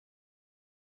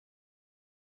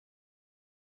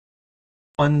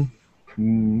One.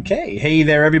 Okay, hey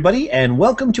there, everybody, and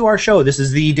welcome to our show. This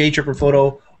is the Daytripper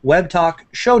Photo Web Talk,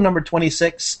 show number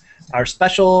 26. Our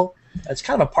special, it's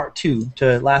kind of a part two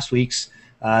to last week's.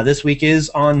 This week is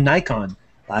on Nikon.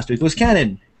 Last week was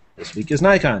Canon. This week is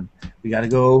Nikon. We got to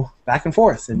go back and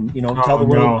forth and, tell the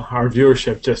world. No, our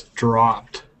viewership just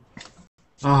dropped.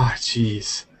 Oh,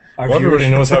 jeez. Well, everybody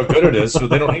knows how good it is, so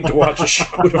they don't need to watch a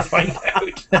show to find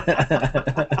out.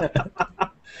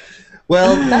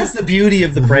 Well, that's the beauty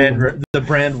of the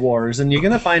brand wars, and you're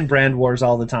going to find brand wars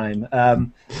all the time.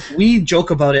 We joke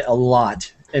about it a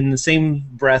lot. In the same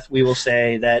breath, we will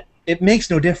say that it makes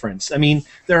no difference. I mean,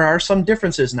 there are some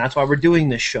differences, and that's why we're doing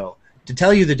this show, to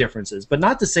tell you the differences, but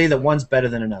not to say that one's better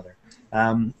than another.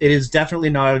 It is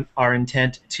definitely not our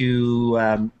intent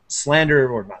to slander,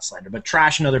 or not slander, but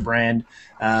trash another brand.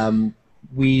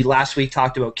 We last week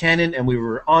talked about Canon, and we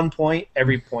were on point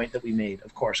every point that we made,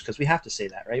 of course, because we have to say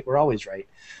that, right? We're always right.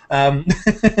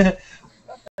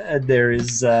 There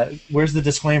is where's the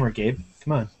disclaimer, Gabe?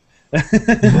 Come on. I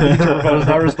was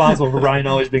not responsible for Bryan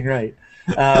always being right.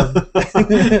 But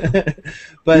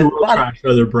we will trash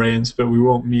other brands, but we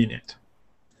won't mean it.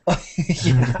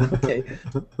 Yeah, okay.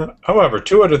 However,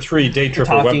 2 out of 3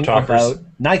 Daytripper web talkers. About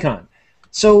Nikon.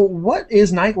 So what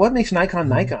makes Nikon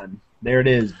Nikon? There it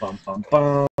is. Bum bum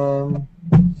bum.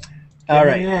 All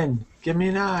right. Give me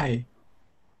an I.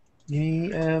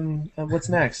 What's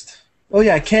next? Oh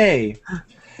yeah, K.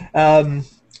 You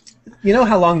know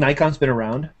how long Nikon's been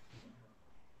around?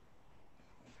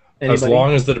 Anybody? As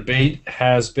long as the debate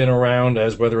has been around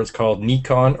as whether it's called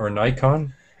Nikon or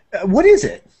Nikon. What is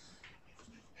it?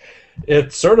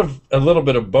 It's sort of a little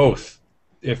bit of both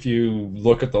if you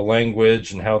look at the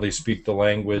language and how they speak the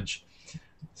language.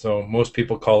 So most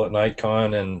people call it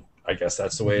Nikon, and I guess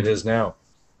that's the way it is now.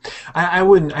 I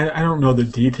don't know the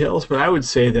details, but I would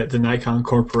say that the Nikon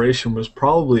Corporation was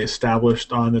probably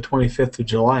established on the 25th of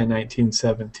July,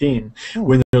 1917,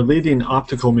 when their leading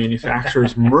optical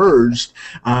manufacturers merged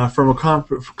from a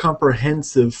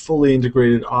comprehensive, fully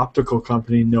integrated optical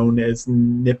company known as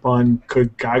Nippon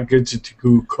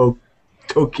Kogajitsugu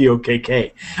Tokyo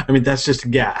KK. I mean, that's just a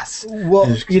guess. Well,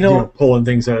 just, pulling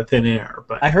things out of thin air.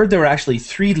 But I heard there were actually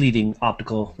 3 leading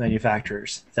optical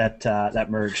manufacturers that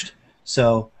merged.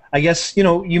 So I guess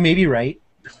you may be right.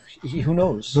 Who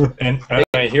knows? And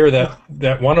I hear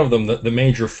that one of them, the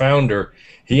major founder,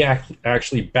 he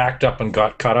actually backed up and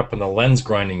got caught up in the lens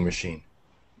grinding machine.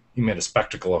 He made a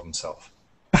spectacle of himself.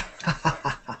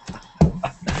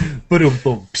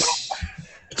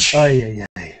 Ay.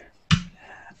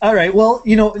 All right. Well,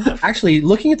 actually,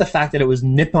 looking at the fact that it was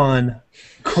Nippon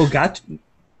Kogaku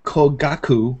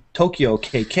Tokyo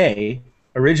KK,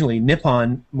 originally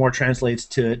Nippon more translates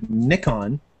to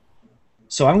Nikon,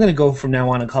 so I'm going to go from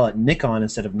now on and call it Nikon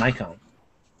instead of Nikon.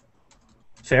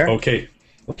 Fair? Okay.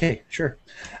 Okay, sure.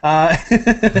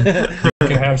 You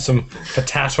can have some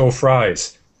potato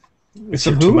fries. With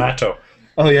some tomato.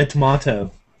 Oh, yeah,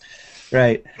 tomato.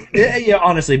 Right. Yeah,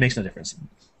 honestly, it makes no difference.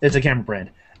 It's a camera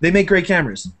brand. They make great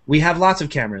cameras. We have lots of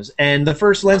cameras, and the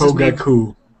first lenses.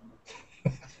 Kogaku.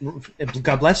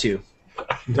 God bless you.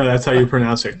 No, that's how you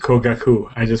pronounce it.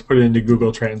 Kogaku. I just put it into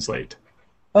Google Translate.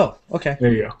 Oh, okay.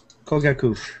 There you go.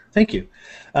 Kogaku. Thank you.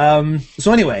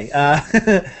 So anyway,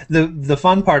 the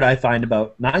fun part I find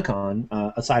about Nikon,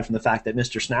 aside from the fact that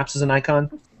Mr. Snaps is an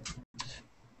icon,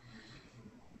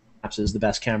 Snaps is the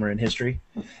best camera in history.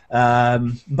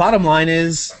 Bottom line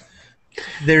is,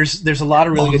 there's a lot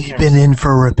of really good cameras. Been in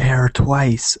for repair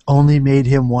twice. Only made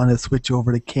him want to switch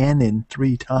over to Canon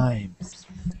 3 times.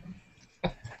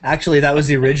 Actually, that was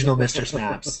the original Mr.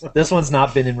 Snaps. This one's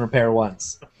not been in repair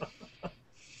once.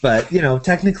 But,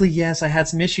 technically, yes, I had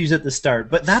some issues at the start.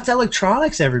 But that's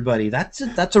electronics, everybody. That's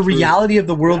a reality of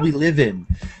the world we live in.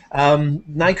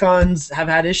 Nikons have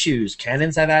had issues.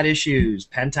 Canons have had issues.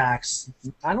 Pentax.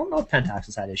 I don't know if Pentax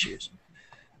has had issues.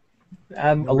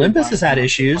 Olympus has had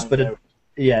issues, but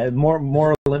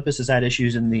more Olympus has had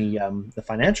issues in the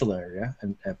financial area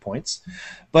at points.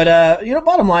 But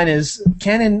bottom line is,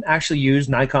 Canon actually used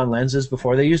Nikon lenses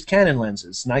before they used Canon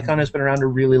lenses. Nikon has been around a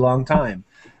really long time.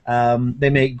 They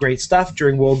make great stuff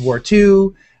during World War II.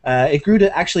 It grew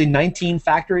to actually 19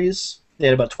 factories. They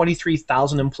had about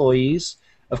 23,000 employees.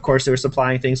 Of course, they were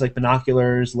supplying things like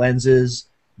binoculars, lenses,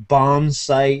 bomb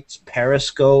sights,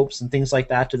 periscopes, and things like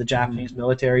that to the Japanese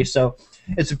military. So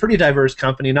it's a pretty diverse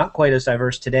company, not quite as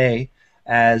diverse today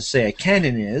as, say, a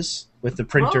Canon is, with the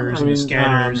printers and the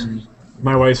scanners.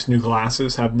 My wife's new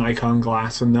glasses have Nikon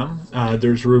glass in them.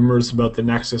 There's rumors about the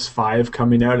Nexus 5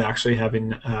 coming out actually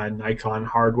having Nikon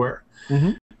hardware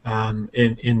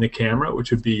in the camera,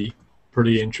 which would be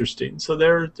pretty interesting. So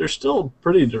they're still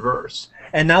pretty diverse.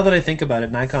 And now that I think about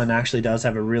it, Nikon actually does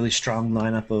have a really strong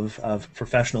lineup of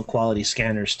professional quality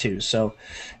scanners too. So,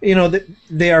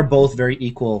 they are both very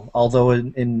equal. Although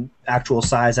in actual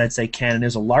size, I'd say Canon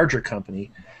is a larger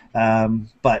company,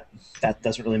 but that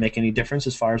doesn't really make any difference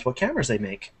as far as what cameras they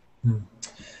make.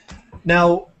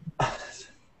 Now,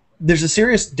 there's a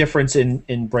serious difference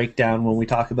in breakdown when we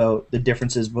talk about the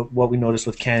differences, but what we noticed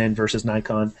with Canon versus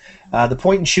Nikon. The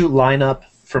point-and-shoot lineup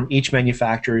from each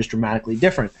manufacturer is dramatically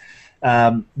different.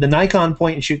 The Nikon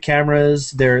point-and-shoot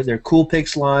cameras, their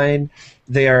Coolpix line,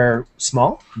 they are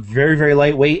small, very, very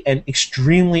lightweight, and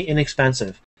extremely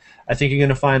inexpensive. I think you're going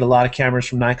to find a lot of cameras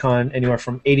from Nikon anywhere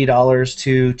from $80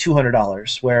 to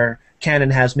 $200, where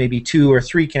Canon has maybe 2 or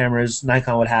 3 cameras,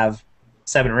 Nikon would have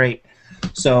 7 or 8.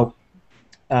 So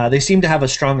they seem to have a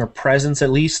stronger presence, at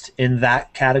least in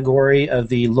that category of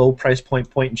the low price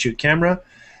point-and-shoot camera.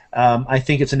 I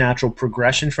think it's a natural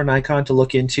progression for Nikon to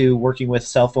look into working with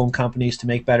cell phone companies to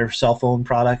make better cell phone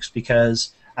products,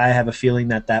 because I have a feeling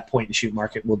that point-and-shoot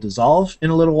market will dissolve in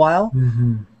a little while.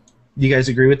 Mm-hmm. You guys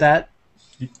agree with that?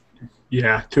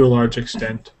 Yeah, to a large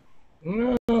extent. I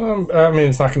mean,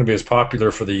 it's not going to be as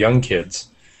popular for the young kids,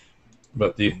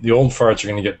 but the old farts are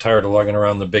going to get tired of lugging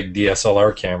around the big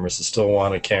DSLR cameras. They still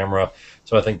want a camera,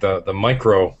 so I think the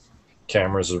micro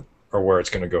cameras are where it's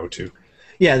going to go to.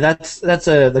 Yeah, that's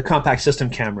the compact system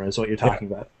camera is what you're talking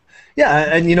about.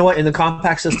 Yeah, and you know what? In the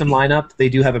compact system lineup, they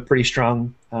do have a pretty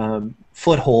strong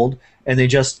foothold, and they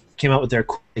just came out with their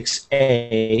Coolpix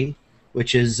A,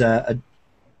 which is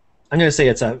I'm going to say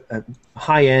it's a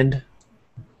high-end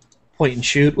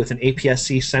point-and-shoot with an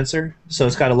APS-C sensor. So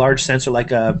it's got a large sensor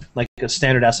like a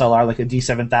standard SLR, like a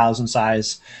D7000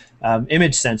 size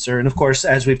image sensor. And of course,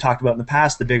 as we've talked about in the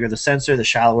past, the bigger the sensor, the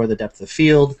shallower the depth of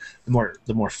field, the more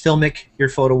filmic your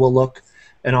photo will look,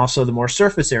 and also the more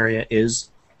surface area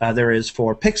there is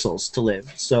for pixels to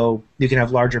live. So you can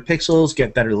have larger pixels,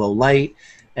 get better low light,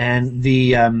 and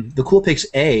the Coolpix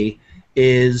A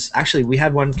is actually, we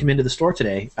had one come into the store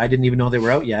today. I didn't even know they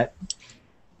were out yet.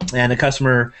 And a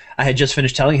customer, I had just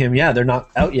finished telling him, yeah, they're not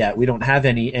out yet. We don't have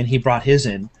any. And he brought his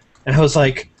in. And I was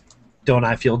like, don't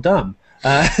I feel dumb?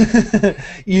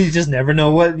 You just never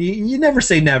know what, you never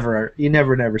say never. You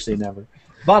never say never.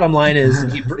 Bottom line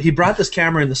is he brought this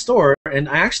camera in the store, and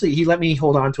he let me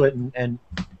hold on to it and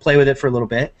play with it for a little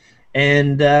bit.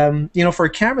 And, for a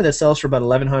camera that sells for about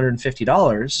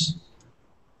 $1,150,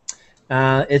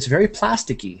 it's very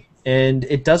plasticky, and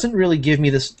it doesn't really give me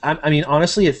this. I mean,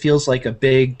 honestly, it feels like a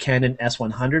big Canon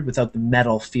S100 without the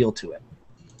metal feel to it.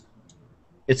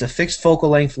 It's a fixed focal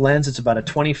length lens. It's about a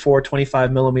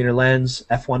 24-25 millimeter lens,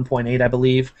 f1.8, I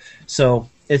believe. So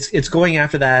it's going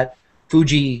after that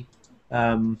Fuji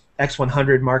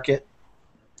X100 market,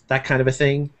 that kind of a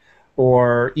thing,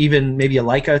 or even maybe a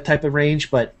Leica type of range,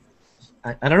 but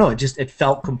I don't know. It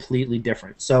felt completely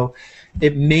different. So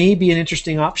it may be an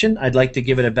interesting option. I'd like to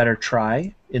give it a better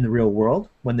try in the real world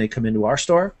when they come into our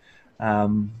store.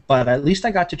 But at least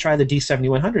I got to try the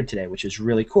D7100 today, which is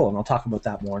really cool, and I'll talk about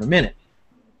that more in a minute.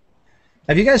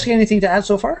 Have you guys got anything to add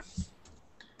so far?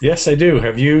 Yes, I do.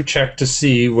 Have you checked to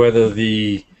see whether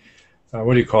the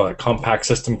what do you call it? Compact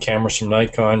system cameras from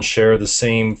Nikon share the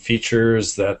same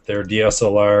features that their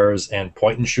DSLRs and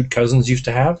point-and-shoot cousins used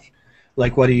to have?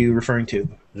 Like, what are you referring to?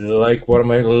 Like, what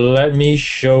am I? Let me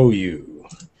show you.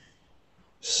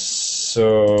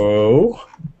 So,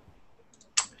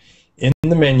 in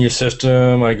the menu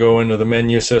system, I go into the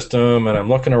menu system, and I'm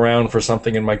looking around for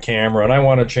something in my camera, and I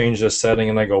want to change this setting,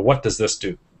 and I go, what does this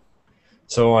do?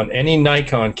 So on any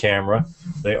Nikon camera,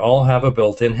 they all have a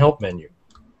built-in help menu.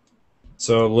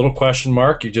 So a little question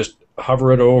mark, you just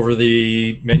hover it over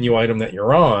the menu item that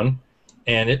you're on,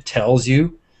 and it tells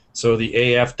you. So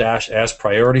the AF-S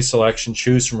priority selection,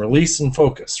 choose from release and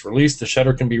focus. Release, the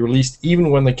shutter can be released even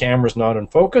when the camera is not in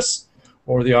focus,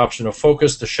 or the option of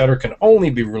focus, the shutter can only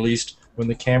be released when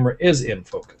the camera is in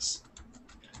focus.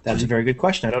 That's a very good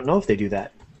question. I don't know if they do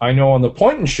that. I know on the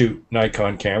point-and-shoot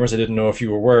Nikon cameras, I didn't know if you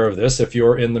were aware of this, if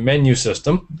you're in the menu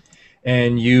system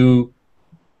and you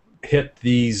hit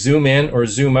the zoom in or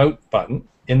zoom out button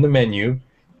in the menu,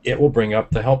 it will bring up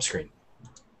the help screen.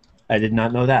 I did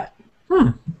not know that.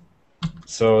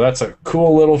 So that's a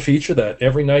cool little feature that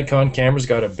every Nikon camera's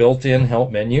got a built-in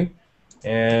help menu,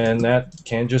 and that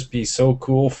can just be so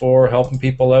cool for helping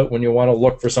people out when you want to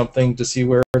look for something to see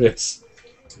where it is.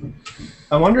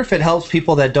 I wonder if it helps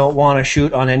people that don't want to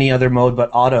shoot on any other mode but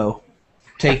auto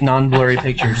take non-blurry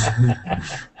pictures.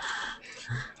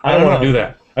 I don't want to do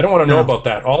that. I don't want to know about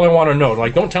that. All I want to know,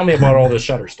 like, don't tell me about all this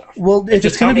shutter stuff. Well, if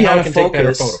it's going to be out of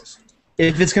focus,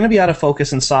 if it's going to be out of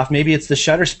focus and soft, maybe it's the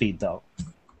shutter speed though.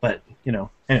 But you know,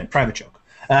 anyway, private joke.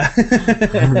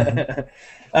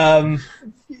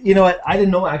 You know what? I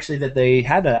didn't know actually that they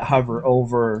had a hover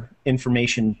over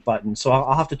information button, so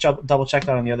I'll have to double check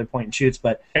that on the other point and shoots.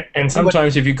 But and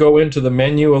sometimes if you go into the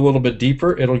menu a little bit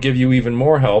deeper, it'll give you even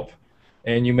more help,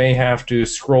 and you may have to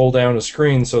scroll down a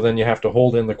screen. So then you have to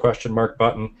hold in the question mark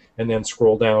button and then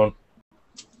scroll down.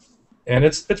 And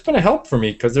it's been a help for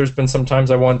me because there's been some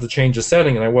times I wanted to change a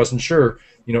setting and I wasn't sure,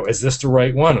 you know, is this the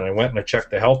right one? And I went and I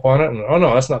checked the help on it, and oh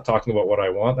no, that's not talking about what I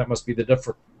want. That must be the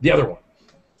other one.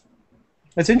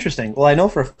 That's interesting. Well, I know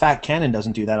for a fact Canon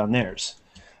doesn't do that on theirs.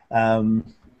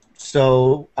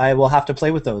 So I will have to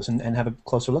play with those and have a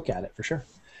closer look at it for sure.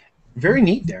 Very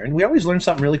neat, Darren. We always learn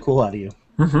something really cool out of you.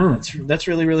 That's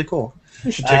really, really cool.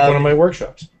 You should take one of my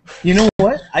workshops. You know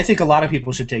what? I think a lot of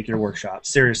people should take your workshops,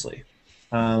 seriously.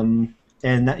 And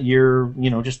that you're, you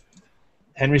know, just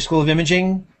Henry School of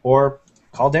Imaging or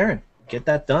call Darren. Get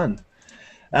that done.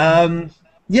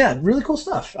 Yeah, really cool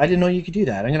stuff. I didn't know you could do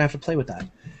that. I'm going to have to play with that.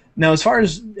 Now, as far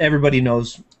as everybody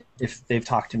knows, if they've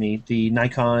talked to me, the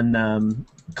Nikon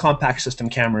compact system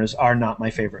cameras are not my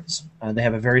favorites. They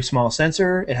have a very small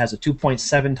sensor. It has a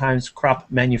 2.7 times crop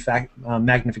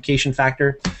magnification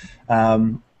factor.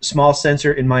 Small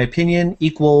sensor, in my opinion,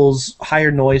 equals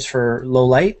higher noise for low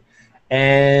light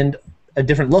and a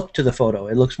different look to the photo.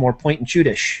 It looks more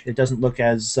point-and-shoot-ish. It doesn't look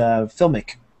as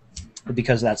filmic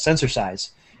because of that sensor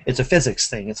size. It's a physics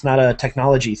thing. It's not a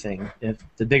technology thing. If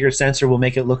the bigger sensor will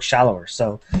make it look shallower.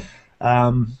 So,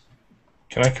 can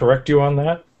I correct you on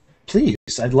that? Please.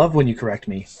 I'd love when you correct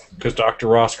me. Because Dr.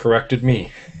 Ross corrected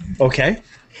me. Okay.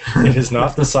 It is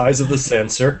not the size of the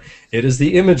sensor. It is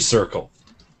the image circle.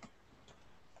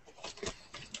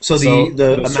 So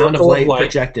the amount of light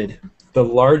projected. The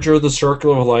larger the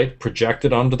circle of light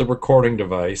projected onto the recording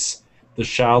device, the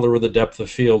shallower the depth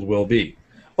of field will be.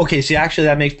 Okay, see, actually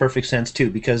that makes perfect sense too,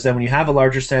 because then when you have a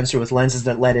larger sensor with lenses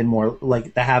that let in more,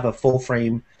 like that have a full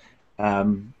frame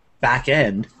back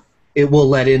end, it will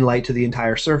let in light to the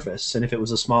entire surface. And if it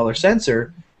was a smaller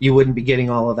sensor, you wouldn't be getting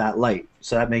all of that light.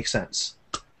 So that makes sense.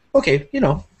 Okay, you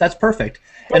know, that's perfect.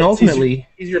 But and ultimately,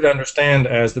 easier to understand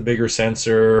as the bigger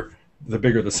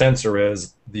the sensor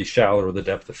is, the shallower the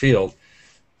depth of field.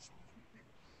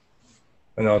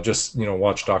 And I'll just, you know,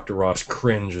 watch Dr. Ross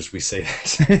cringe as we say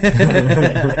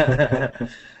that.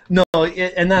 No,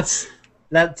 and that's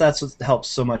what helps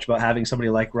so much about having somebody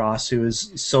like Ross, who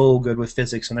is so good with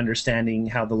physics and understanding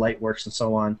how the light works and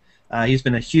so on. He's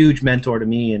been a huge mentor to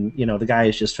me, and you know, the guy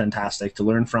is just fantastic to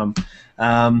learn from.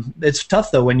 It's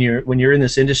tough though when you're in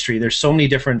this industry. There's so many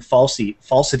different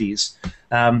falsities.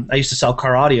 I used to sell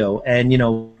car audio, and you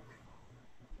know,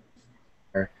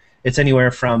 it's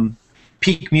anywhere from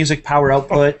peak music power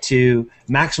output to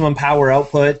maximum power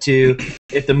output to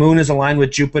if the moon is aligned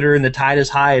with Jupiter and the tide is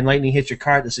high and lightning hits your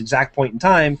car at this exact point in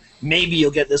time, maybe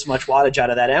you'll get this much wattage out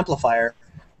of that amplifier.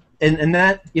 And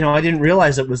that, you know, I didn't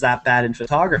realize it was that bad in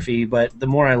photography, but the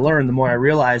more I learned, the more I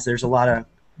realized there's a lot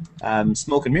of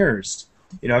smoke and mirrors.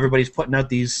 You know, everybody's putting out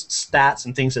these stats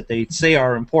and things that they say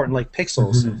are important, like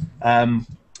pixels.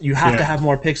 You have to have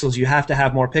more pixels. You have to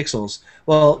have more pixels.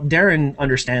 Well, Darren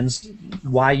understands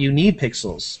why you need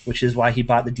pixels, which is why he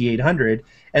bought the D800.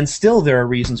 And still, there are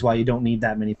reasons why you don't need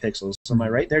that many pixels. Am I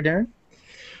right there, Darren?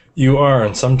 You are,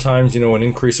 and sometimes, you know, an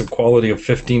increase of quality of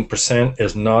 15%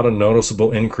 is not a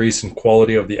noticeable increase in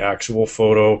quality of the actual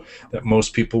photo that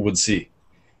most people would see.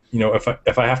 You know,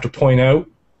 if I have to point out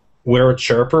where it's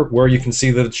sharper, where you can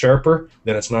see that it's sharper,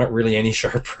 then it's not really any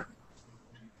sharper.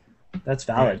 That's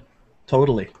valid. Right.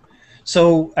 Totally.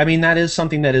 So, I mean, that is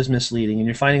something that is misleading, and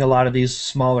you're finding a lot of these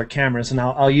smaller cameras, and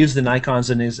I'll use the Nikons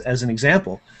as an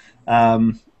example.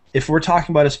 If we're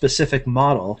talking about a specific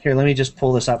model, here, let me just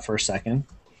pull this up for a second.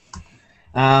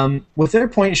 With their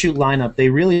point-and-shoot lineup, they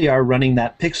really are running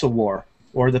that pixel war,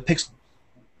 or the pixel.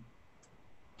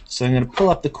 So I'm going to pull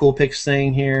up the Coolpix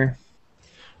thing here.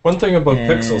 One thing about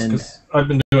pixels, because I've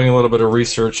been doing a little bit of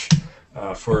research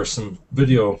for some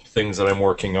video things that I'm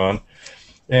working on,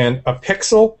 and a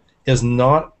pixel is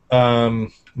not a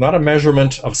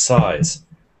measurement of size.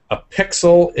 A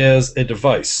pixel is a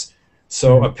device.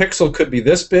 So a pixel could be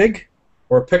this big,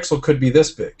 or a pixel could be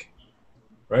this big.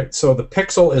 Right? So the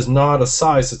pixel is not a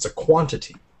size, it's a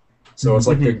quantity. So it's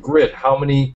like a grid. How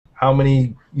many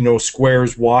you know,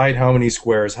 squares wide, how many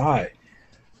squares high.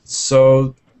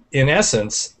 So in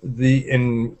essence,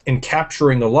 in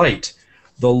capturing the light,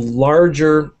 the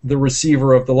larger the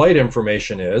receiver of the light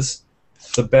information is,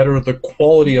 the better the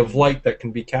quality of light that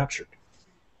can be captured.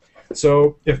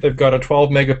 So if they've got a 12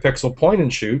 megapixel point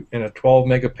and shoot and a 12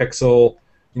 megapixel,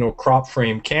 you know, crop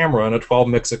frame camera and a 12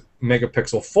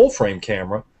 megapixel full frame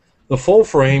camera, The full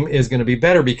frame is going to be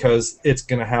better because it's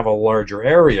going to have a larger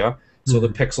area, so the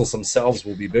pixels themselves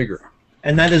will be bigger.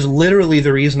 And that is literally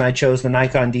the reason I chose the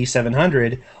Nikon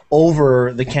D700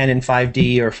 over the Canon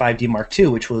 5D or 5D Mark II,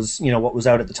 which was, you know, what was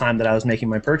out at the time that I was making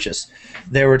my purchase.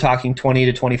 They were talking 20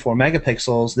 to 24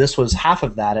 megapixels. This was half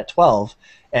of that at 12.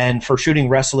 And for shooting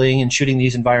wrestling and shooting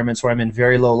these environments where I'm in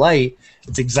very low light,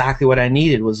 it's exactly what I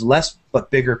needed, was less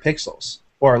but bigger pixels,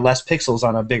 or less pixels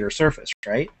on a bigger surface,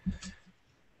 right?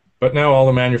 But now all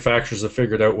the manufacturers have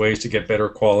figured out ways to get better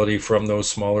quality from those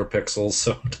smaller pixels,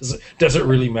 so does it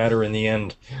really matter in the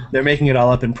end? They're making it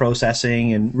all up in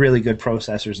processing and really good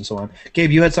processors and so on. Gabe,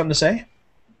 you had something to say?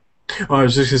 Well, I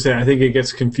was just going to say, I think it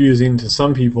gets confusing to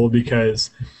some people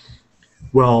because,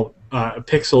 well, a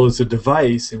pixel is a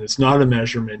device and it's not a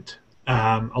measurement.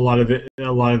 A lot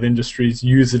of industries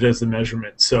use it as a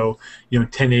measurement. So, you know,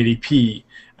 1080p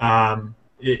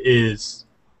is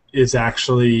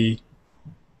actually,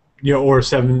 you know, or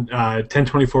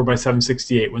 1024 by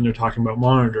 768 when they're talking about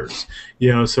monitors.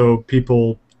 You know, so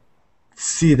people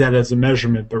see that as a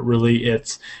measurement, but really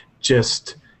it's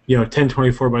just, you know,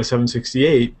 1024 by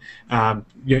 768. You know,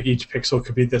 each pixel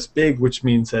could be this big, which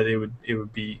means that it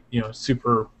would be, you know,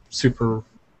 super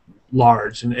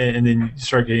large, and then you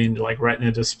start getting into like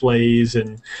Retina displays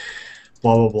and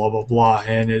blah blah blah blah blah,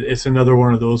 and it's another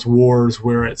one of those wars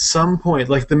where at some point,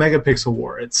 like the megapixel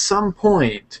war, at some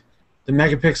point the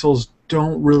megapixels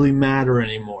don't really matter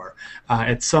anymore.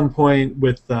 At some point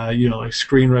with you know, like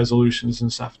screen resolutions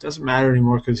and stuff, it doesn't matter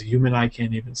anymore because the human eye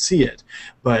can't even see it.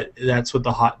 But that's what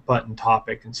the hot button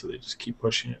topic, and so they just keep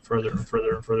pushing it further and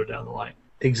further and further down the line.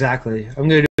 Exactly. I'm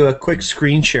going to do a quick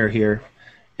screen share here,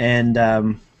 and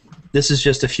this is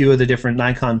just a few of the different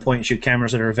Nikon point-and-shoot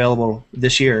cameras that are available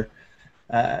this year.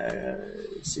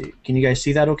 Let's see. Can you guys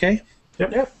see that okay?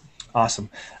 Yep. Awesome.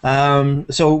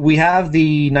 So we have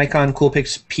the Nikon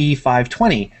Coolpix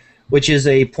P520, which is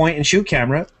a point-and-shoot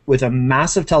camera with a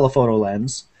massive telephoto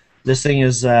lens. This thing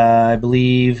is, I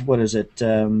believe, what is it?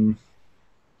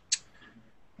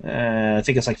 I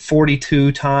think it's like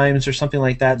 42 times or something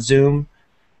like that zoom.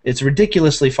 It's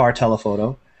ridiculously far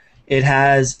telephoto. It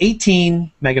has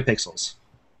 18 megapixels.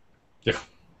 Yeah.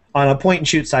 On a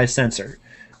point-and-shoot size sensor.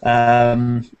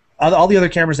 All the other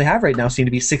cameras they have right now seem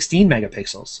to be 16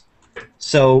 megapixels.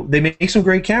 So they make some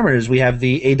great cameras. We have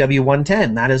the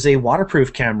AW110. That is a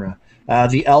waterproof camera.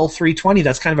 The L320,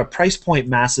 that's kind of a price point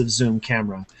massive zoom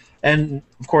camera. And,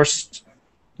 of course,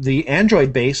 the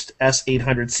Android-based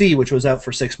S800C, which was out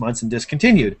for 6 months and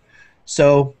discontinued.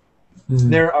 So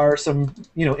there are some,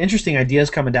 you know, interesting ideas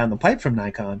coming down the pipe from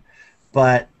Nikon,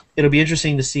 but it'll be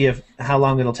interesting to see how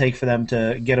long it'll take for them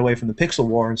to get away from the pixel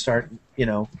war and start, you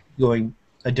know, going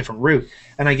a different route.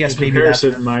 And I guess maybe that's...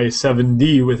 In comparison, my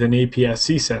 7D with an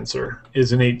APS-C sensor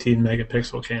is an 18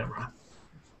 megapixel camera.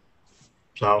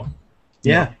 So,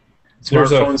 yeah.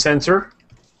 Smartphone sensor,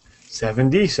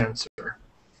 7D sensor.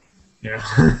 Yeah.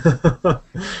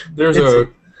 There's a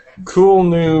cool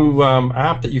new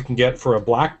app that you can get for a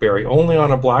BlackBerry, only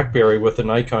on a BlackBerry with the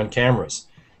Nikon cameras.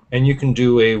 And you can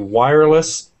do a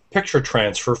wireless picture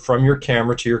transfer from your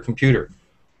camera to your computer.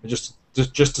 I just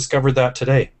discovered that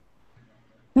today.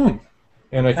 And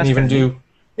I can even do,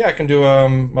 I can do a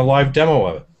live demo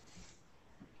of it.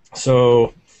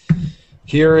 So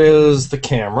here is the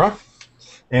camera,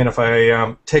 and if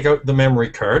I take out the memory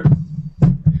card,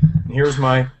 and here's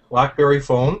my BlackBerry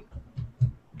phone,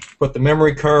 put the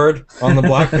memory card on the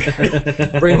BlackBerry,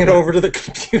 bring it over to the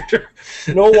computer,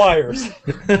 no wires.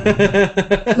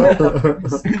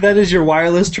 That is your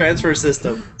wireless transfer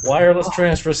system. Wireless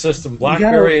transfer system.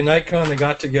 BlackBerry and Nikon, they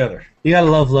got together. You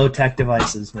gotta love low-tech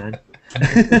devices, man.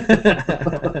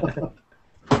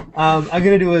 I'm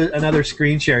gonna do another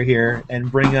screen share here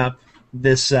and bring up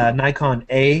this Nikon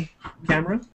A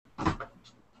camera.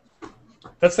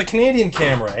 That's the Canadian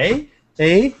camera, eh?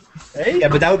 A? Yeah,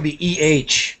 but that would be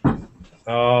EH.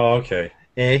 Oh, okay.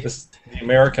 A. This is the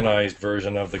Americanized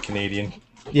version of the Canadian.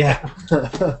 Yeah.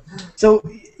 So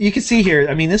you can see here,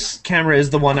 I mean, this camera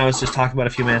is the one I was just talking about a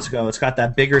few minutes ago. It's got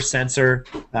that bigger sensor.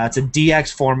 It's a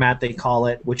DX format, they call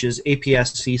it, which is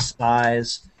APS-C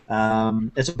size.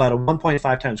 It's about a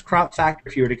 1.5 times crop factor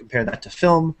if you were to compare that to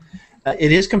film.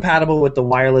 It is compatible with the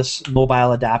wireless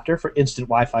mobile adapter for instant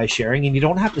Wi-Fi sharing, and you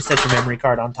don't have to set your memory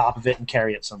card on top of it and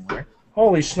carry it somewhere.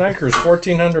 Holy schneckers,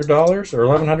 $1,400 or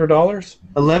 $1,100?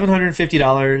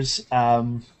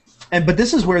 $1,150. But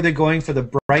this is where they're going for the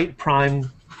bright prime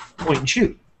point and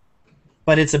shoot.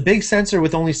 But it's a big sensor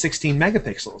with only 16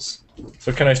 megapixels.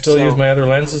 So can I still use my other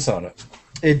lenses on it?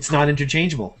 It's not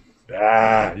interchangeable.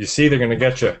 Ah, you see, they're going to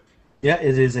get you. Yeah,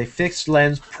 it is a fixed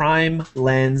lens, prime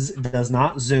lens, does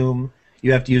not zoom.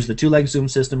 You have to use the 2-leg zoom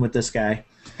system with this guy.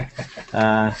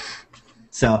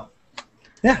 So,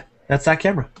 yeah, that's that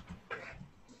camera.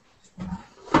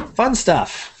 Fun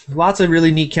stuff. Lots of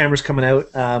really neat cameras coming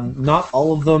out. Not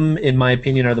all of them, in my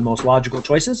opinion, are the most logical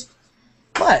choices.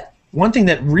 But one thing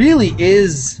that really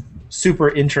is super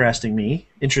interesting me.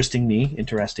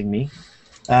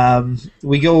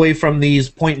 We go away from these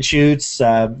point and shoots.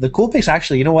 The Coolpix,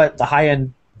 actually, you know what? The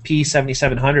high-end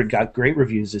P7700 got great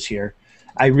reviews this year.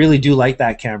 I really do like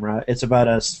that camera. It's about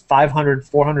a $450,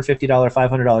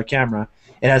 $500 camera.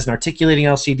 It has an articulating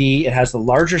LCD. It has the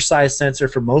larger size sensor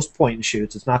for most point and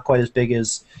shoots. It's not quite as big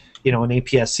as, an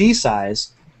APS-C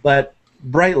size, but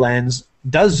bright lens,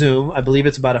 does zoom. I believe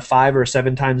it's about a 5 or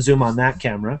 7 times zoom on that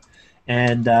camera.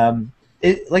 And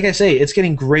like I say, it's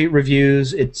getting great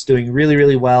reviews. It's doing really,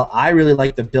 really well. I really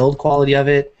like the build quality of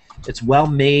it. It's well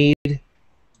made.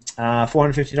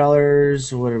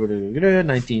 $450.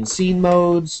 19 scene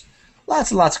modes.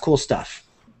 Lots and lots of cool stuff.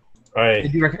 Right.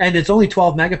 And it's only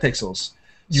 12 megapixels.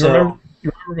 You remember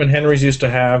when Henry's used to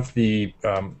have the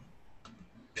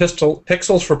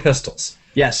pixels for pistols?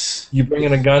 Yes. You bring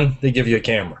in a gun, they give you a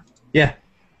camera. Yeah.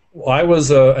 Well, I was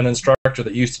an instructor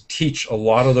that used to teach a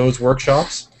lot of those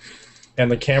workshops, and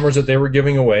the cameras that they were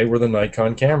giving away were the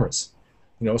Nikon cameras.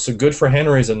 So good for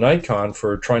Henry's and Nikon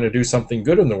for trying to do something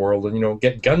good in the world and,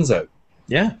 get guns out.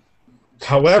 Yeah.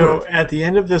 However, so at the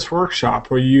end of this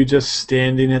workshop, were you just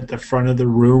standing at the front of the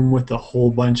room with a whole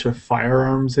bunch of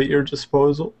firearms at your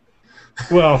disposal?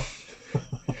 Well,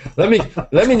 let me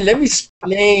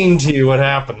explain to you what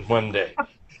happened one day.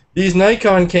 These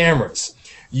Nikon cameras,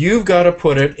 you've got to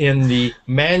put it in the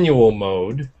manual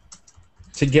mode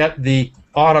to get the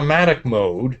automatic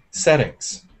mode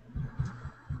settings.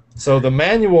 So the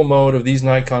manual mode of these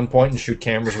Nikon point-and-shoot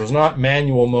cameras was not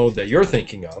manual mode that you're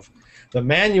thinking of. The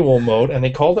manual mode, and they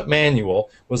called it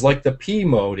manual, was like the P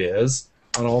mode is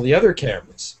on all the other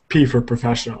cameras. P for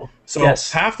professional. So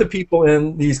yes. Half the people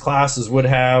in these classes would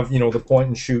have, the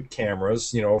point-and-shoot cameras,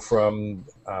 from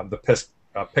the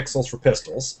pixels for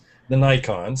pistols, the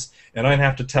Nikons, and I'd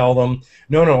have to tell them,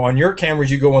 no, on your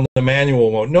cameras you go in the manual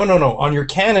mode. No, on your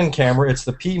Canon camera it's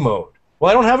the P mode. Well,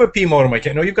 I don't have a P mode on my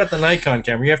camera. No, you've got the Nikon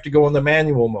camera. You have to go in the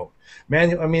manual mode.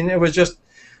 It was just,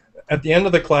 at the end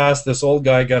of the class, this old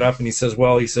guy got up and he says,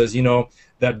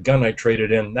 that gun I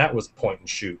traded in, that was point and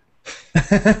shoot.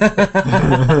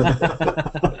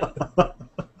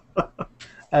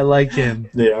 I like him.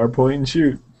 They are point and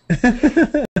shoot.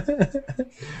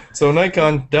 So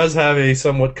Nikon does have a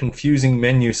somewhat confusing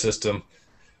menu system,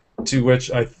 to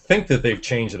which I think that they've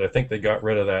changed it. I think they got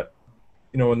rid of that.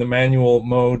 In the manual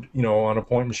mode, on a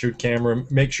point-and-shoot camera,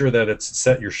 make sure that it's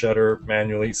set your shutter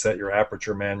manually, set your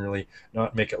aperture manually,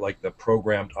 not make it like the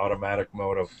programmed automatic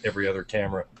mode of every other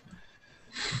camera.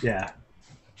 Yeah.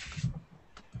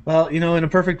 Well, in a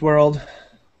perfect world,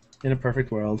 there's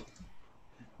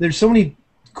so many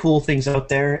cool things out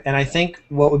there, and I think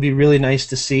what would be really nice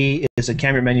to see is a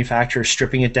camera manufacturer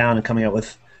stripping it down and coming out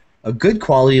with a good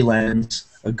quality lens,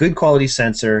 a good quality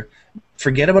sensor.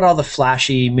 Forget about all the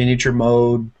flashy miniature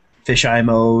mode, fisheye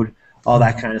mode, all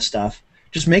that kind of stuff.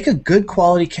 Just make a good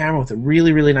quality camera with a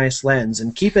really, really nice lens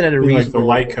and keep it at a reasonable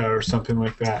like the Leica or something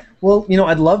like that. Well,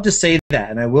 I'd love to say that,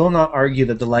 and I will not argue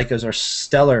that the Leicas are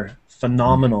stellar,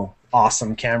 phenomenal,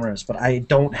 awesome cameras, but I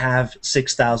don't have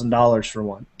 $6,000 for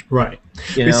one. Right.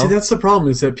 You see, that's the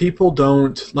problem, is that people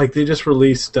don't, they just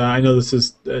released, I know this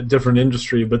is a different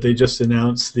industry, but they just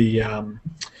announced the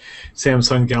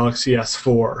Samsung Galaxy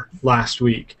S4 last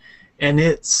week, and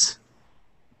it's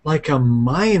like a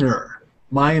minor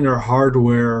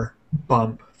hardware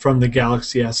bump from the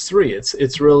Galaxy S3.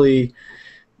 It's really,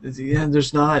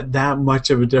 there's not that much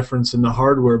of a difference in the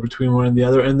hardware between one and the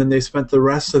other, and then they spent the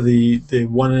rest of the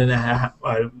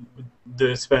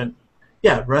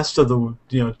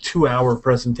 2-hour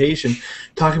presentation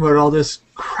talking about all this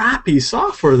crappy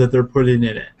software that they're putting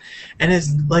in it. And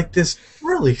it's like this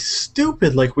really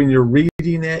stupid, when you're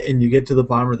reading it and you get to the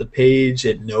bottom of the page,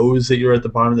 it knows that you're at the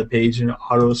bottom of the page and it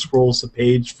auto scrolls the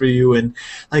page for you, and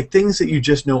things that you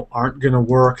just know aren't going to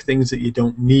work, things that you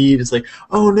don't need. It's like,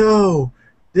 oh no,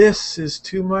 this is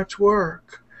too much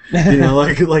work.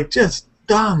 Just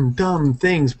dumb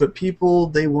things, but people,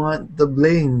 they want the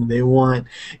bling. They want,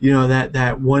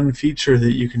 that one feature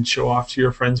that you can show off to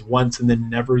your friends once and then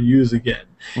never use again.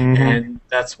 Mm-hmm. And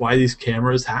that's why these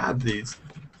cameras have these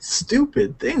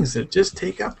stupid things that just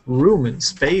take up room and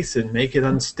space and make it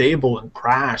unstable and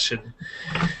crash, and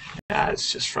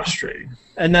it's just frustrating.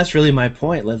 And that's really my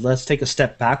point. Let's take a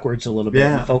step backwards a little bit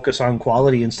and focus on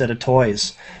quality instead of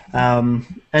toys.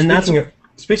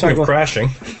 Speaking of crashing,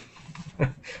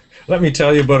 let me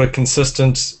tell you about a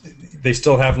consistent they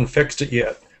still haven't fixed it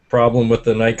yet. Problem with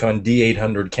the Nikon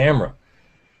D800 camera.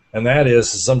 And that is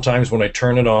sometimes when I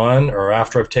turn it on or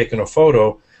after I've taken a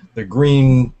photo, the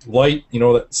green light, you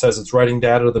know, that says it's writing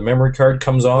data to the memory card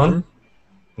comes on.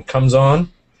 It comes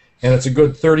on, and it's a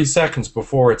good 30 seconds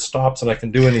before it stops and I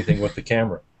can do anything with the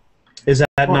camera. Is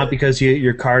that not because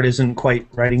your card isn't quite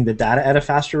writing the data at a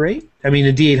faster rate? I mean,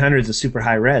 the D800 is a super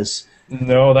high res.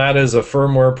 No, that is a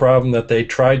firmware problem that they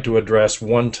tried to address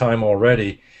one time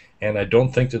already, and I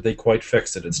don't think that they quite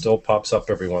fixed it. It still pops up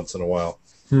every once in a while.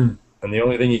 And the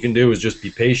only thing you can do is just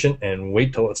be patient and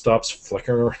wait till it stops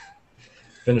flickering or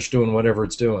finish doing whatever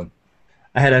it's doing.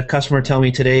 I had a customer tell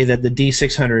me today that the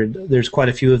D600, there's quite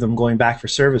a few of them going back for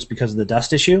service because of the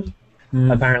dust issue.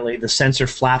 Apparently the sensor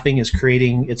flapping is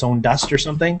creating its own dust or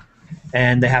something,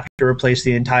 and they have to replace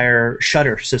the entire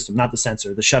shutter system, not the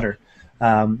sensor, the shutter.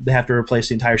 They have to replace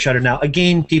the entire shutter. Now,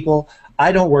 again, people,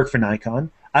 I don't work for Nikon.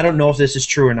 I don't know if this is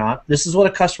true or not. This is what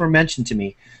a customer mentioned to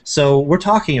me. So we're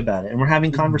talking about it, and we're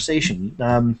having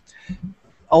conversation.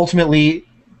 Ultimately,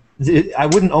 I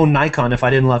wouldn't own Nikon if I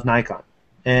didn't love Nikon.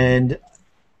 And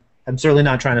I'm certainly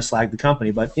not trying to slag the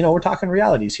company, but, you know, we're talking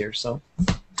realities here, so...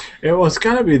 Yeah, well, it's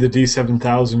got to be the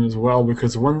D7000 as well,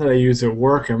 because the one that I use at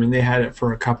work, I mean, they had it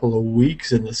for a couple of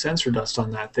weeks, and the sensor dust on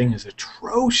that thing is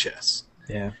atrocious.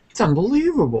 Yeah. It's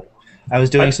unbelievable. I was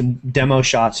doing some demo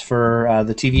shots for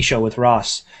the TV show with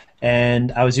Ross,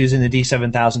 and I was using the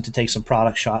D7000 to take some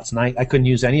product shots, and I couldn't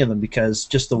use any of them because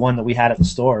just the one that we had at the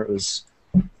store, it was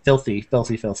filthy,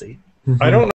 filthy, filthy. I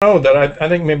don't know that I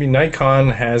think maybe Nikon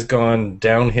has gone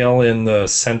downhill in the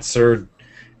sensor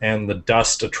and the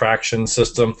dust attraction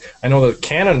system. I know that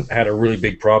Canon had a really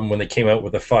big problem when they came out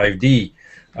with the 5D.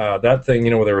 That thing,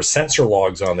 you know, there were sensor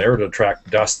logs on there to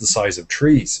attract dust the size of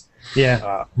trees.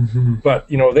 Yeah. But,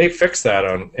 you know, they fixed that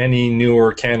on any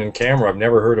newer Canon camera. I've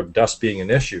never heard of dust being an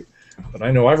issue. But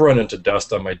I know I've run into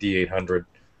dust on my D800.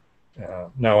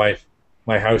 Now,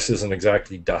 my house isn't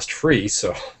exactly dust-free,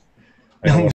 so...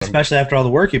 Especially after all the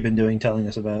work you've been doing, telling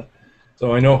us about.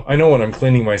 So I know when I'm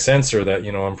cleaning my sensor that,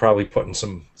 you know, I'm probably putting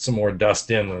some more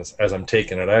dust in as I'm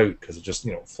taking it out because it's just,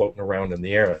 you know, floating around in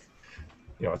the air.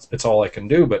 You know, it's all I can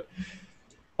do, but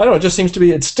I don't know, it just seems to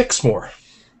be it sticks more.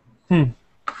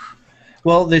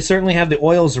 Well, they certainly have the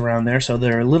oils around there, so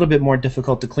they're a little bit more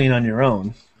difficult to clean on your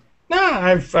own. Nah,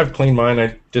 I've cleaned mine.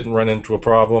 I didn't run into a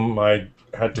problem. I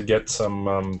had to get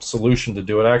some solution to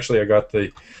do it. Actually, I got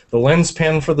the lens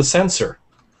pen for the sensor,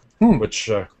 which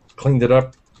cleaned it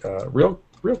up real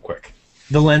quick.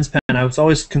 The lens pen, I was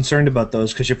always concerned about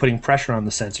those because you're putting pressure on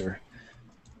the sensor.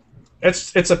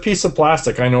 It's a piece of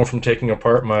plastic. I know from taking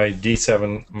apart my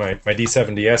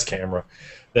D70S camera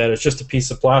that it's just a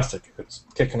piece of plastic. It's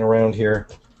kicking around here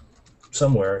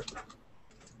somewhere.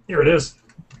 Here it is.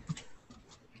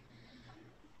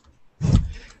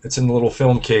 It's in the little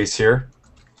film case here.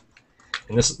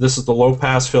 And this is the low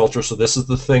pass filter, so this is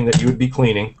the thing that you would be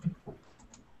cleaning.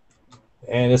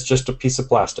 And it's just a piece of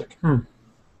plastic.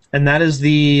 And that is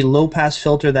the low-pass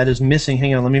filter that is missing.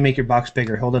 Hang on, let me make your box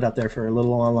bigger. Hold it up there for a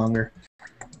little while longer.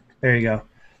 There you go.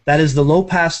 That is the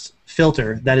low-pass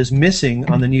filter that is missing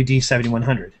on the new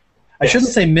D7100. I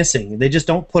shouldn't say missing. They just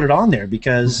don't put it on there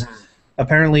because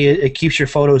apparently it keeps your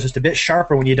photos just a bit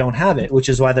sharper when you don't have it, which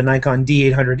is why the Nikon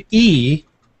D800E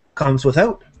comes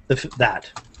without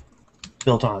that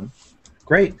built on.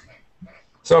 Great.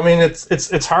 So, I mean,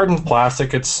 it's hardened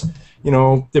plastic. It's, you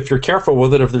know, if you're careful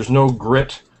with it, if there's no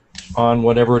grit on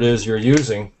whatever it is you're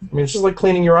using, I mean, it's just like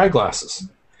cleaning your eyeglasses.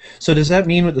 So does that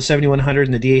mean with the 7100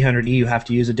 and the D800E you have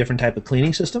to use a different type of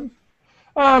cleaning system?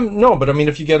 No, but I mean,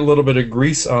 if you get a little bit of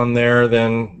grease on there,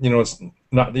 then, you know, it's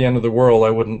not the end of the world.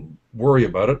 I wouldn't worry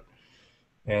about it.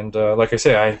 And like I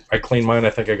say, I cleaned mine. I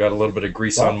think I got a little bit of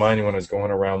grease on mine when I was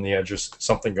going around the edges.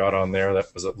 Something got on there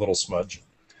that was a little smudge.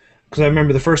 Because I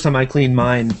remember the first time I cleaned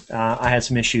mine, I had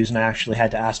some issues, and I actually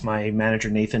had to ask my manager,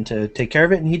 Nathan, to take care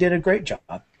of it, and he did a great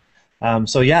job.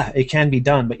 So yeah, it can be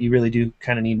done, but you really do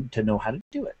kind of need to know how to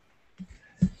do it.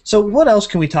 So what else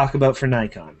can we talk about for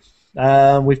Nikon?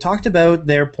 We've talked about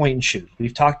their point and shoot.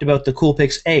 We've talked about the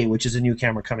Coolpix A, which is a new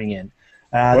camera coming in.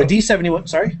 The D71,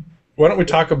 sorry? Why don't we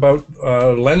talk about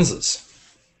lenses?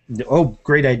 Oh,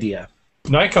 great idea.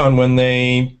 Nikon, when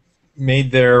they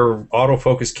made their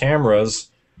autofocus cameras,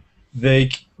 they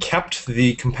kept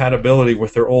the compatibility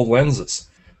with their old lenses.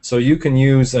 So you can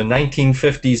use a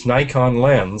 1950s Nikon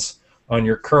lens on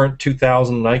your current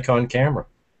 2000 Nikon camera.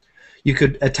 You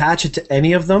could attach it to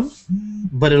any of them,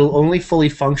 but it'll only fully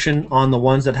function on the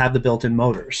ones that have the built-in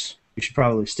motors. You should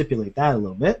probably stipulate that a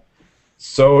little bit.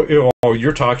 So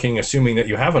you're talking assuming that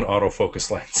you have an autofocus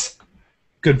lens.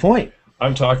 Good point.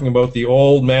 I'm talking about the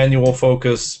old manual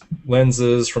focus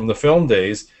lenses from the film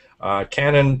days.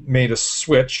 Canon made a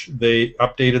switch. They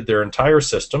updated their entire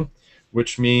system,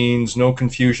 which means no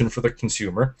confusion for the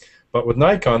consumer. But with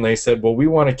Nikon, they said, well, we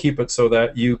want to keep it so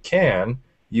that you can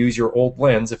use your old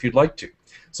lens if you'd like to.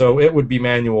 So it would be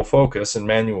manual focus and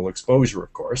manual exposure,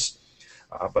 of course,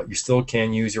 but you still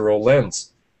can use your old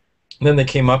lens. And then they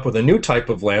came up with a new type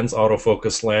of lens,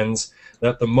 autofocus lens,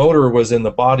 that the motor was in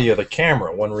the body of the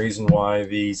camera. One reason why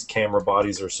these camera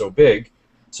bodies are so big.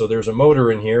 So there's a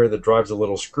motor in here that drives a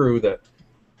little screw that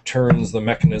turns the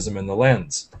mechanism in the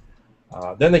lens.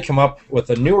 Then they come up with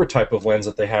a newer type of lens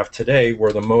that they have today,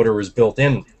 where the motor is built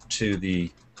in to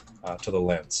the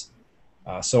lens.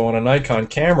 So on a Nikon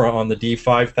camera, on the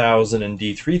D5000 and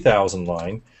D3000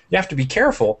 line, you have to be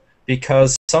careful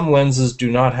because some lenses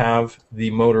do not have the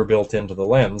motor built into the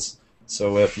lens.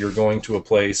 So if you're going to a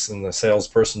place and the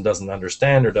salesperson doesn't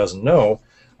understand or doesn't know,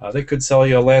 they could sell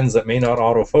you a lens that may not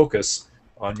autofocus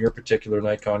on your particular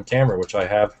Nikon camera, which I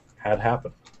have had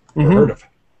happen, or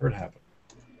heard happen.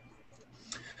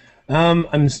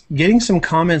 I'm getting some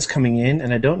comments coming in,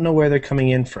 and I don't know where they're coming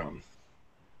in from.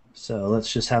 So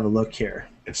let's just have a look here.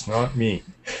 It's not me.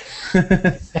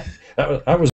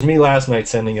 That was me last night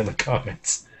sending in the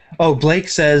comments. Oh, Blake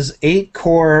says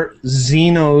 8-core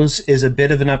Xenos is a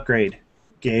bit of an upgrade,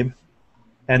 Gabe.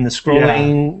 And the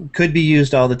scrolling could be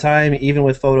used all the time, even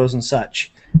with photos and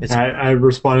such. I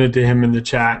responded to him in the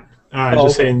chat,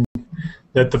 saying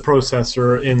that the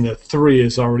processor in the 3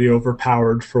 is already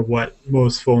overpowered for what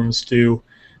most phones do.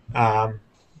 And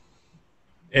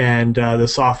the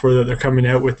software that they're coming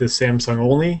out with is Samsung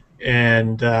only,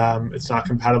 and it's not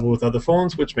compatible with other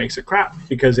phones, which makes it crap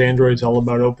because Android's all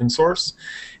about open source,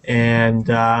 and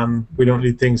we don't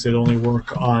need things that only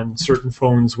work on certain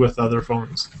phones with other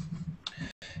phones.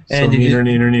 And so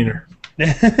neener.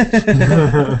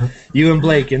 You and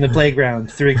Blake in the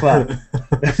playground, 3 o'clock.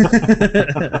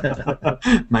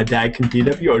 My dad can beat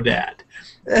up your dad.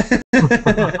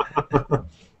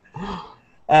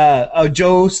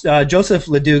 Joseph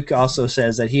Leduc also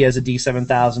says that he has a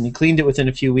D7000. He cleaned it within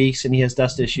a few weeks, and he has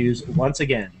dust issues once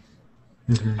again.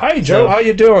 Hi, Joe. How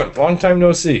you doing? Long time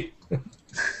no see.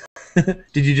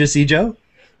 Did you just see Joe?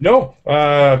 No,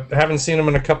 haven't seen him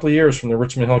in a couple of years from the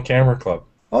Richmond Hill Camera Club.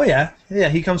 Oh yeah,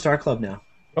 he comes to our club now.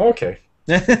 Oh, okay.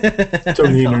 So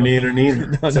neener.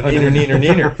 Neener.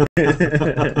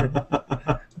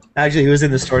 Actually, he was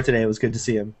in the store today. It was good to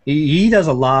see him. He does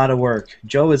a lot of work.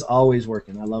 Joe is always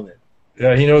working. I love it.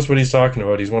 Yeah, he knows what he's talking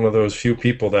about. He's one of those few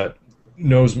people that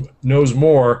knows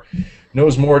more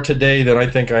today than I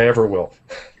think I ever will.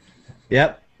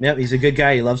 Yep. He's a good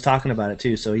guy. He loves talking about it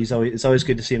too. So it's always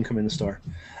good to see him come in the store.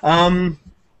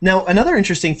 Now, another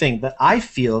interesting thing that I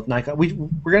feel Nikon.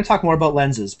 We're going to talk more about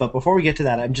lenses, but before we get to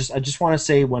that, I just want to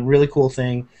say one really cool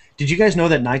thing. Did you guys know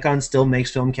that Nikon still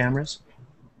makes film cameras?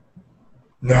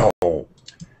 No.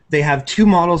 They have 2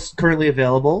 models currently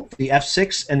available, the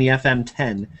F6 and the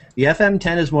FM10. The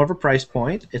FM10 is more of a price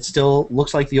point. It still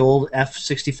looks like the old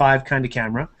F65 kind of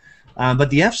camera. But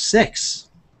the F6,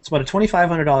 it's about a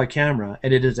 $2,500 camera,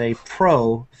 and it is a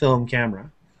pro film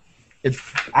camera. It's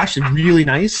actually really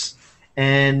nice,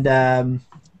 and I'm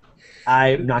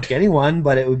not getting one,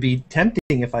 but it would be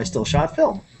tempting if I still shot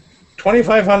film.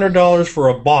 $2,500 for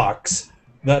a box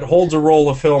that holds a roll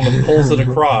of film and pulls it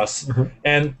across,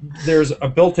 and there's a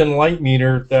built-in light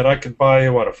meter that I could buy,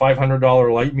 a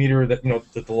 $500 light meter, that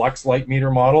the deluxe light meter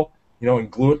model,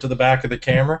 and glue it to the back of the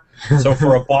camera. So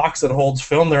for a box that holds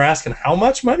film, they're asking how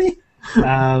much money?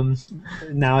 Now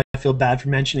I feel bad for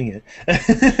mentioning it.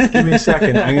 Give me a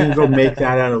second. I'm going to go make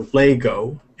that out of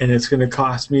Lego, and it's going to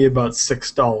cost me about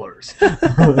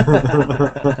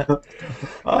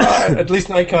 $6. At least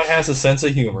Nikon has a sense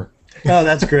of humor. Oh,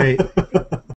 that's great.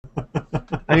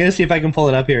 I'm going to see if I can pull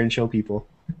it up here and show people.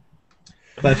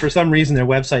 But for some reason, their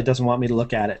website doesn't want me to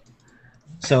look at it.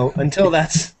 So until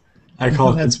that's... I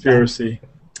call it conspiracy.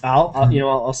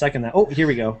 I'll second that. Oh, here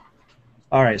we go.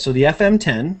 All right, so the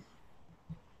FM10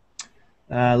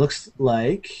 looks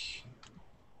like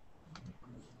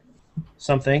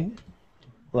something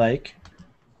like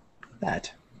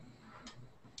that.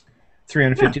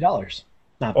 $350.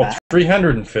 Not bad.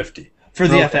 $350 for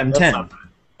the FM10.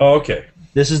 Oh, okay.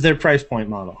 This is their price point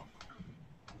model.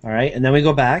 All right, and then we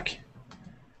go back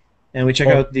and we check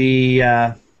out the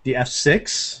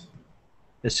F6.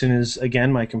 As soon as,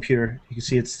 again, my computer, you can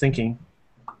see it's thinking.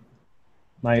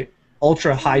 My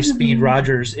ultra high-speed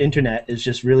Rogers internet is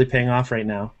just really paying off right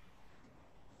now.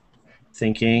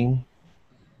 Thinking.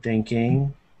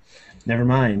 Never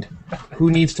mind.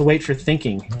 Who needs to wait for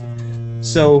thinking?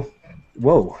 So,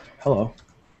 whoa, hello.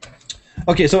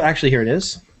 Okay, so actually here it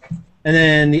is. And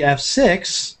then the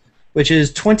F6, which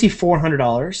is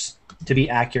 $2,400 to be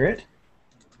accurate,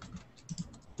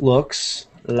 looks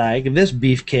like this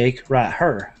beefcake right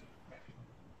here.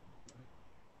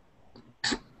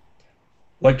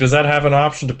 Like, does that have an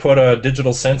option to put a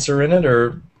digital sensor in it,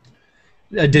 or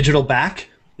A digital back?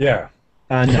 yeah?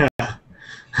 No.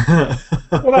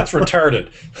 Well, that's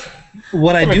retarded.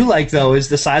 What I do like, though, is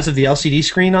the size of the LCD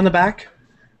screen on the back.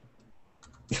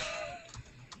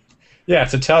 Yeah,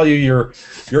 to tell you your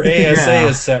ASA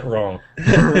is set wrong.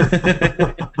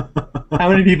 How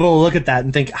many people will look at that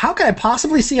and think, how can I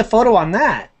possibly see a photo on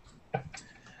that?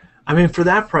 I mean, for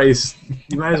that price,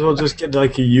 you might as well just get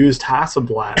like a used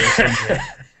Hasselblad or something.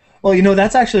 Well, you know,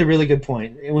 that's actually a really good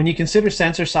point. When you consider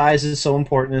sensor size is so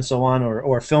important and so on,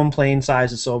 or film plane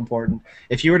size is so important,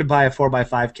 if you were to buy a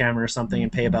 4x5 camera or something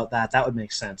and pay about that, that would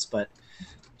make sense. But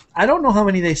I don't know how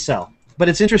many they sell. But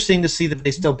it's interesting to see that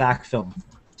they still back film.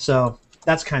 So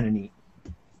that's kind of neat.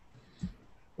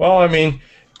 Well, I mean,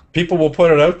 people will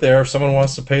put it out there if someone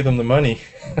wants to pay them the money.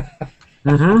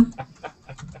 Mm-hmm.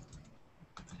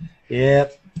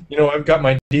 Yep. You know, I've got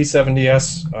my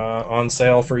D70S on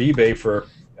sale for eBay for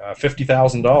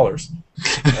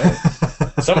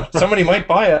 $50,000. Somebody might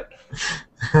buy it.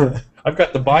 I've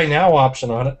got the buy now option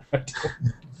on it.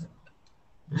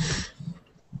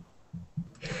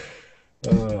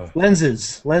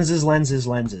 Lenses.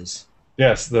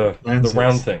 Yes, the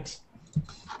round things.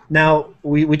 Now,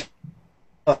 we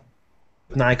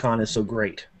Nikon is so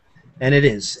great, and it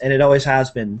is, and it always has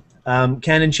been.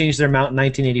 Canon changed their mount in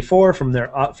 1984 from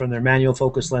their manual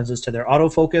focus lenses to their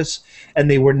autofocus, and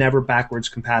they were never backwards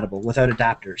compatible without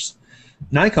adapters.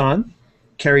 Nikon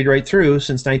carried right through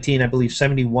since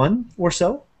 1971 or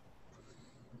so,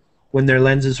 when their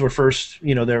lenses were first,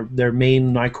 you know, their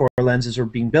main Nikkor lenses were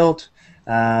being built,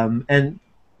 and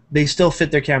they still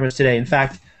fit their cameras today. In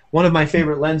fact, one of my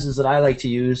favorite lenses that I like to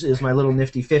use is my little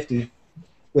nifty 50,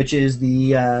 which is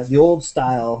the old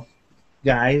style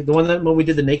guy, the one that when we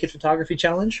did the naked photography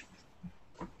challenge.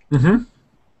 Mm-hmm.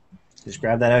 Just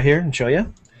grab that out here and show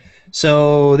you.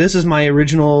 So this is my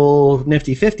original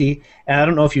nifty 50, and I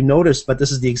don't know if you noticed, but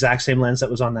this is the exact same lens that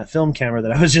was on that film camera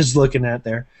that I was just looking at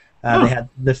there. They had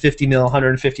the 50 mil,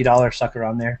 $150 sucker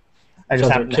on there. I just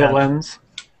happened to have lens.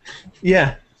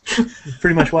 Yeah,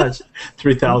 pretty much was.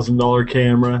 $3,000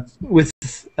 camera with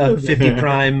a 50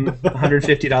 prime,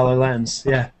 $150 lens.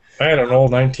 Yeah. I had an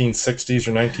old 1960s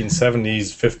or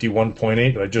 1970s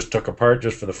 51.8 that I just took apart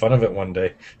just for the fun of it one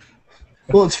day.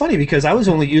 Well, it's funny because I was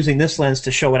only using this lens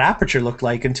to show what aperture looked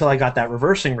like until I got that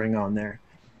reversing ring on there.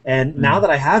 And now that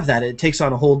I have that, it takes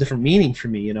on a whole different meaning for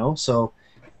me, you know? So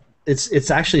it's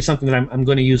actually something that I'm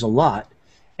going to use a lot.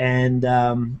 And,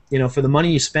 you know, for the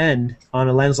money you spend on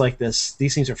a lens like this,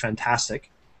 these things are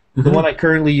fantastic. Mm-hmm. The one I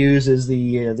currently use is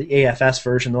the AFS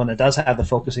version, the one that does have the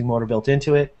focusing motor built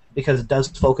into it, because it does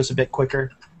focus a bit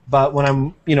quicker. But when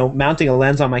I'm, you know, mounting a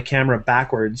lens on my camera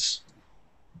backwards,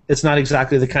 it's not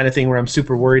exactly the kind of thing where I'm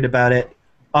super worried about it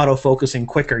autofocusing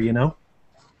quicker, you know?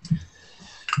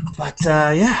 But,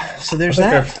 yeah, so there's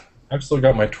that. I've still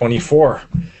got my 24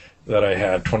 that I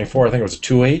had. 24, I think it was a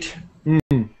 2.8.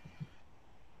 Mm.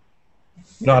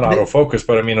 Not autofocus,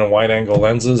 but I mean on wide-angle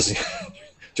lenses.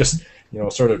 Just, you know,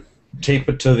 sort of tape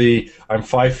it to the, I'm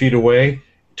 5 feet away,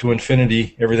 to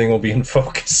infinity, everything will be in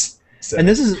focus. So. And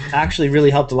this has actually really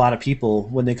helped a lot of people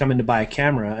when they come in to buy a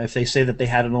camera. If they say that they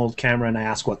had an old camera and I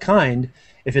ask what kind,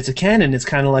 if it's a Canon, it's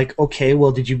kind of like, okay,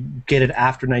 well, did you get it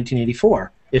after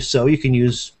 1984? If so, you can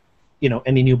use, you know,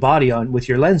 any new body on with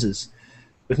your lenses.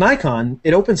 With Nikon,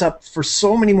 it opens up for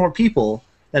so many more people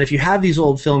that if you have these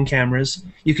old film cameras,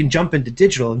 you can jump into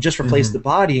digital and just replace the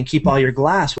body and keep all your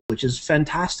glass, which is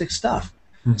fantastic stuff.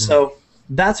 Mm-hmm. So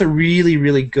that's a really,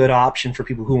 really good option for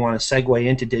people who want to segue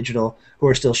into digital, who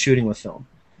are still shooting with film.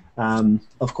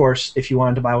 Of course, if you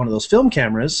wanted to buy one of those film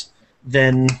cameras,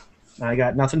 then I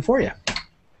got nothing for you.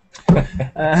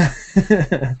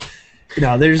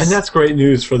 No, there's, and that's great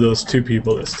news for those two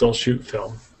people that still shoot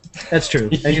film. That's true.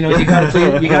 And you know, you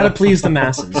gotta please the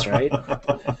masses, right?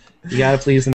 You gotta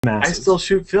please the masses. I still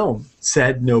shoot film.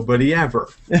 Said nobody ever.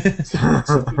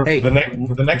 Hey,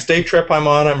 the next day trip I'm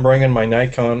on, I'm bringing my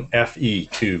Nikon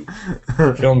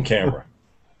FE2 film camera.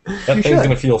 That thing's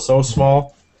gonna feel so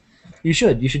small. You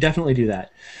should. You should definitely do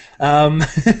that.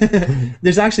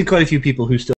 There's actually quite a few people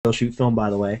who still shoot film, by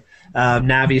the way.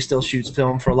 Navi still shoots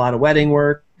film for a lot of wedding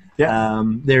work. Yeah.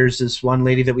 There's this one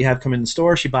lady that we have come in the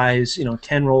store. She buys, you know,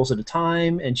 10 rolls at a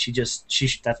time, and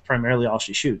that's primarily all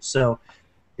she shoots. So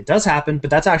it does happen, but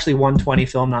that's actually 120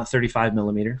 film, not 35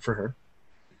 millimeter for her.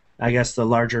 I guess the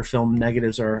larger film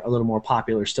negatives are a little more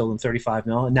popular still than 35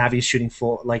 mil. And Navi's shooting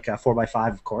full, like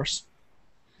 4x5, of course.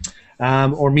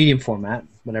 or medium format,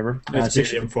 whatever. It's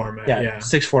medium format. Yeah.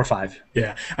 645.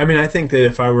 Yeah. I mean, I think that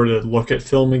if I were to look at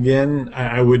film again,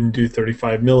 I wouldn't do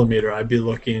 35 millimeter. I'd be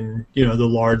looking, the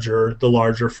larger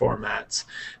formats.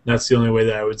 And that's the only way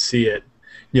that I would see it.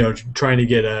 Trying to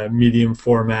get a medium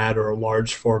format or a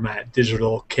large format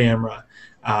digital camera,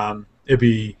 it'd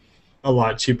be a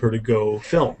lot cheaper to go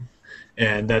film,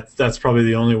 and that's probably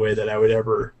the only way that I would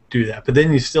ever do that. But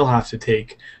then you still have to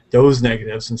take those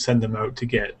negatives and send them out to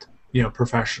get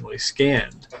professionally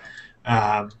scanned,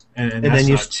 and that's then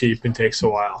not cheap and takes a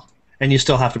while. And you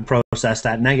still have to process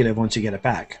that negative once you get it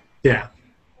back. Yeah.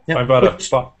 Yep. I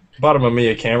bought a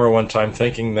Mamiya camera one time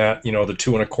thinking that, the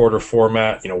 2.25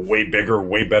 format, way bigger,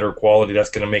 way better quality,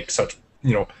 that's going to make such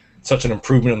an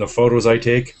improvement in the photos I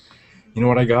take. You know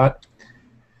what I got?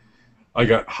 I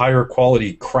got higher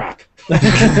quality crap. At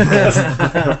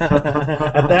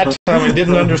that time, I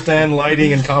didn't understand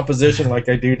lighting and composition like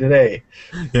I do today.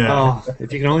 Yeah. Oh,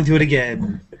 if you can only do it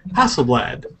again.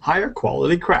 Hasselblad, higher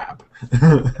quality crap.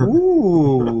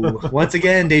 Ooh. Once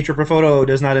again, Daytripper Photo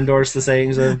does not endorse the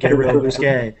sayings of Gabriel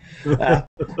Bousquet.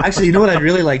 Actually, you know what I'd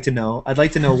really like to know? I'd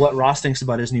like to know what Ross thinks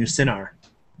about his new Sinar.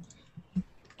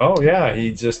 Oh, yeah,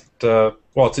 he just,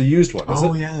 it's a used one, is it?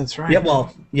 Oh, yeah, that's right. I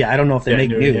don't know if they make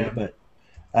new, yeah. but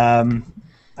I'm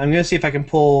going to see if I can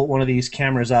pull one of these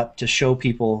cameras up to show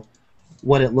people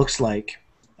what it looks like.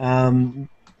 When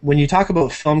you talk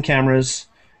about film cameras,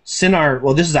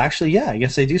 Sinar, this is actually, I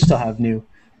guess they do still have new.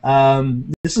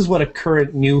 This is what a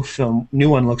current new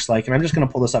one looks like, and I'm just going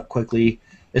to pull this up quickly.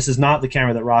 This is not the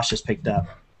camera that Ross just picked up,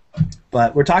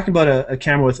 but we're talking about a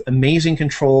camera with amazing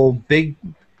control, big,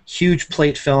 huge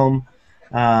plate film.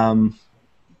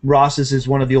 Ross's is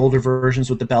one of the older versions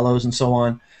with the bellows and so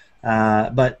on,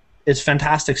 but it's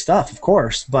fantastic stuff, of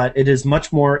course, but it is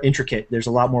much more intricate. There's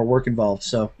a lot more work involved,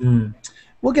 so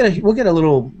we'll get a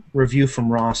little review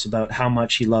from Ross about how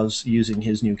much he loves using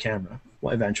his new camera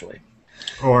eventually.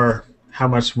 Or how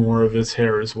much more of his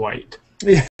hair is white.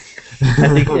 I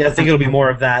think it'll be more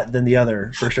of that than the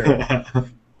other, for sure.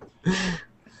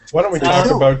 Why don't we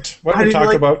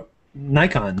talk about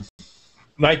Nikon?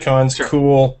 Nikon's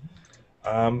cool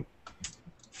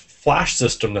flash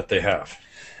system that they have.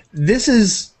 This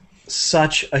is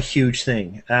such a huge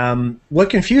thing.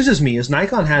 What confuses me is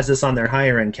Nikon has this on their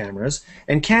higher end cameras,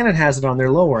 and Canon has it on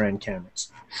their lower end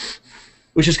cameras,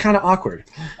 which is kind of awkward.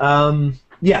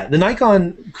 The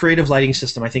Nikon creative lighting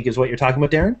system, I think, is what you're talking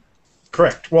about, Darren?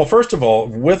 Correct. Well, first of all,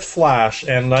 with flash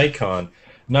and Nikon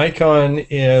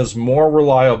is more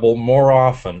reliable more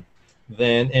often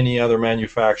than any other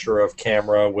manufacturer of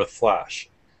camera with flash.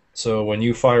 So when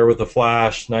you fire with a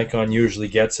flash, Nikon usually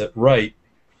gets it right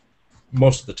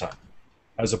most of the time,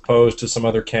 as opposed to some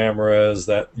other cameras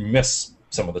that miss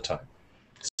some of the time.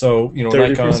 So, 30%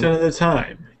 Nikon, of the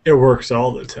time, it works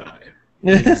all the time.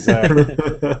 Exactly.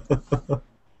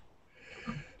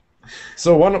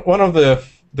 So one of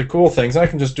the cool things, I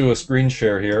can just do a screen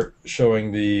share here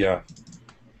showing this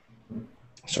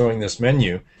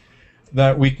menu,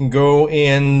 that we can go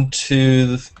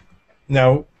into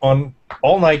now on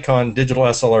all Nikon digital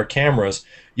SLR cameras.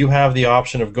 You have the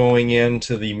option of going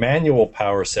into the manual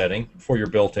power setting for your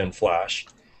built-in flash,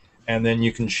 and then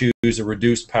you can choose a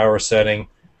reduced power setting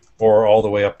or all the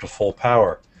way up to full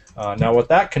power. Now what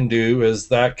that can do is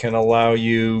that can allow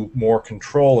you more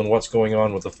control in what's going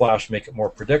on with the flash, make it more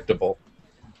predictable.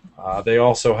 They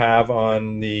also have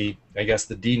on the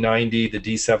D90, the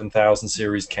D7000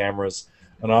 series cameras,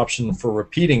 an option for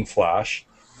repeating flash.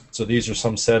 So these are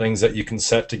some settings that you can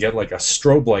set to get like a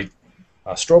strobe-like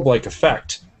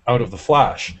effect out of the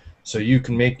flash. So you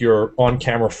can make your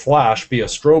on-camera flash be a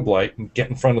strobe light and get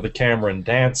in front of the camera and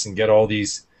dance and get all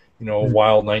these,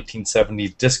 wild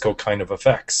 1970s disco kind of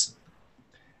effects.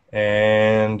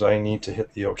 And I need to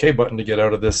hit the OK button to get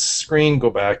out of this screen,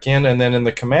 go back in, and then in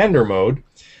the commander mode,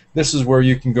 this is where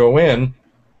you can go in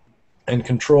and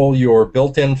control your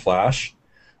built-in flash,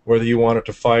 whether you want it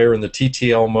to fire in the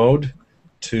TTL mode,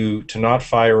 to not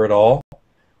fire at all,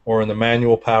 or in the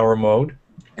manual power mode.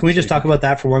 Can we just talk about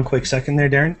that for one quick second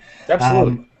there, Darren?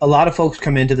 Absolutely. A lot of folks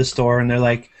come into the store and they're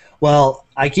like, well,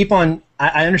 I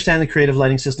understand the creative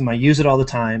lighting system, I use it all the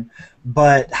time,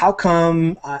 but how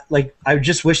come, I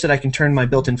just wish that I can turn my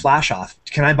built-in flash off.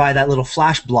 Can I buy that little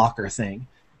flash blocker thing?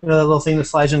 That little thing that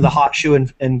slides into the hot shoe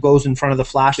and goes in front of the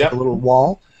flash like a little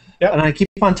wall? Yep. And I keep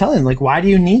on telling them, why do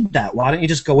you need that? Why don't you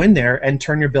just go in there and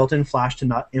turn your built-in flash to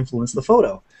not influence the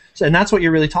photo? And that's what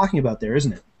you're really talking about there,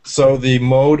 isn't it? So the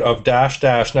mode of dash,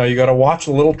 now you got to watch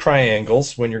the little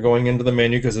triangles when you're going into the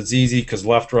menu, because it's easy, because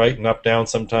left, right, and up, down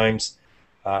sometimes,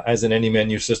 as in any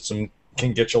menu system,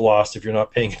 can get you lost if you're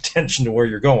not paying attention to where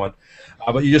you're going.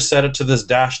 But you just set it to this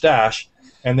dash,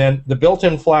 and then the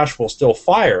built-in flash will still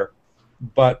fire,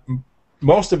 but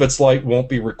most of its light won't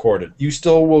be recorded. You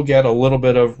still will get a little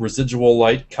bit of residual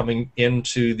light coming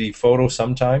into the photo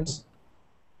sometimes,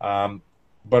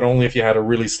 but only if you had a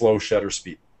really slow shutter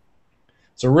speed.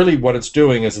 So really what it's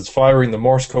doing is it's firing the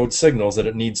Morse code signals that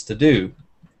it needs to do,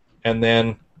 and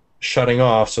then shutting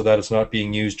off so that it's not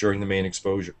being used during the main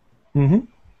exposure. Mm-hmm.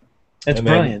 That's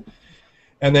brilliant.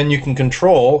 And then you can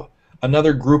control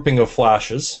another grouping of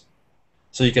flashes.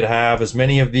 So you could have as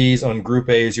many of these on group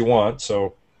A as you want.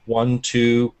 So 1,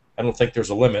 2, I don't think there's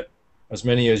a limit, as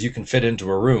many as you can fit into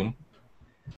a room.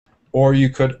 Or you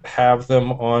could have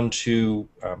them onto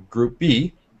group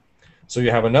B. So you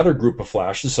have another group of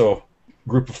flashes. So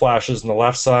group of flashes on the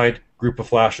left side, group of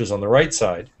flashes on the right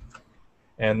side.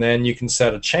 And then you can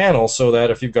set a channel so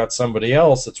that if you've got somebody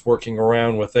else that's working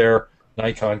around with their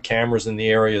Nikon cameras in the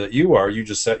area that you are, you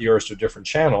just set yours to a different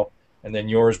channel, and then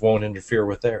yours won't interfere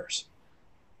with theirs.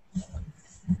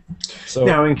 So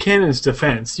now, in Canon's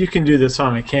defense, you can do this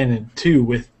on a Canon 2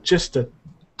 with just a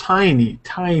tiny,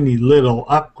 tiny little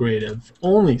upgrade of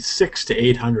only $600 to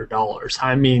 $800.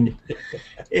 I mean,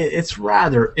 it's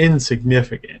rather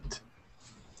insignificant.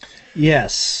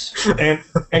 Yes.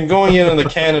 And going in on the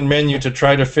Canon menu to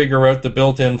try to figure out the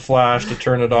built-in flash to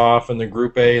turn it off and the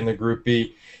group A and the group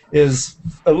B is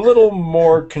a little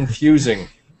more confusing,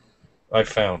 I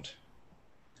found.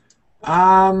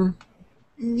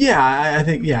 Yeah, I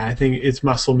think it's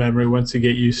muscle memory. Once you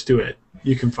get used to it,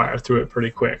 you can fire through it pretty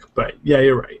quick. But yeah,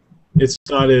 you're right. It's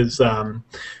not as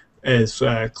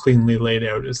cleanly laid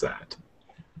out as that.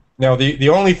 Now, the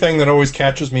only thing that always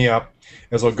catches me up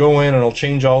is I'll go in and I'll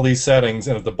change all these settings,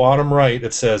 and at the bottom right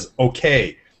it says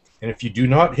OK. And if you do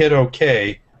not hit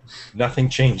OK, nothing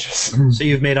changes. So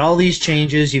you've made all these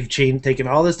changes, you've taken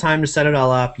all this time to set it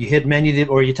all up, you hit menu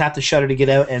or you tap the shutter to get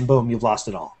out, and boom, you've lost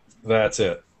it all. That's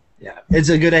it. Yeah, it's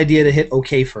a good idea to hit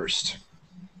OK first.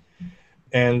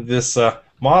 And this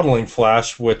modeling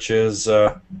flash, which is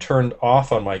turned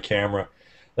off on my camera,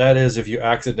 that is, if you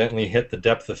accidentally hit the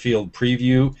depth of field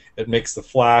preview, it makes the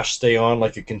flash stay on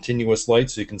like a continuous light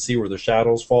so you can see where the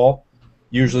shadows fall.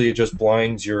 Usually it just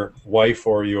blinds your wife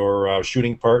or your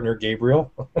shooting partner,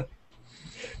 Gabriel.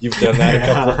 You've done that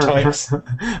a couple of times.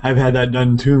 I've had that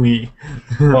done to me.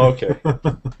 Okay.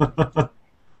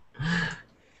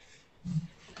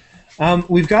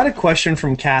 We've got a question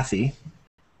from Kathy.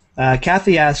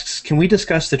 Kathy asks, can we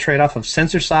discuss the trade-off of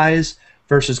sensor size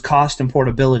versus cost and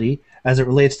portability as it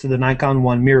relates to the Nikon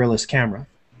 1 mirrorless camera?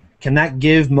 Can that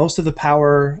give most of the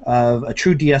power of a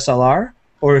true DSLR,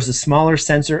 or is a smaller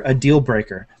sensor a deal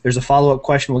breaker? There's a follow-up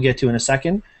question we'll get to in a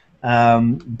second,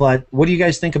 but what do you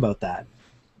guys think about that?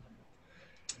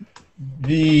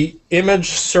 The image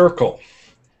circle.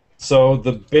 So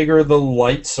the bigger the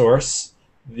light source,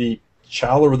 the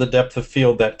shallower the depth of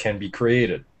field that can be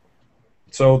created.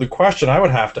 So the question I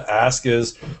would have to ask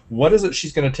is, what is it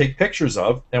she's going to take pictures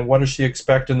of, and what does she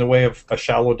expect in the way of a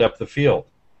shallow depth of field?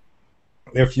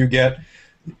 If you get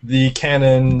the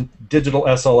Canon digital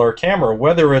SLR camera,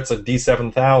 whether it's a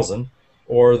D7000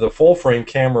 or the full-frame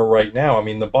camera right now, I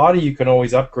mean, the body you can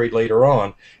always upgrade later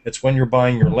on. It's when you're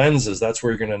buying your lenses, that's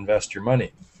where you're going to invest your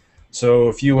money. So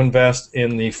if you invest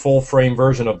in the full-frame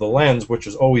version of the lens, which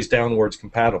is always downwards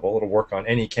compatible, it'll work on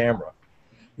any camera,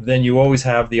 then you always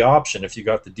have the option. If you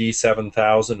got the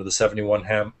D7000 or the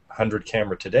 7100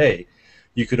 camera today,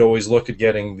 you could always look at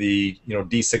getting the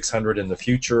D600 in the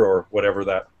future, or whatever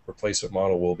that replacement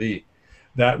model will be.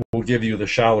 That will give you the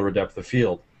shallower depth of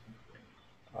field.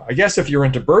 I guess if you're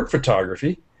into bird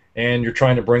photography and you're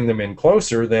trying to bring them in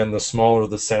closer, then the smaller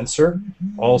the sensor,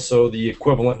 also the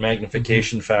equivalent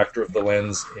magnification factor of the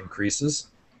lens increases,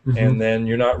 and then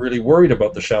you're not really worried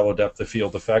about the shallow depth of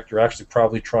field effect. You're actually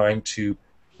probably trying to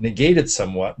negate it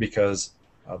somewhat, because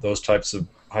those types of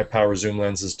high-power zoom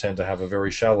lenses tend to have a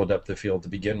very shallow depth of field to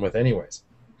begin with anyways.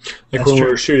 Like when we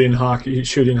were shooting hockey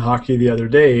the other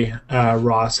day,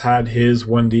 Ross had his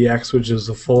 1DX, which is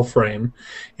a full frame.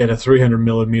 He had a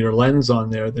 300mm lens on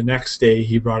there. The next day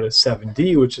he brought his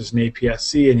 7D, which is an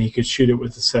APS-C, and he could shoot it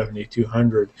with the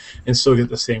 7200 and still get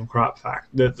the same crop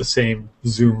factor, the same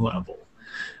zoom level.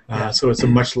 So it's a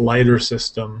much lighter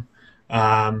system.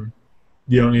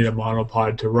 You don't need a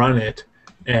monopod to run it,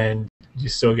 and you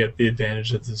still get the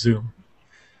advantage of the zoom.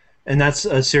 And that's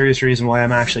a serious reason why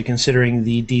I'm actually considering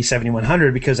the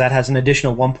D7100, because that has an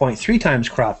additional 1.3 times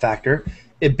crop factor.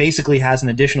 It basically has an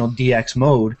additional DX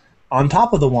mode on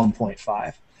top of the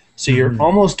 1.5. So you're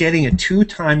almost getting a 2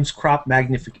 times crop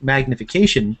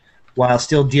magnification while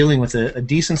still dealing with a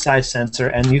decent sized sensor,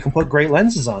 and you can put great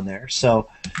lenses on there. So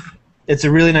it's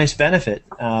a really nice benefit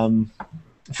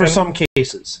for some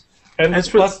cases. And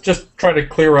let's just try to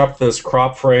clear up this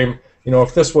crop frame. You know,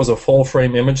 if this was a full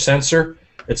frame image sensor,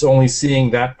 it's only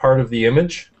seeing that part of the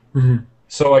image. Mm-hmm.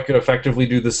 So I could effectively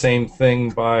do the same thing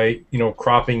by, you know,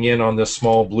 cropping in on this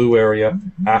small blue area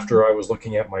after I was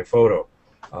looking at my photo.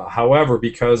 However,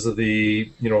 because of the,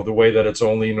 you know, the way that it's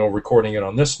only, you know, recording it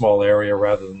on this small area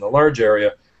rather than the large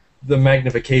area, the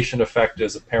magnification effect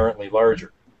is apparently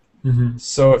larger. Mm-hmm.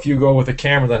 So if you go with a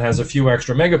camera that has a few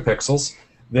extra megapixels,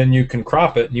 then you can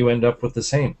crop it and you end up with the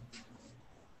same.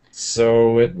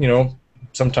 So, it, you know,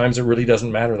 sometimes it really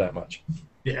doesn't matter that much.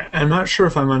 Yeah, I'm not sure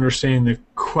if I'm understanding the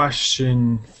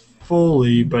question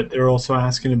fully, but they're also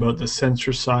asking about the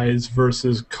sensor size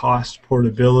versus cost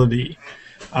portability.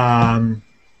 Are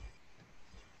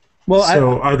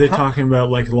they talking about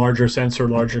like larger sensor,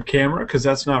 larger camera? Because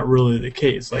that's not really the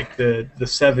case. Like the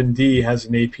 7D has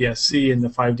an APS-C and the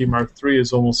 5D Mark III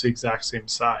is almost the exact same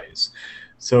size.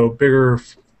 So bigger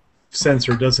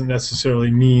sensor doesn't necessarily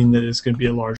mean that it's going to be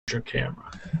a larger camera.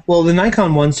 Well, the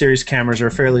Nikon 1 series cameras are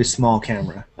a fairly small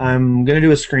camera. I'm going to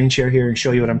do a screen share here and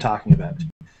show you what I'm talking about.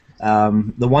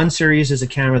 The 1 series is a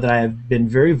camera that I have been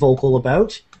very vocal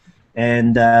about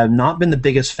and not been the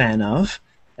biggest fan of,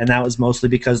 and that was mostly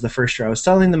because the first year I was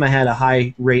selling them I had a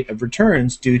high rate of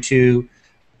returns due to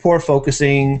poor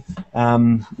focusing,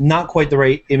 not quite the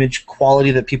right image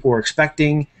quality that people were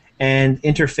expecting, and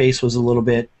interface was a little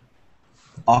bit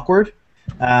awkward.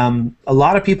 A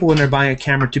lot of people, when they're buying a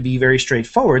camera to be very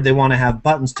straightforward, they want to have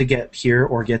buttons to get here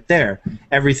or get there.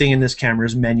 Everything in this camera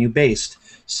is menu based,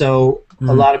 so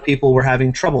a lot of people were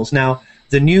having troubles. Now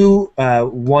the new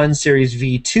 1 Series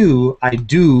V2 I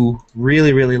do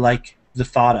really like the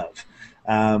thought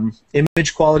of.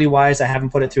 Image quality wise, I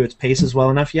haven't put it through its paces well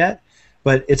enough yet,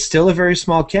 but it's still a very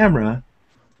small camera.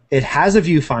 It has a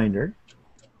viewfinder,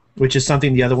 which is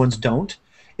something the other ones don't.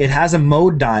 It has a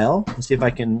mode dial. Let's see if I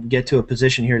can get to a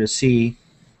position here to see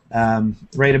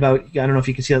right about, I don't know if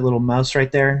you can see that little mouse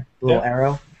right there, the little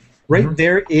arrow. Right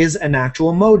there is an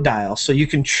actual mode dial, so you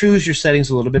can choose your settings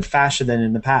a little bit faster than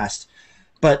in the past.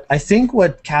 But I think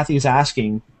what Kathy's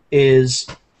asking is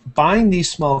buying these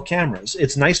small cameras.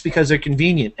 It's nice because they're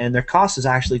convenient and their cost is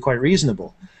actually quite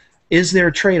reasonable. Is there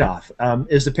a trade-off?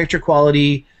 Is the picture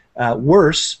quality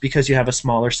worse because you have a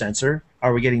smaller sensor?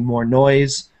 Are we getting more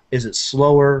noise? Is it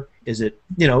slower? Is it,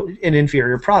 you know, an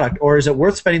inferior product? Or is it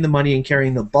worth spending the money and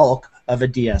carrying the bulk of a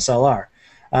DSLR?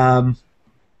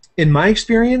 In my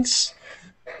experience,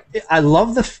 I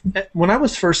love when I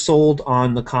was first sold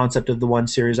on the concept of the 1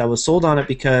 Series, I was sold on it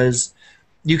because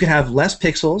you could have less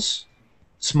pixels,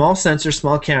 small sensor,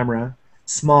 small camera,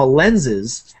 small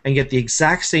lenses, and get the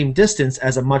exact same distance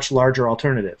as a much larger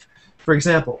alternative. For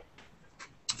example,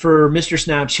 for Mr.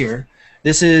 Snaps here,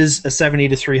 this is a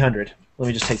 70-300. Let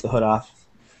me just take the hood off.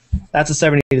 That's a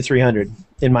 70-300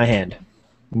 in my hand.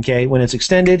 Okay, when it's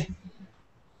extended,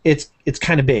 it's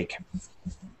kind of big.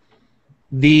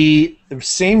 The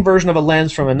same version of a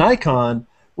lens from a Nikon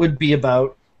would be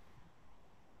about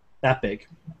that big.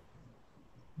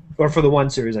 Or for the 1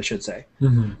 Series, I should say.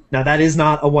 Now, that is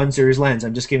not a 1 Series lens.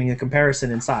 I'm just giving a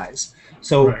comparison in size.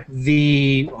 So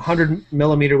the 100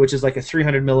 millimeter, which is like a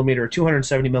 300 millimeter or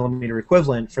 270 millimeter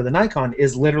equivalent for the Nikon,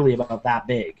 is literally about that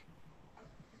big.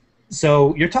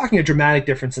 So you're talking a dramatic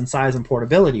difference in size and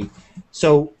portability.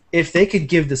 So if they could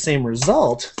give the same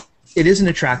result, it is an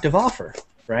attractive offer,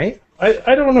 right?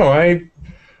 I don't know.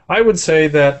 I would say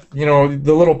that, you know,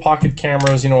 the little pocket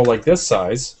cameras, you know, like this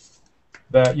size,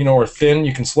 that, you know, are thin,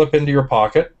 you can slip into your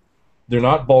pocket, they're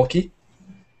not bulky,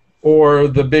 or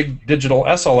the big digital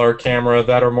SLR camera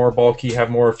that are more bulky,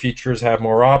 have more features, have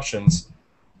more options.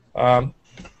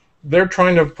 They're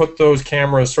trying to put those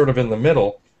cameras sort of in the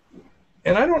middle.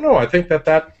 And I don't know, I think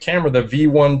that camera, the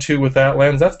V1.2 with that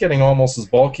lens, that's getting almost as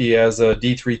bulky as a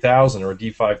D3000 or a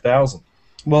D5000.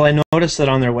 Well, I noticed that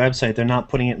on their website, they're not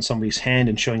putting it in somebody's hand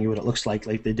and showing you what it looks like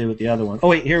they did with the other one. Oh,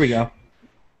 wait, here we go.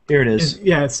 Here it is.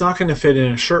 It's not going to fit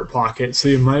in a shirt pocket, so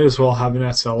you might as well have an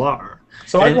SLR.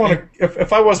 So I'd want to,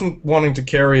 if I wasn't wanting to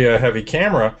carry a heavy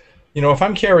camera, you know, if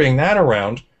I'm carrying that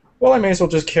around, well, I may as well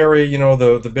just carry, you know,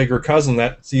 the bigger cousin.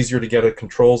 That's easier to get at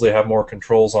controls. They have more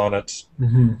controls on it,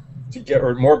 to get,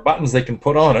 or more buttons they can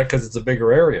put on it because it's a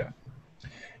bigger area.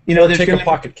 You know, take a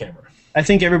pocket camera. I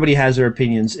think everybody has their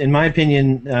opinions. In my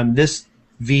opinion, this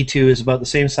V2 is about the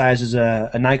same size as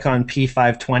a Nikon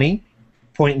P520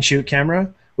 point-and-shoot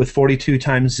camera with 42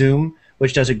 times zoom,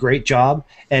 which does a great job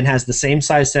and has the same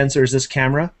size sensor as this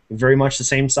camera, very much the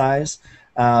same size.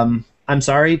 I'm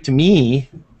sorry, to me,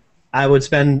 I would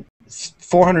spend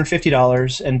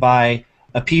 $450 and buy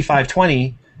a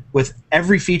P520 with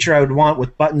every feature I would want,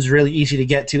 with buttons really easy to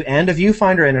get to, and a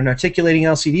viewfinder and an articulating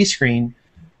LCD screen,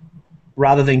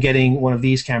 rather than getting one of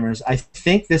these cameras. I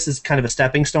think this is kind of a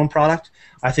stepping stone product.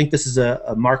 I think this is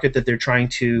a market that they're trying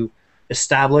to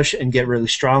establish and get really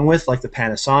strong with, like the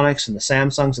Panasonics and the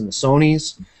Samsungs and the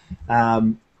Sonys.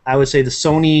 I would say the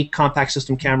Sony compact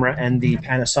system camera and the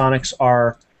Panasonics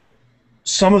are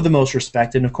some of the most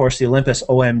respected. And of course, the Olympus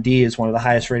OMD is one of the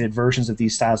highest rated versions of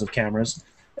these styles of cameras.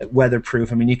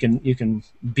 Weatherproof. I mean, you can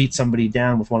beat somebody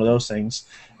down with one of those things.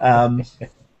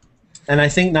 And I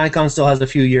think Nikon still has a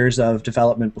few years of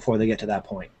development before they get to that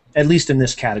point, at least in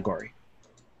this category.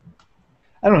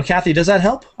 I don't know, Kathy, does that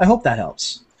help? I hope that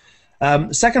helps.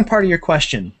 Second part of your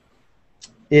question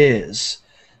is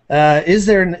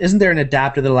isn't there an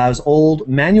adapter that allows old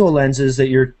manual lenses that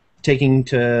you're taking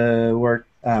to work,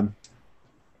 that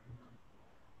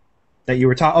you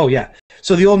were taught? Oh, yeah.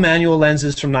 So the old manual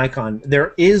lenses from Nikon,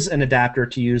 there is an adapter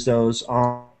to use those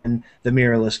on the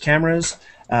mirrorless cameras.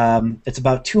 It's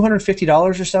about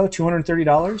 $250 or so,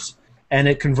 $230, and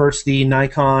it converts the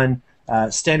Nikon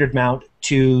standard mount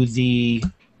to the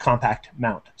compact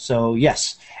mount. So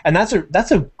yes, and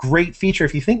that's a great feature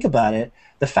if you think about it.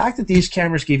 The fact that these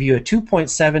cameras give you a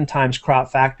 2.7 times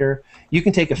crop factor, you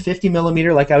can take a 50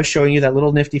 millimeter, like I was showing you, that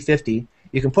little nifty 50.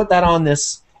 You can put that on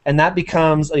this, and that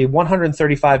becomes a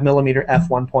 135 millimeter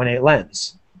f1.8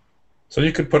 lens. So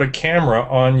you could put a camera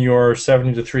on your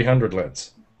 70-300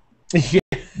 lens. Yeah.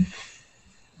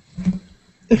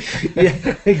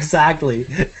 Yeah, exactly.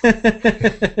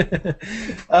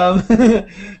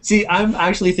 See, I'm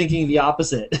actually thinking the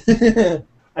opposite.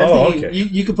 Okay.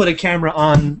 You could put a camera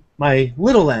on my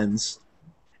little lens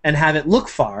and have it look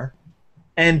far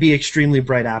and be extremely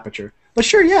bright aperture. But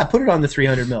sure, yeah, put it on the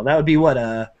 300 mil. That would be what,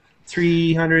 a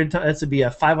 300? That would be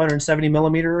a 570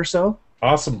 millimeter or so.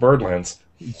 Awesome bird lens.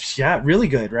 Yeah, really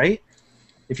good, right?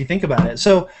 If you think about it.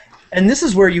 So. And this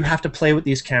is where you have to play with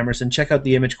these cameras and check out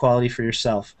the image quality for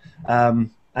yourself.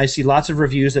 I see lots of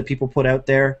reviews that people put out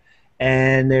there,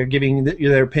 and they're giving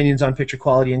their opinions on picture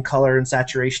quality and color and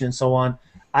saturation and so on.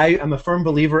 I am a firm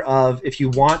believer of, if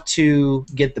you want to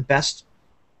get the best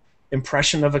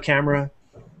impression of a camera,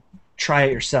 try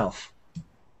it yourself.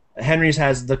 Henry's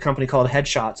has the company called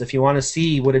Headshots. If you want to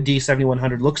see what a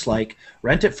D7100 looks like,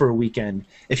 rent it for a weekend.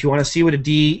 If you want to see what a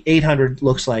D800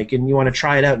 looks like and you want to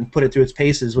try it out and put it through its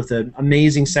paces with an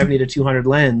amazing 70-200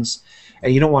 lens,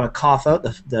 and you don't want to cough out the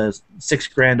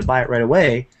 $6,000 to buy it right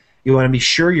away, you want to be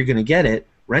sure you're going to get it,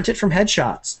 rent it from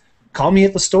Headshots. Call me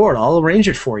at the store. I'll arrange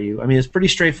it for you. I mean, it's pretty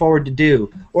straightforward to do.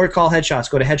 Or call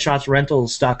Headshots. Go to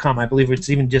headshotsrentals.com. I believe it's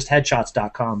even just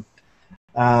headshots.com.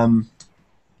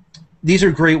 These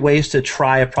are great ways to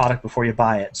try a product before you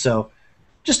buy it. So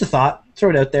just a thought.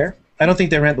 Throw it out there. I don't think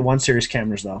they rent the 1 Series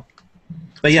cameras, though.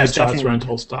 But yeah,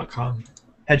 headshotsrentals.com.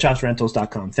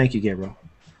 Headshotsrentals.com. Thank you, Gabriel.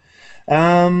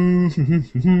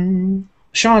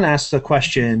 Sean asks a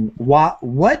question.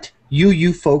 What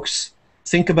you folks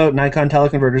think about Nikon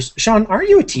teleconverters? Sean, aren't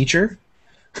you a teacher?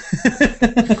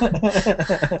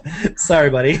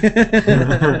 Sorry, buddy.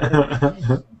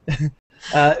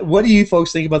 What do you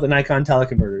folks think about the Nikon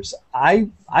teleconverters? I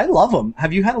love them.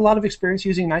 Have you had a lot of experience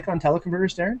using Nikon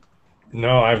teleconverters, Darren?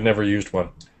 No, I've never used one.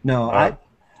 No, I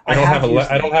don't have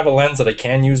a lens that I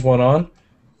can use one on,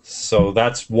 so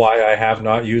that's why I have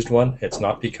not used one. It's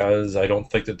not because I don't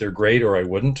think that they're great or I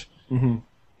wouldn't. Mm-hmm.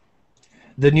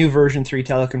 The new version 3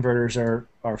 teleconverters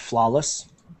are flawless.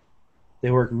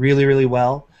 They work really, really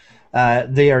well.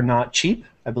 They are not cheap.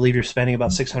 I believe you're spending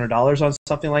about $600 on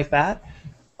something like that.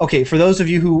 Okay, for those of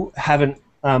you who haven't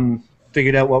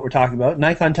figured out what we're talking about,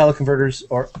 Nikon teleconverters,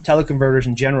 or teleconverters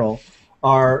in general,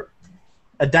 are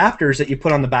adapters that you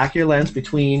put on the back of your lens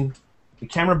between the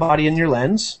camera body and your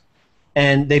lens,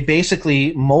 and they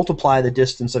basically multiply the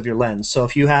distance of your lens. So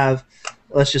if you have,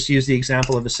 let's just use the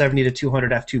example of a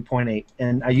 70-200 f2.8,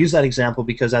 and I use that example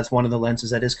because that's one of the lenses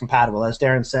that is compatible. As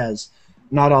Darren says,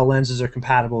 not all lenses are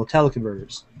compatible with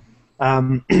teleconverters.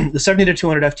 The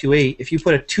 70-200 f2.8, if you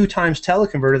put a 2 times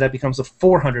teleconverter, that becomes a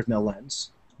 400 mil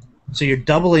lens. So you're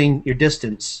doubling your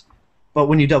distance, but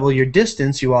when you double your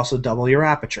distance, you also double your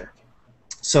aperture.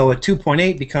 So a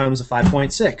 2.8 becomes a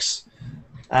 5.6.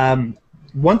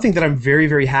 One thing that I'm very,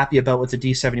 very happy about with the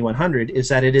D7100 is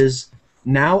that it is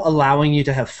now allowing you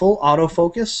to have full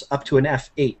autofocus up to an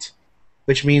f8,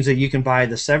 which means that you can buy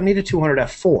the 70-200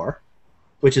 f4,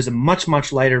 which is a much,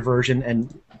 much lighter version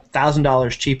and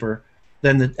 $1,000 cheaper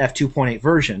than the f2.8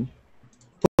 version,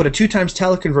 put a 2 times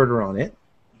teleconverter on it,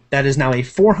 that is now a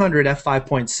 400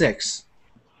 f5.6.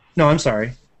 No, I'm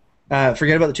sorry.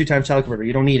 Forget about the 2 times teleconverter.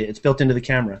 You don't need it. It's built into the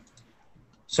camera.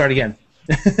 Start again.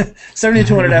 70 to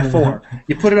 200 f4.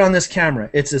 You put it on this camera.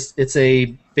 It's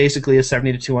basically a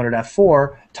 70 to 200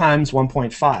 f4 times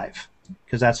 1.5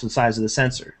 because that's the size of the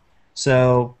sensor.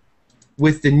 So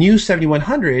with the new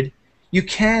 7100, you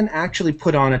can actually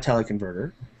put on a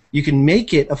teleconverter. You can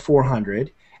make it a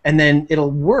 400, and then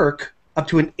it'll work up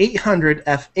to an 800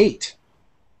 f8,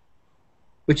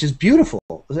 which is beautiful.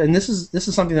 And this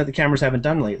is something that the cameras haven't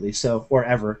done lately, or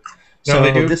ever. No, So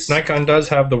they do. Nikon does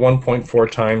have the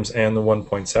 1.4 times and the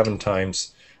 1.7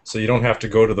 times, so you don't have to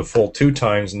go to the full 2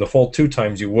 times. And the full 2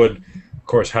 times, you would, of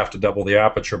course, have to double the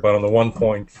aperture. But on the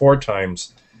 1.4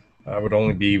 times, would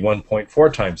only be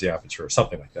 1.4 times the aperture, or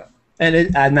something like that.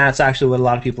 And that's actually what a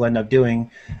lot of people end up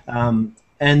doing.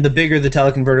 And the bigger the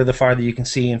teleconverter, the farther you can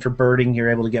see. And for birding, you're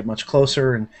able to get much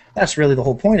closer. And that's really the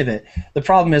whole point of it. The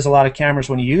problem is a lot of cameras,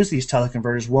 when you use these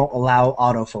teleconverters, won't allow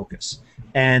autofocus.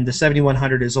 And the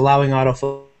 7100 is allowing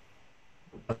autofocus,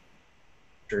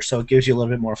 so it gives you a little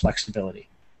bit more flexibility.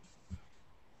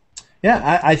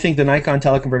 Yeah, I think the Nikon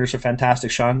teleconverters are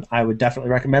fantastic, Sean. I would definitely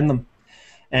recommend them.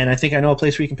 And I think I know a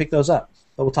place where you can pick those up.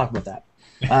 But we'll talk about that.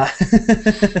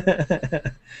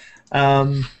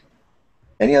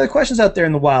 Any other questions out there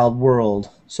in the wild world?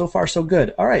 So far, so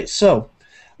good. All right, so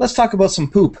let's talk about some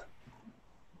poop.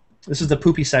 This is the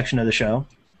poopy section of the show.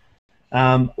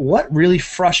 What really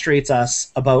frustrates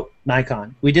us about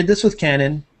Nikon? We did this with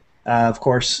Canon. Of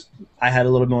course, I had a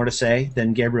little more to say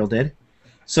than Gabriel did.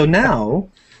 So now,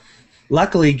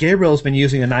 luckily, Gabriel's been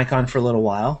using a Nikon for a little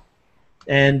while.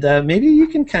 And maybe you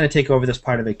can kind of take over this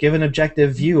part of it. Give an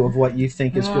objective view of what you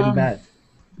think is good and bad.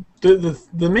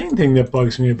 The main thing that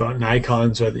bugs me about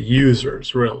Nikons are the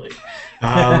users, really.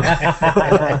 Yeah,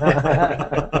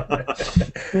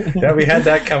 we had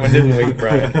that coming, didn't we,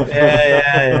 Bryan?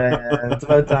 Yeah. It's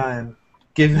about time.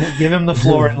 Give him the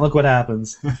floor and look what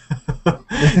happens.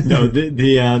 No,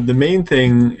 the main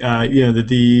thing, the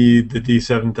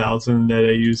D7000 that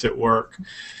I use at work,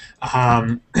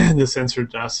 the sensor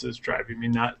dust is driving me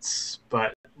nuts.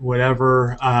 But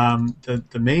whatever,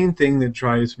 the main thing that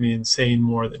drives me insane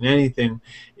more than anything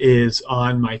is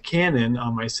on my Canon,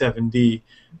 on my 7D.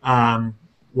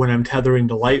 When I'm tethering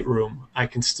to Lightroom, I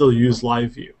can still use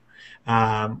live view,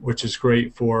 which is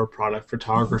great for product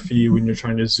photography when you're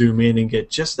trying to zoom in and get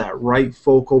just that right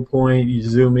focal point. You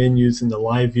zoom in using the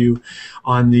live view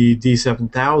on the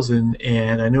D7000,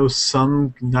 and I know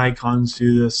some Nikons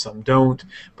do this, some don't,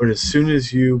 but as soon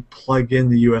as you plug in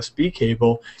the USB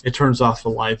cable, it turns off the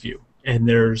live view, and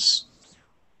there's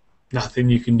nothing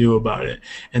you can do about it.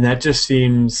 And that just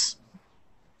seems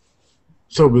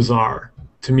so bizarre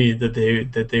to me that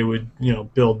they would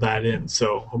build that in.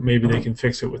 So maybe they can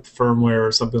fix it with firmware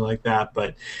or something like that,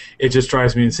 but it just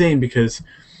drives me insane because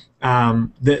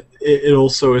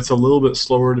it's a little bit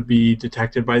slower to be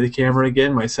detected by the camera.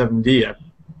 Again, my 7D, I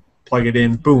plug it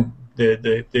in, boom,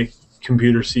 the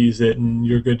computer sees it and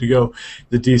you're good to go.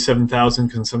 The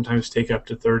D7000 can sometimes take up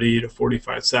to 30 to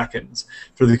 45 seconds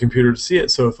for the computer to see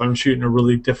it. So if I'm shooting a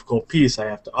really difficult piece, I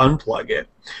have to unplug it,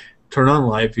 turn on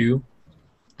live view,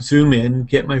 zoom in,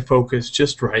 get my focus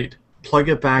just right, plug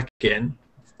it back in,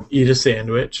 eat a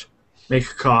sandwich, make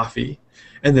a coffee,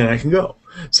 and then I can go.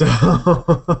 So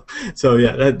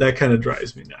yeah, that kind of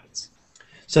drives me nuts.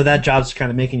 So that job's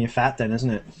kind of making you fat then, isn't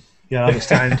it? You got all this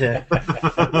time to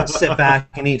sit back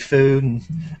and eat food. And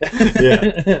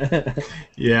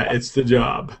yeah, it's the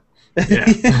job. Yeah.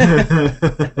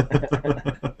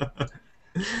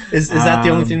 Is that the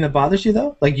only thing that bothers you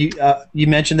though? Like you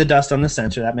mentioned the dust on the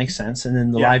sensor, that makes sense, and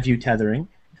then the live view tethering.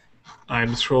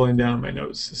 I'm scrolling down my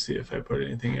notes to see if I put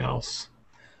anything else.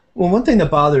 Well, one thing that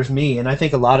bothers me, and I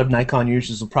think a lot of Nikon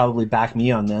users will probably back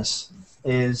me on this,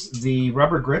 is the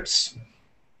rubber grips.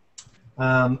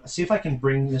 See if I can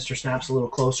bring Mr. Snaps a little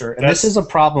closer. And this is a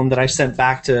problem that I sent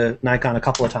back to Nikon a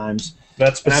couple of times.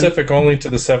 That's specific only to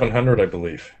the 700, I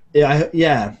believe. Yeah.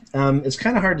 It's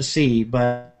kind of hard to see,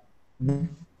 but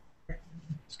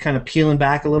it's kind of peeling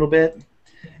back a little bit.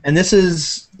 And this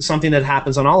is something that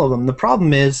happens on all of them. The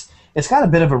problem is it's got a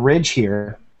bit of a ridge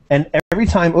here. And every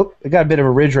time, it got a bit of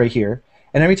a ridge right here.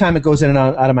 And every time it goes in and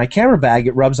out of my camera bag,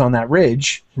 it rubs on that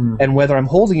ridge. And whether I'm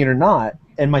holding it or not,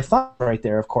 and my thumb right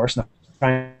there, of course, and I'm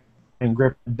trying and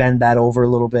grip, bend that over a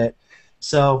little bit.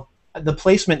 So the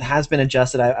placement has been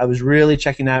adjusted. I was really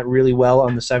checking that really well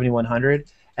on the 7100.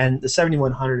 And the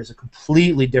 7100 is a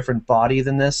completely different body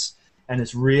than this. And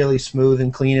it's really smooth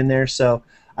and clean in there. So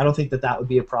I don't think that would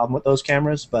be a problem with those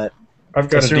cameras. But I've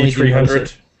got a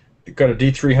D300. I've got a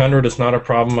D300. It's not a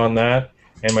problem on that.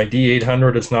 And my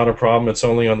D800, it's not a problem. It's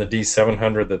only on the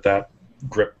D700 that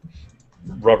grip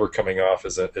rubber coming off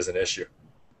is an issue.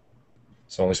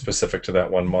 It's only specific to that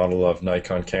one model of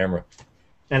Nikon camera.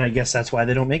 And I guess that's why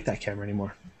they don't make that camera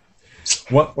anymore.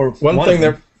 One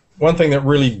thing that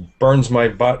really burns my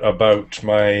butt about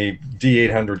my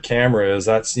D800 camera is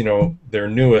that's their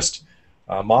newest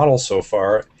model so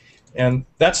far, and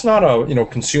that's not a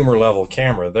consumer level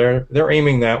camera. They're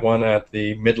aiming that one at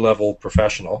the mid-level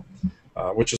professional,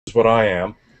 which is what I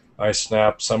am. I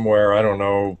snap somewhere, I don't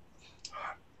know,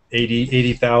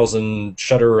 80,000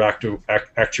 shutter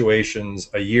actuations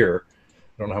a year.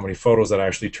 I don't know how many photos that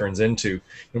actually turns into.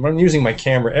 But I'm using my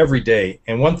camera every day,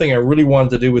 and one thing I really wanted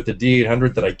to do with the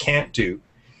D800 that I can't do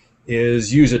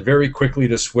is use it very quickly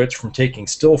to switch from taking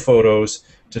still photos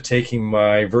to taking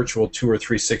my virtual 2 or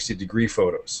 360-degree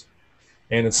photos.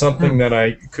 And it's something that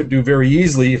I could do very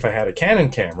easily if I had a Canon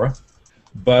camera,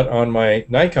 but on my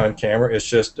Nikon camera it's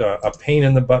just a pain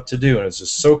in the butt to do, and it's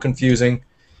just so confusing.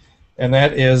 And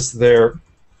that is their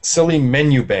silly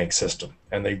menu bank system,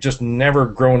 and they've just never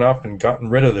grown up and gotten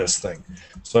rid of this thing.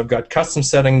 So I've got custom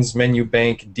settings menu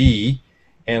bank D,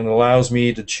 and it allows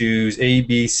me to choose A,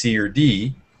 B, C, or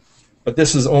D, but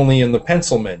this is only in the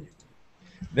pencil menu.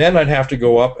 Then I'd have to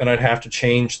go up and I'd have to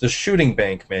change the shooting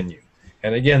bank menu,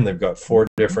 and again they've got 4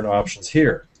 different options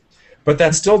here, but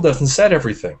that still doesn't set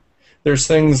everything. There's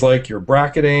things like your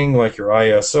bracketing, like your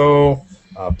ISO,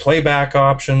 playback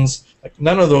options. Like,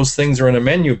 none of those things are in a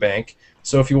menu bank.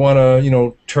 So if you want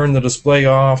to, turn the display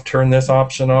off, turn this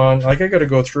option on, like I got to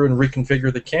go through and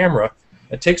reconfigure the camera.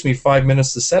 It takes me 5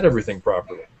 minutes to set everything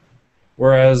properly.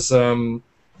 Whereas, on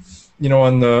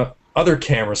the other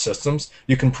camera systems,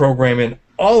 you can program in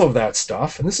all of that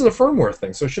stuff, and this is a firmware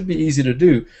thing, so it should be easy to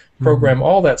do. Program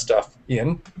all that stuff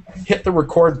in, hit the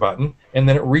record button, and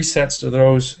then it resets to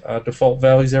those default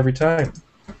values every time.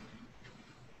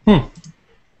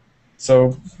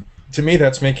 So, to me,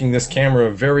 that's making this camera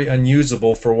very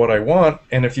unusable for what I want.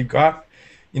 And if you've got,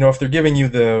 if they're giving you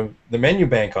the menu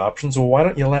bank options, well, why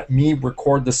don't you let me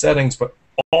record the settings, but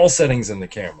all settings in the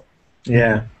camera?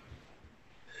 Yeah.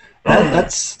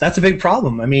 That's a big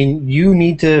problem. I mean, you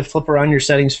need to flip around your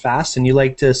settings fast, and you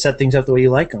like to set things up the way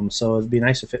you like them. So it'd be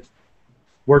nice if it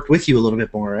worked with you a little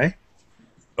bit more, eh?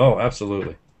 Oh,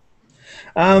 absolutely.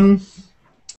 I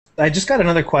just got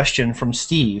another question from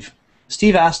Steve.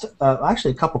 Steve asked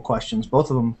actually a couple questions.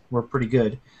 Both of them were pretty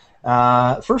good.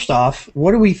 First off,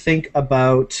 what do we think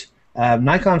about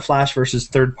Nikon flash versus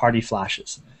third-party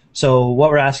flashes? So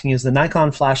what we're asking is the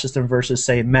Nikon flash system versus,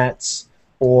 say, Metz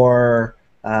or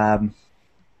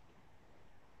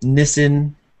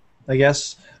Nissan, I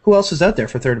guess. Who else is out there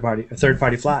for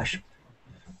third-party flash?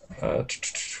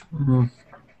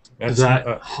 Is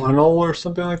that Hunnell or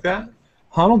something like that?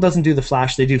 Hunnell doesn't do the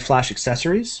flash. They do flash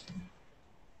accessories.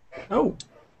 Oh.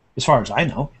 As far as I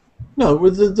know. No,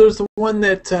 there's the one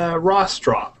that Ross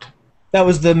dropped. That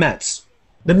was the Metz.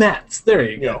 The Metz. There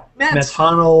you go. Yeah. Metz,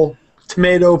 Hunnell,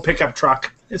 tomato, pickup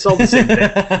truck. It's all the same thing.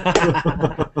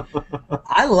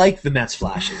 I like the Metz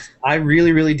flashes. I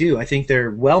really, really do. I think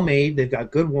they're well made. They've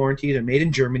got good warranty. They're made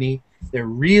in Germany. They're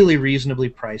really reasonably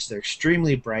priced. They're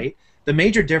extremely bright. The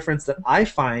major difference that I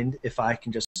find, if I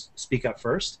can just speak up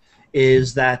first,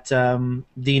 is that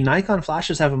the Nikon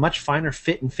flashes have a much finer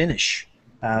fit and finish.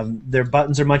 Their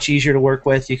buttons are much easier to work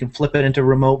with. You can flip it into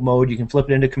remote mode. You can flip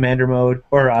it into commander mode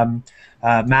or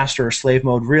master or slave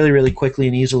mode really, really quickly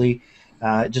and easily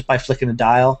just by flicking a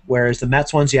dial. Whereas the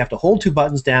Metz ones, you have to hold 2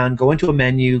 buttons down, go into a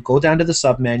menu, go down to the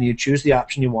sub-menu, choose the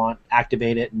option you want,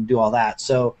 activate it, and do all that.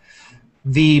 So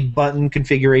the button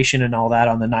configuration and all that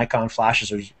on the Nikon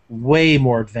flashes are way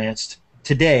more advanced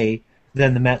today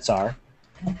than the Metz are.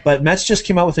 But Metz just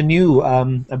came out with a new,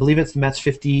 I believe it's the Metz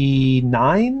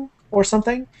 59 or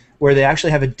something, where they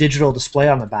actually have a digital display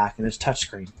on the back and it's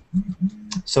touchscreen.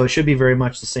 So it should be very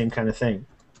much the same kind of thing.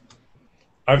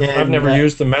 I've never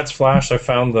used the Metz flash. I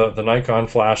found the Nikon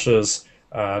flashes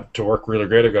to work really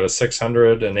great. I've got a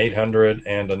 600, an 800,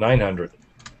 and a 900,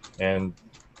 and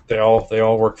they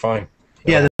all work fine.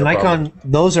 Yeah, the Nikon,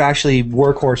 those are actually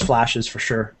workhorse flashes for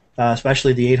sure,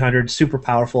 especially the 800, super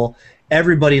powerful.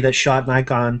 Everybody that shot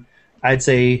Nikon, I'd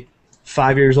say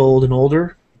 5 years old and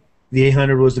older, the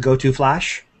 800 was the go-to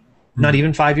flash. Not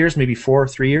even 5 years, maybe 4 or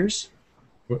 3 years.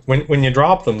 When you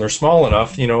drop them, they're small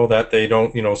enough, that they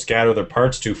don't, scatter their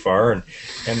parts too far, and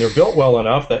they're built well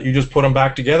enough that you just put them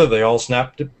back together. They all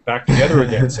snap back together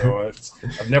again. So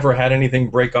I've never had anything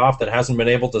break off that hasn't been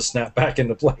able to snap back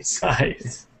into place.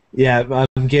 Nice. Yeah,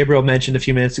 Gabriel mentioned a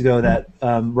few minutes ago that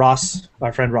Ross,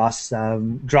 our friend Ross,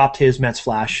 dropped his Metz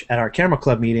flash at our camera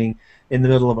club meeting in the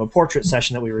middle of a portrait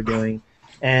session that we were doing.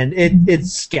 And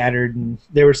it's scattered, and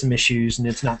there were some issues, and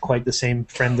it's not quite the same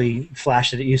friendly flash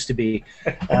that it used to be.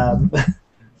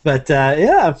 But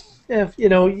yeah,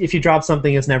 if you drop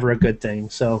something, it's never a good thing.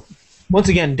 So once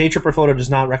again, Daytripper Photo does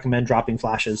not recommend dropping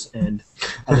flashes and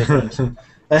other things.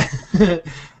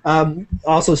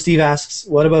 Also, Steve asks,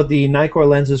 what about the Nikkor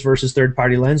lenses versus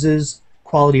third-party lenses?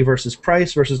 Quality versus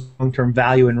price versus long-term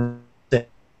value? And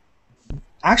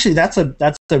actually, that's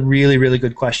a really, really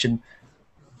good question.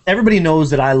 Everybody knows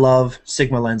that I love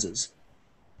Sigma lenses.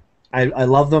 I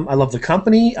love them. I love the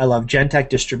company. I love Gentech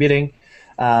Distributing.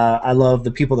 I love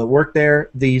the people that work there.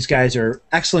 These guys are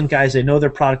excellent guys. They know their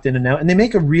product in and out, and they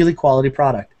make a really quality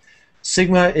product.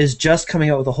 Sigma is just coming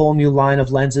out with a whole new line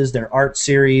of lenses, their Art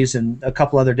series, and a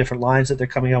couple other different lines that they're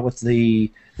coming out with.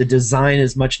 The design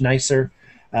is much nicer.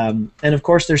 And of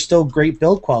course, there's still great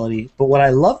build quality. But what I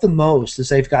love the most is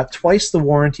they've got twice the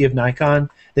warranty of Nikon.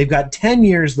 They've got 10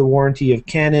 years the warranty of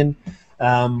Canon.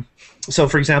 So,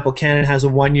 for example, Canon has a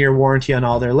 1-year warranty on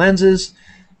all their lenses.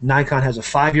 Nikon has a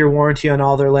 5-year warranty on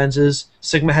all their lenses.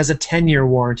 Sigma has a 10-year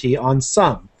warranty on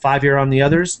some. 5-year on the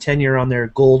others, 10-year on their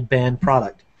gold band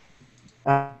product.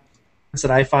 That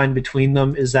I find between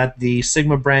them is that the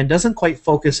Sigma brand doesn't quite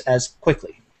focus as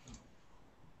quickly.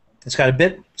 It's got a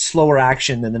bit slower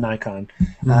action than the Nikon,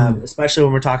 especially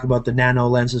when we're talking about the nano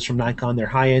lenses from Nikon, their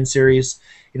high-end series.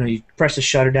 You know, you press the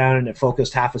shutter down and it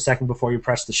focused half a second before you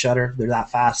press the shutter. They're that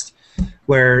fast.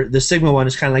 Where the Sigma one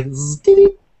is kind of like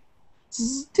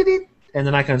zzz, and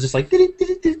the Nikon is just like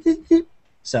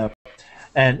so.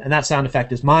 And that sound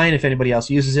effect is mine. If anybody else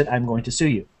uses it, I'm going to sue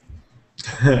you.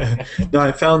 No,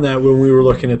 I found that when we were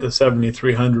looking at the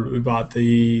 7300, we bought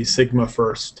the Sigma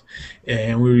first,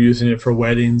 and we were using it for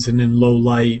weddings and in low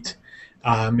light.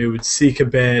 It would seek a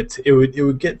bit. It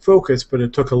would get focus, but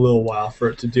it took a little while for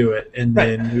it to do it. And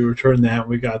then we returned that, and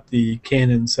we got the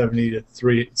Canon 70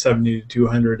 to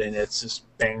 200, and it's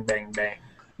just bang, bang, bang.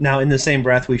 Now, in the same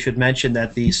breath, we should mention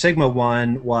that the Sigma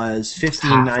one was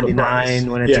 $15.99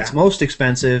 when it's its most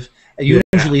expensive.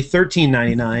 Usually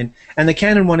 $13.99, and the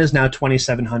Canon one is now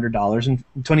 $2,700 and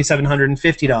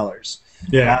 $2,750.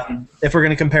 Yeah. If we're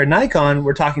going to compare Nikon,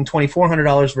 we're talking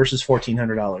 $2,400 versus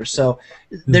 $1,400. So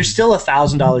there's still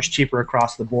 $1,000 cheaper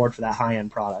across the board for that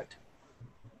high-end product.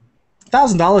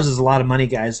 $1,000 is a lot of money,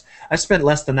 guys. I've spent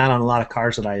less than that on a lot of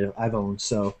cars that I've owned.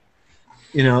 So,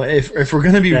 you know, if we're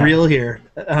going to be real here,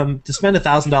 to spend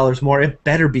 $1,000 more, it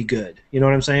better be good. You know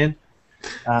what I'm saying?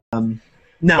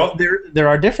 Now, there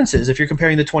are differences. If you're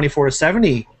comparing the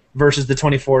 24-70 versus the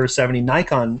 24-70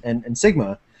 Nikon and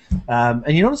Sigma, and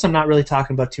you notice I'm not really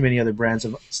talking about too many other brands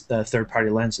of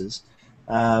third-party lenses.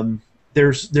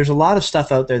 There's a lot of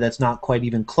stuff out there that's not quite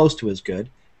even close to as good.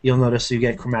 You'll notice you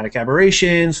get chromatic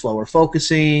aberration, slower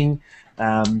focusing,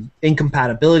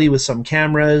 incompatibility with some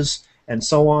cameras, and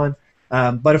so on.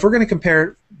 But if we're going to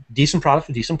compare decent product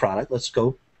with decent product, let's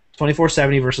go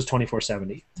 24-70 versus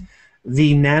 24-70.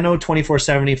 The Nano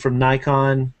 24-70 from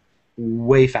Nikon,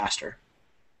 way faster.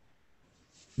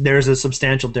 There's a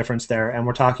substantial difference there, and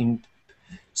we're talking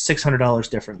 $600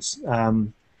 difference.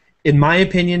 In my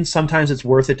opinion, sometimes it's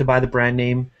worth it to buy the brand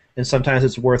name, and sometimes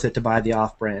it's worth it to buy the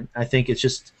off-brand. I think it's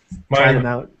just try them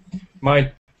out.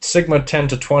 My Sigma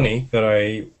 10-20 that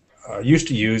I used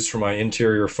to use for my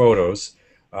interior photos,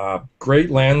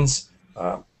 great lens,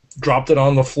 dropped it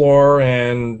on the floor,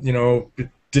 and it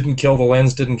didn't kill the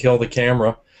lens, didn't kill the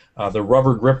camera. The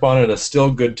rubber grip on it is still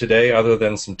good today, other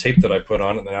than some tape that I put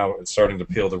on it. Now it's starting to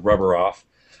peel the rubber off.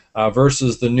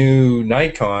 Versus the new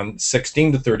Nikon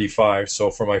 16-35. So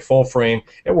for my full frame,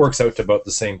 it works out to about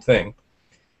the same thing.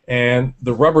 And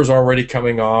the rubber's already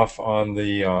coming off on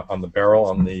the barrel,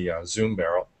 on the zoom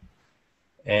barrel.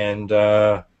 And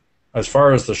as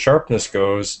far as the sharpness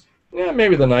goes, yeah,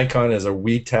 maybe the Nikon is a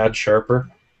wee tad sharper.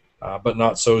 But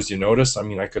not so as you notice. I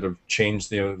mean, I could have changed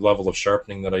the level of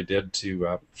sharpening that I did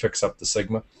to fix up the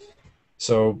Sigma.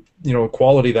 So,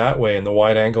 quality that way in the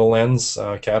wide-angle lens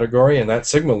category. And that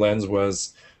Sigma lens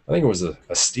was, I think it was a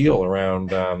steal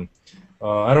around, I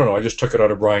don't know, I just took it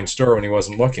out of Bryan's store when he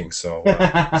wasn't looking. So,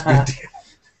 it's a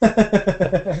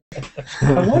good deal.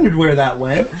 I wondered where that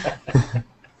went.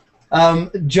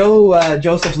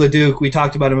 Joseph Leduc, we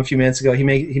talked about him a few minutes ago. He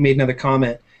made another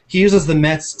comment. He uses the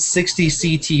Metz 60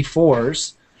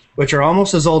 CT4s, which are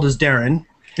almost as old as Darren,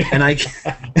 and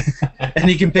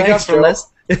he can pick up for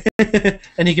less.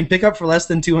 And he can pick up for less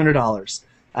than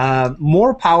 $200.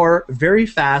 More power, very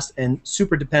fast, and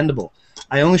super dependable.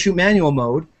 I only shoot manual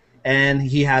mode, and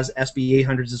he has SB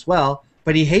 800s as well,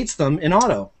 but he hates them in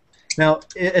auto. Now,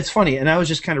 it's funny, and I was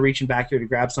just kind of reaching back here to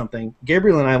grab something.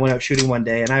 Gabriel and I went out shooting one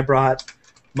day, and I brought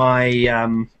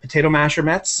my potato masher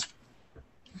Metz.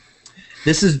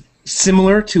 This is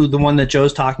similar to the one that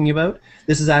Joe's talking about.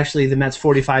 This is actually the Metz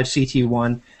 45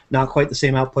 CT1, not quite the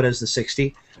same output as the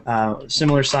 60.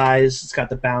 Similar size, it's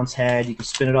got the bounce head, you can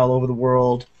spin it all over the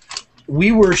world.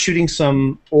 we were shooting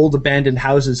some old abandoned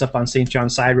houses up on St. John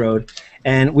Side Road,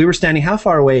 and we were standing how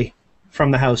far away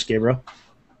from the house, Gabriel?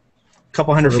 A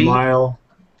couple hundred feet? Mile.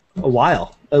 A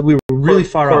while. We were really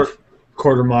far off.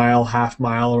 Quarter mile, half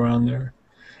mile around there.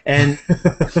 And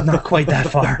not quite that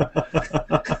far.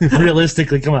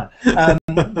 Realistically, come on.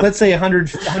 Let's say 100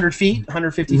 feet,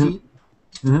 150 feet.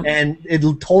 Mm-hmm. And it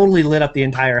totally lit up the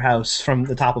entire house from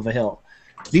the top of a hill.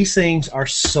 These things are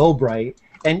so bright.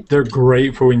 And they're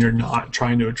great for when you're not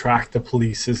trying to attract the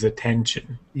police's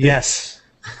attention. Yes.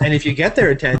 And if you get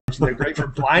their attention, they're great for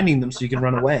blinding them so you can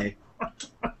run away.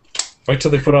 Wait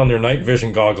till they put on their night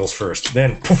vision goggles first.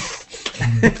 Then, poof.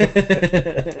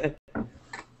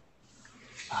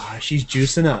 She's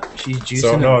juicing up. She's juicing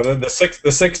so, up. no, the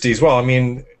 60s, well, I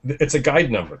mean, it's a guide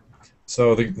number.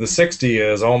 So the 60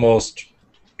 is almost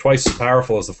twice as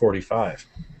powerful as the 45.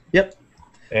 Yep.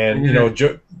 And, you know,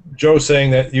 Joe's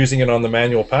saying that using it on the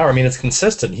manual power, I mean, it's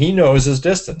consistent. He knows his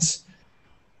distance.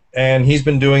 And he's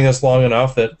been doing this long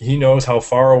enough that he knows how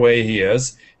far away he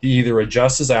is. He either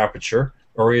adjusts his aperture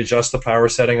or he adjusts the power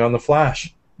setting on the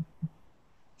flash.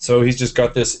 So he's just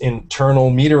got this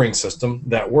internal metering system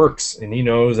that works. And he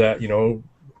knows that, you know,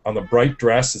 on the bright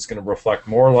dress, it's going to reflect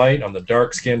more light. On the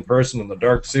dark-skinned person in the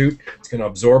dark suit, it's going to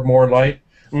absorb more light.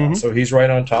 Mm-hmm. So he's right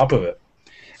on top of it.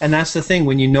 And that's the thing.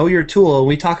 When you know your tool, and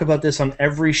we talk about this on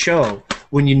every show,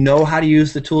 when you know how to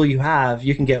use the tool you have,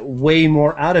 you can get way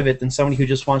more out of it than somebody who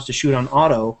just wants to shoot on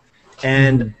auto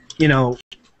and, you know,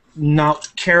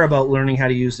 not care about learning how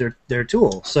to use their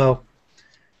tool. So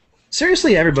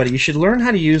seriously, everybody, you should learn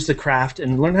how to use the craft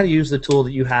and learn how to use the tool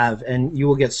that you have, and you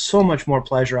will get so much more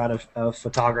pleasure out of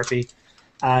photography.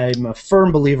 I'm a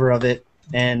firm believer of it,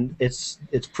 and its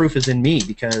proof is in me,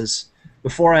 because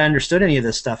before I understood any of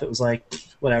this stuff, it was like,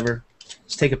 whatever,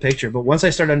 just take a picture. But once I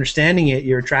started understanding it,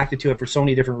 you're attracted to it for so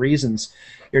many different reasons.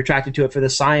 You're attracted to it for the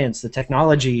science, the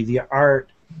technology, the art,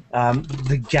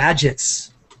 the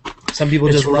gadgets. Some people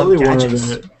just love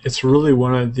gadgets. It's really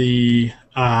one of the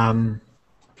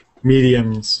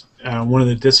mediums, one of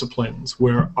the disciplines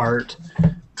where art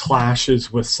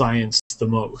clashes with science the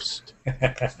most.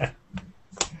 That's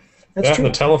true. In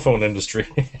the telephone industry.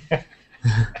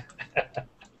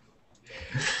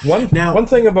 One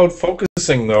thing about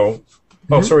focusing, though.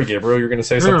 Oh, sorry, Gabriel, you're going to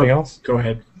say something else? Go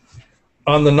ahead.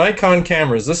 On the Nikon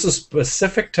cameras, this is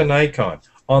specific to Nikon.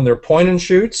 On their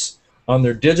point-and-shoots, on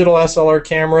their digital SLR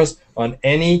cameras, on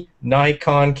any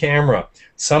Nikon camera,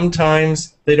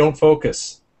 sometimes they don't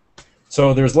focus.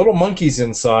 So there's little monkeys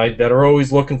inside that are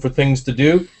always looking for things to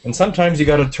do, and sometimes you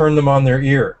got to turn them on their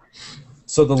ear.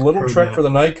 So the little trick for the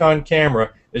Nikon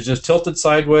camera is just tilt it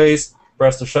sideways,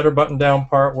 press the shutter button down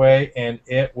part way, and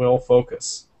it will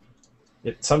focus.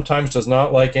 It sometimes does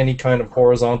not like any kind of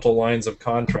horizontal lines of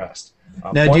contrast.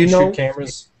 Now, do you know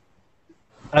cameras?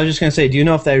 I was just going to say, do you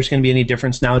know if there's going to be any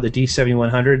difference now with the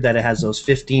D7100 that it has those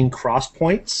 15 cross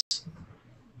points?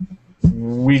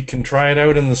 We can try it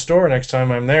out in the store next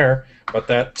time I'm there, but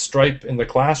that stripe in the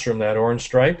classroom, that orange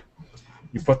stripe,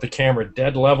 you put the camera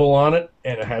dead level on it,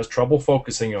 and it has trouble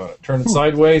focusing on it. Turn it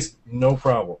sideways, no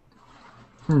problem.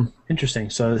 Interesting.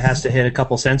 So it has to hit a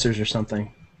couple sensors or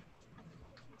something.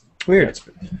 Weird.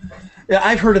 Yeah,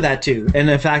 I've heard of that too. And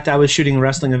in fact, I was shooting a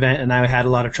wrestling event, and I had a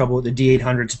lot of trouble with the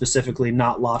D800 specifically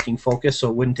not locking focus, so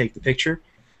it wouldn't take the picture.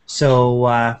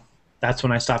 So that's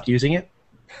when I stopped using it.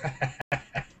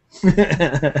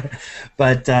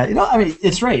 But you know, I mean,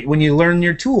 it's right. When you learn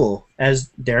your tool,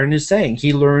 as Darren is saying,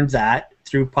 he learned that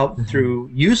through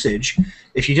usage.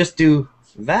 If you just do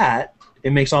that,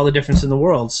 it makes all the difference in the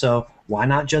world. So why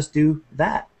not just do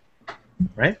that,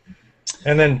 right?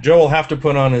 And then Joe will have to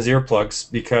put on his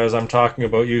earplugs because I'm talking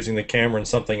about using the camera in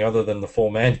something other than the full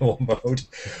manual mode.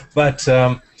 But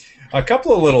a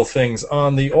couple of little things.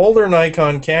 On the older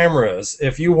Nikon cameras,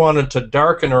 if you wanted to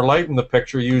darken or lighten the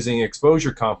picture using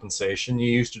exposure compensation,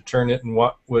 you used to turn it in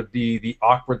what would be the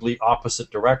awkwardly opposite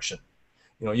direction.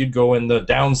 You know, you'd go in the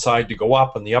downside to go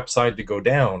up and the upside to go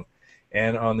down.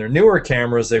 And on their newer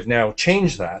cameras, they've now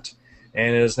changed that.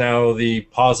 And it is now the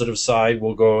positive side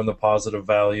will go in the positive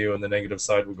value and the negative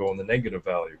side will go in the negative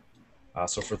value.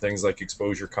 So for things like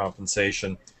exposure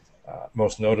compensation,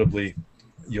 most notably,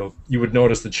 you would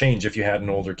notice the change if you had an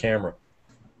older camera.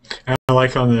 I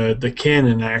like on the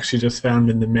Canon, I actually just found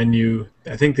in the menu,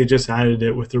 I think they just added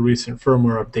it with the recent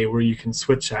firmware update where you can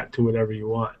switch that to whatever you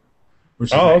want.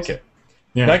 Which is nice. Okay.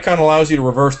 Yeah. Nikon allows you to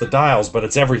reverse the dials, but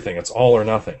it's everything. It's all or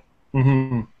nothing.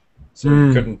 Mm-hmm. So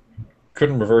you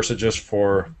couldn't reverse it just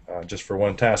for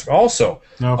one task. Also,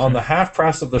 on the half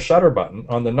press of the shutter button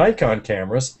on the Nikon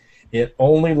cameras, it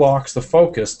only locks the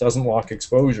focus, doesn't lock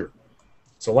exposure.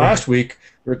 So last week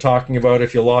we were talking about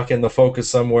if you lock in the focus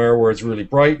somewhere where it's really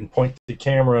bright and point the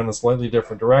camera in a slightly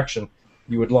different direction,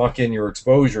 you would lock in your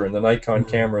exposure, and the Nikon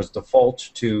camera's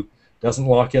default to doesn't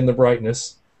lock in the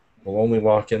brightness, will only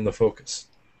lock in the focus.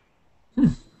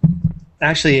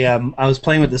 Actually, I was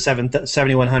playing with the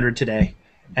 7100 today,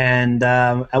 and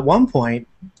at one point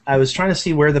I was trying to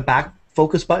see where the back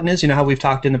focus button is. You know how we've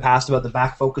talked in the past about the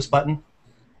back focus button?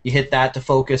 You hit that to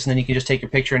focus, and then you can just take your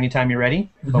picture anytime you're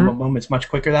ready. Boom, boom, boom. It's much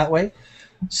quicker that way.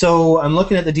 So I'm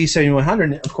looking at the D7100,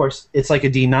 and of course it's like a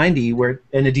D90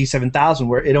 and a D7000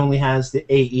 where it only has the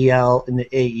AEL and the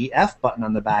AEF button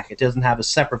on the back. It doesn't have a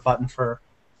separate button for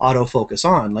autofocus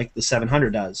on like the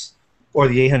 700 does, or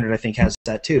the 800 I think has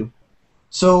that too.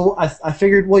 So I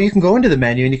figured, well, you can go into the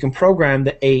menu and you can program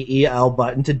the AEL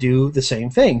button to do the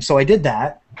same thing. So I did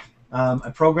that.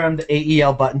 I programmed the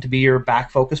AEL button to be your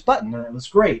back focus button, and it was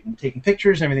great. I'm taking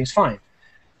pictures and everything's fine.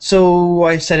 So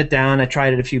I set it down. I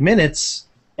tried it a few minutes,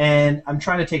 and I'm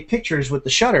trying to take pictures with the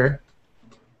shutter.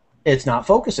 It's not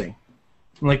focusing.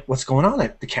 I'm like, what's going on?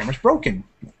 The camera's broken.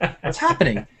 What's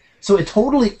happening? So it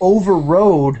totally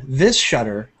overrode this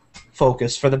shutter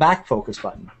focus for the back focus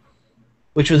button,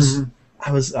 which was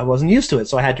I wasn't used to it,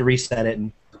 so I had to reset it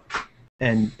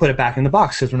and put it back in the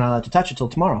box because we're not allowed to touch it till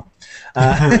tomorrow.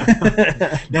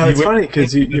 Now it's funny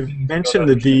because you've mentioned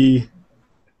the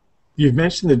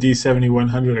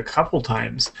D7100 a couple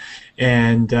times,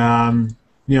 and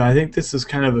I think this is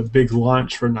kind of a big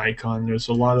launch for Nikon. There's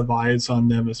a lot of eyes on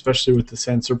them, especially with the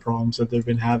sensor problems that they've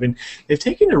been having. They've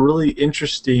taken a really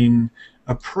interesting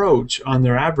approach on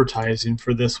their advertising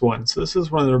for this one. So this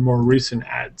is one of their more recent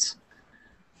ads.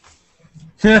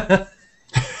 I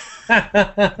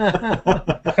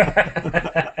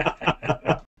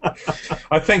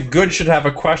think good should have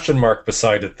a question mark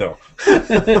beside it, though.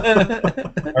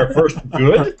 Our first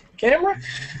good camera?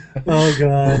 Oh,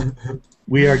 God.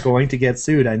 We are going to get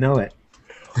sued. I know it.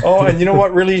 Oh, and you know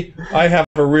what, really? I have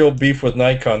a real beef with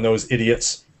Nikon, those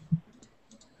idiots.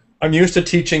 I'm used to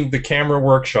teaching the camera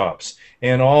workshops,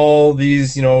 and all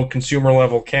these,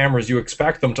 consumer-level cameras, you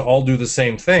expect them to all do the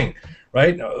same thing.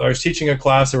 Right? I was teaching a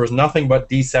class, there was nothing but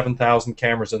D7000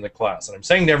 cameras in the class. And I'm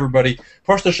saying to everybody,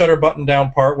 push the shutter button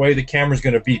down part way, the camera's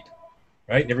going to beep.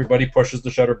 Right? And everybody pushes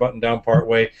the shutter button down part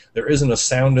way. There isn't a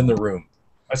sound in the room.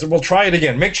 I said, well, try it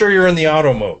again. Make sure you're in the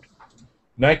auto mode.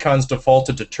 Nikon's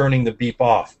defaulted to turning the beep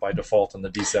off by default on the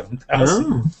D7000.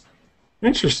 Oh,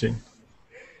 interesting.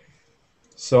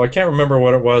 So I can't remember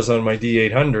what it was on my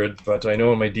D800, but I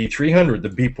know on my D300 the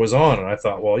beep was on. And I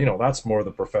thought, well, that's more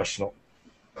the professional.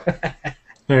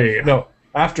 There you go. No,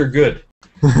 after good.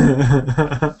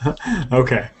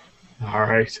 Okay. All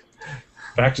right.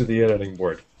 Back to the editing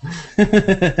board.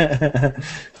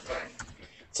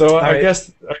 So I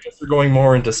guess they're going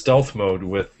more into stealth mode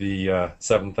with the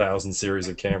 7000 series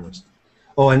of cameras.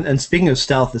 Oh, and speaking of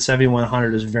stealth, the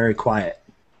 7100 is very quiet.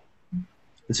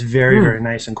 It's very, very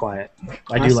nice and quiet.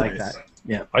 I do like that.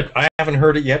 Yeah. I haven't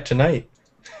heard it yet tonight.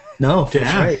 No,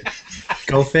 that's right.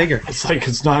 Go figure. It's like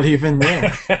it's not even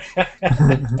there.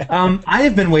 I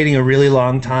have been waiting a really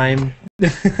long time.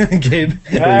 Gabe.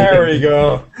 There we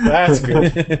go. That's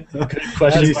good. Good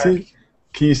question.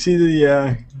 Can you see the?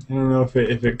 I don't know if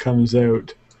it comes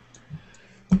out.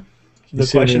 The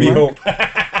question mark?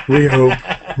 We hope.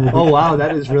 Oh wow,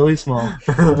 that is really small.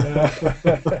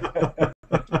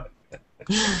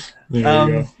 There you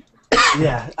go.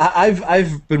 Yeah,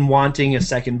 I've been wanting a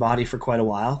second body for quite a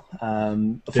while.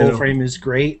 The full frame is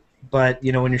great, but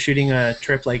when you're shooting a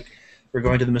trip like we're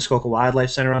going to the Muskoka Wildlife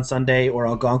Center on Sunday or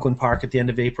Algonquin Park at the end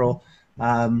of April,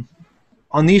 on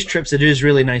these trips it is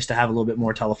really nice to have a little bit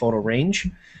more telephoto range.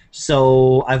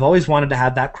 So I've always wanted to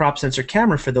have that crop sensor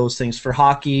camera for those things, for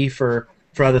hockey, for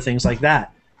other things like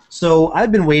that. So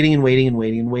I've been waiting a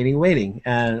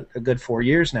good 4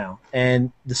 years now,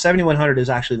 and the 7100 is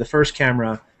actually the first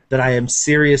camera that I am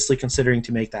seriously considering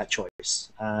to make that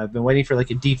choice. I've been waiting for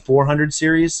like a D400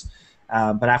 series,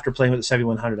 but after playing with the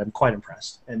 7100, I'm quite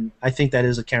impressed, and I think that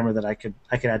is a camera that I could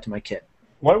add to my kit.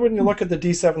 Why wouldn't you look at the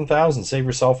D7000? Save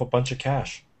yourself a bunch of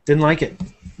cash. Didn't like it.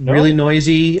 No? Really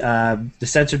noisy. The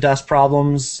sensor dust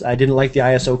problems. I didn't like the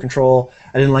ISO control.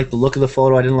 I didn't like the look of the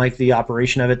photo. I didn't like the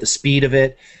operation of it, the speed of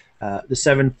it. The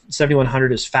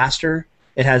 7100 is faster.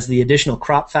 It has the additional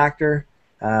crop factor.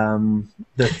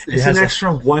 It's an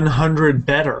extra 100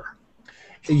 better.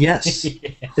 Yes,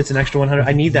 it's an extra 100.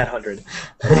 I need that 100.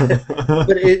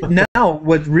 But now,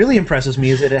 what really impresses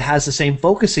me is that it has the same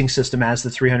focusing system as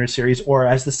the 300 series or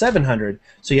as the 700.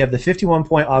 So you have the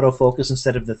 51-point autofocus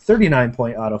instead of the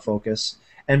 39-point autofocus.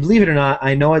 And believe it or not,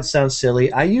 I know it sounds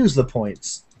silly. I use the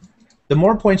points. The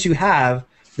more points you have,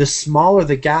 the smaller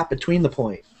the gap between the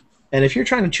point. And if you're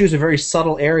trying to choose a very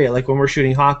subtle area, like when we're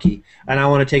shooting hockey, and I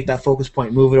want to take that focus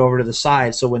point, move it over to the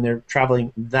side, so when they're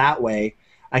traveling that way,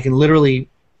 I can literally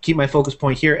keep my focus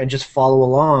point here and just follow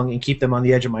along and keep them on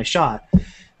the edge of my shot.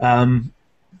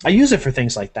 I use it for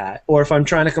things like that. Or if I'm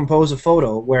trying to compose a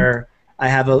photo where I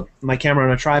have my camera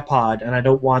on a tripod and I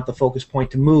don't want the focus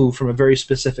point to move from a very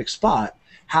specific spot,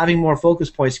 having more focus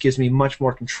points gives me much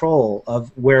more control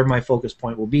of where my focus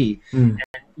point will be. And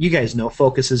you guys know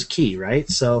focus is key, right?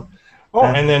 So.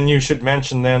 And then you should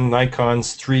mention then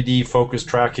Nikon's 3D focus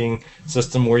tracking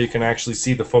system where you can actually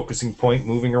see the focusing point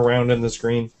moving around in the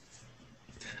screen.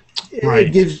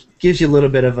 It gives you a little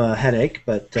bit of a headache,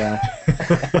 but...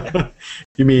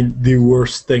 You mean the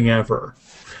worst thing ever?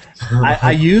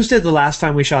 I used it the last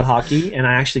time we shot hockey, and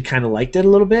I actually kind of liked it a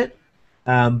little bit,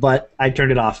 but I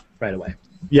turned it off right away.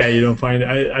 Yeah, you don't find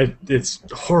it. It's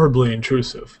horribly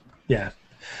intrusive. Yeah.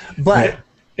 But... Yeah.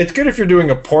 It's good if you're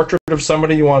doing a portrait of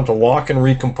somebody you want to lock and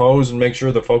recompose and make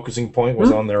sure the focusing point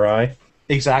was on their eye.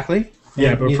 Exactly.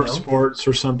 Yeah, but for sports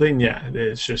or something, yeah,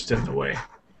 it's just in the way.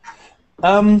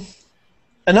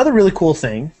 Another really cool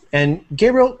thing, and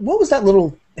Gabriel, what was that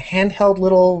little handheld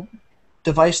little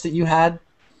device that you had? Do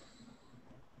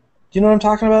you know what I'm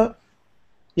talking about?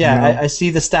 Yeah, No. I see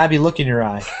the stabby look in your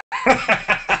eye.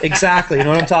 Exactly, you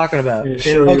know what I'm talking about. You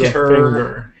show your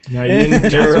finger. Now you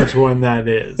didn't guess which one that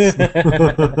is.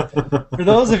 For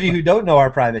those of you who don't know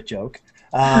our private joke,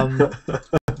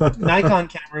 Nikon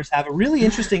cameras have a really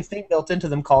interesting thing built into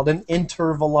them called an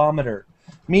intervalometer,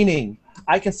 meaning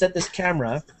I can set this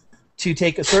camera to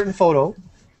take a certain photo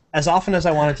as often as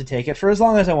I want it to take it, for as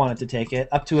long as I want it to take it,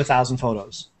 up to 1,000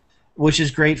 photos, which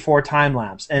is great for time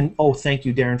lapse. And oh, thank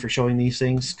you, Darren, for showing these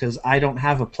things, because I don't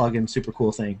have a plug-in super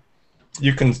cool thing.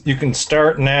 You can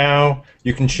start now.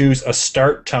 You can choose a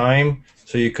start time,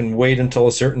 so you can wait until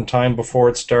a certain time before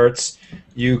it starts.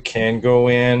 You can go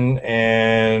in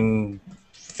and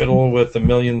fiddle with a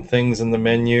million things in the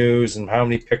menus and how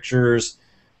many pictures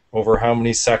over how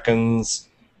many seconds.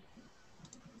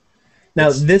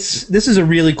 Now, this is a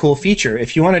really cool feature.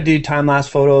 If you want to do time-lapse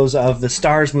photos of the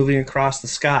stars moving across the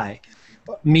sky,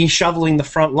 me shoveling the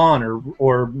front lawn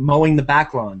or mowing the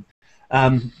back lawn,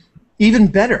 even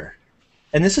better.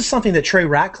 And this is something that Trey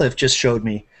Ratcliffe just showed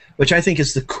me, which I think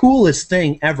is the coolest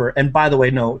thing ever. And by the way,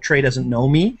 no, Trey doesn't know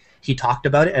me. He talked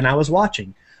about it, and I was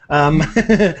watching.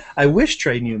 I wish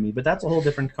Trey knew me, but that's a whole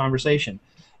different conversation.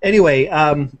 Anyway,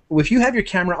 if you have your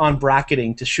camera on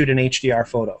bracketing to shoot an HDR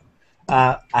photo,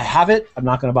 I have it. I'm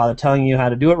not going to bother telling you how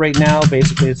to do it right now.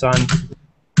 Basically, it's on...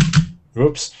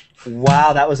 Oops.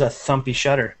 Wow, that was a thumpy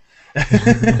shutter.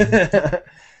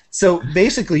 So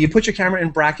basically, you put your camera in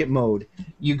bracket mode.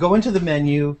 You go into the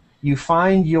menu. You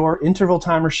find your interval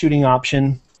timer shooting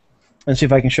option. Let's see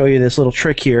if I can show you this little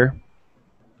trick here.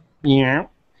 Yeah.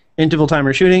 Interval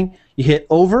timer shooting. You hit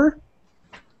over.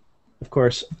 Of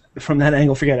course, from that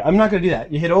angle, forget it. I'm not going to do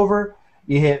that. You hit over.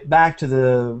 You hit back to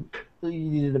the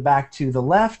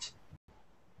left.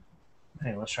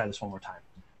 Hey, let's try this one more time.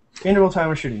 Interval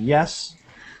timer shooting. Yes.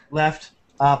 Left.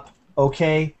 Up.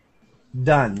 Okay.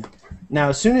 Done. Now,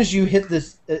 as soon as you hit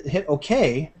this, hit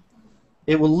OK,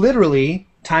 it will literally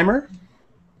timer,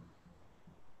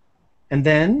 and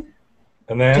then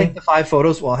take the 5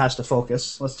 photos. Well, it has to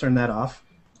focus. Let's turn that off.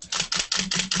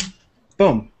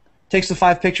 Boom. Takes the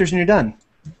 5 pictures, and you're done.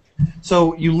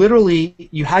 So you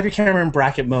have your camera in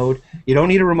bracket mode. You don't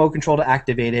need a remote control to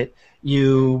activate it.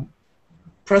 You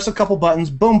press a couple buttons,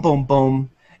 boom, boom, boom,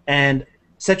 and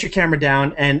set your camera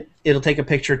down, and it'll take a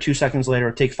picture 2 seconds later,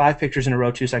 or take 5 pictures in a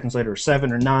row 2 seconds later, or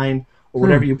 7 or 9, or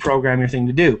whatever you program your thing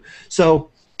to do. So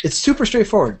it's super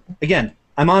straightforward. Again,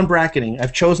 I'm on bracketing.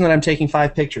 I've chosen that I'm taking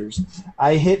 5 pictures.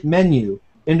 I hit menu,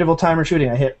 interval timer shooting.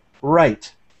 I hit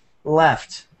right,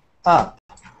 left, up,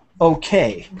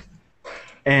 OK,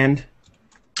 and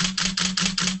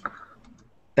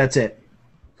that's it.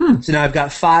 So now I've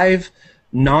got 5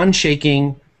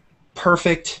 non-shaking,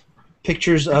 perfect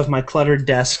pictures of my cluttered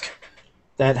desk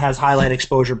that has highlight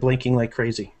exposure blinking like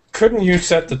crazy. Couldn't you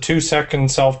set the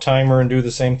 2-second self-timer and do the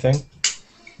same thing?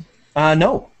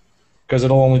 No. Because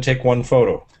it'll only take 1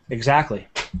 photo. Exactly.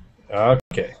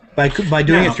 Okay. By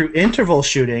doing it through interval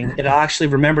shooting, it'll actually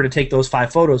remember to take those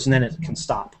 5 photos, and then it can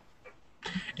stop.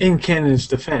 In Canon's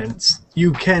defense,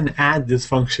 you can add this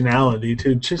functionality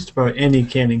to just about any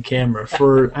Canon camera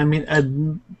for, I mean, a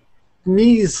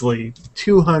measly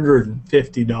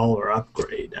 $250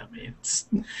 upgrade. I mean, it's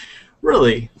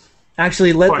really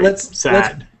actually let's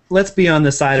be on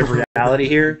the side of reality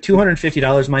here.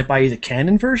 $250 might buy you the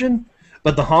Canon version,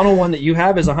 but the Hono one that you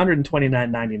have is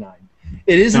 $129.99.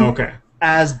 It isn't. Okay.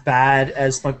 as bad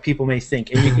as people may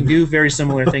think, and you can do very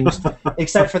similar things,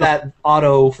 except for that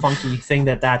auto funky thing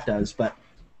that does. But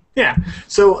yeah,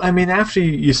 so I mean, after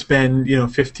you spend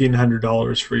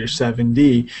 $1,500 for your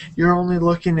 7D, you're only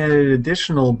looking at an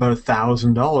additional about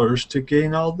 $1,000 to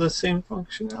gain all the same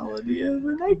functionality of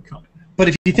a Nikon. But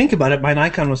if you think about it, my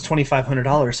Nikon was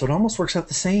 $2,500, so it almost works out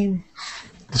the same.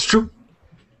 It's true.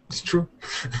 It's true.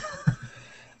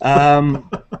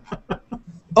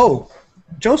 Oh,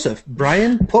 Joseph,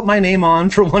 Bryan put my name on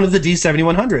for one of the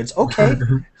D7100s. Okay.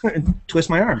 Twist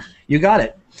my arm. You got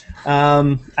it.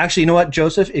 Actually, you know what,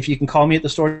 Joseph? If you can call me at the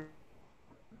store.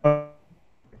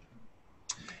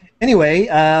 Anyway,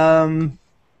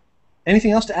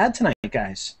 anything else to add tonight,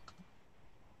 guys?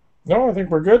 No, I think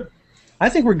we're good. I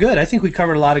think we're good. I think we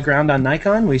covered a lot of ground on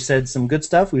Nikon. We said some good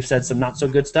stuff. We've said some not so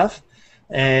good stuff.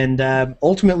 And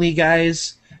ultimately,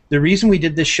 guys, the reason we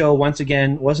did this show, once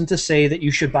again, wasn't to say that you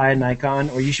should buy a Nikon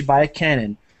or you should buy a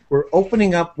Canon. We're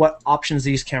opening up what options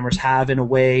these cameras have in a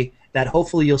way that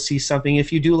hopefully you'll see something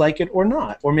if you do like it or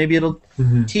not. Or maybe it'll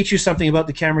teach you something about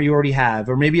the camera you already have.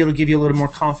 Or maybe it'll give you a little more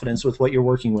confidence with what you're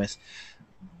working with.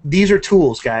 These are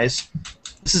tools, guys.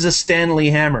 This is a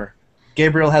Stanley hammer.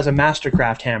 Gabriel has a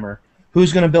Mastercraft hammer.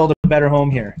 Who's going to build a better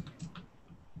home here?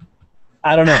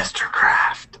 I don't know.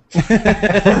 Mastercraft.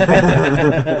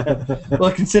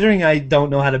 Well, considering I don't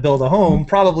know how to build a home,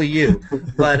 probably you.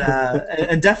 But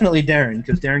and definitely Darren,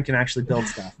 because Darren can actually build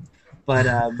stuff. But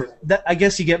I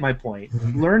guess you get my point.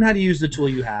 Learn how to use the tool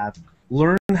you have.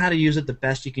 Learn how to use it the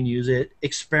best you can use it.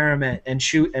 Experiment and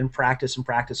shoot and practice and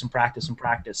practice and practice and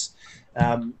practice.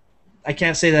 I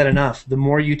can't say that enough. The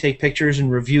more you take pictures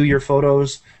and review your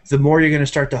photos, the more you're going to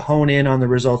start to hone in on the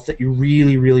results that you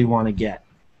really, really want to get.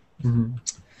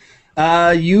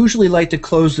 Usually like to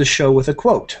close the show with a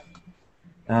quote.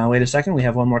 Wait a second, we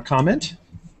have one more comment.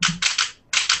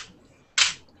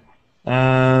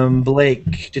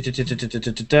 Blake.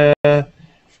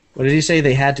 What did he say?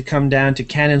 They had to come down to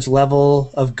Canon's level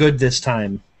of good this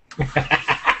time.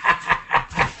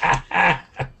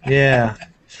 Yeah.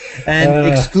 And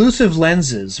exclusive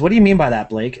lenses. What do you mean by that,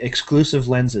 Blake? Exclusive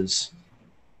lenses.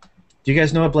 Do you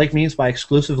guys know what Blake means by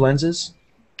exclusive lenses?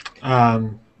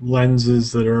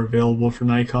 Lenses that are available for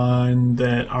Nikon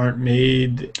that aren't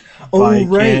made by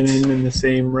Canon in the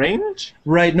same range?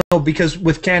 Right, no, because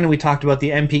with Canon we talked about the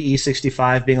MPE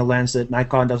 65 being a lens that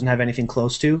Nikon doesn't have anything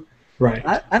close to. Right.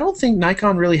 I don't think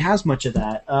Nikon really has much of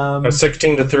that. A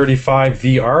 16 to 35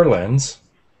 VR lens.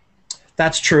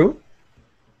 That's true.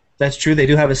 That's true. They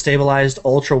do have a stabilized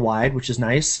ultra wide, which is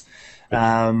nice.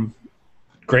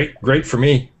 Great for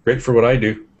me. Great for what I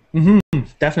do.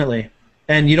 Definitely.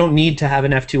 And you don't need to have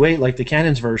an f2.8 like the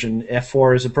Canon's version.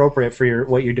 F4 is appropriate for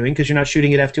what you're doing because you're not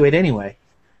shooting at f2.8 anyway.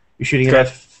 You're shooting at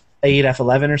f8,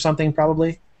 f11 or something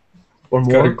probably, or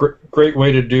more. Got a great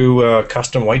way to do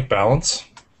custom white balance.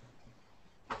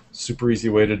 Super easy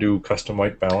way to do custom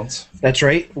white balance. That's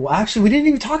right. Well, actually, we didn't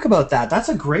even talk about that. That's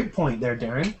a great point there,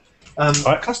 Darren.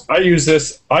 I use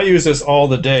this. I use this all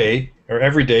the day or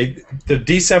every day. The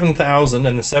D7000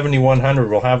 and the 7100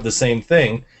 will have the same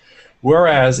thing.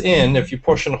 Whereas if you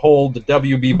push and hold the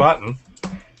WB button,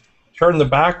 turn the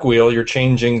back wheel, you're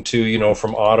changing to,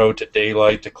 from auto to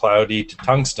daylight to cloudy to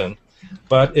tungsten.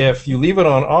 But if you leave it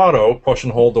on auto, push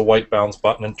and hold the white balance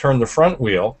button and turn the front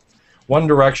wheel, one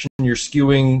direction you're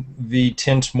skewing the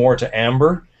tint more to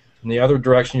amber, and the other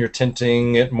direction you're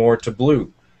tinting it more to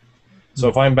blue. So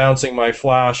if I'm bouncing my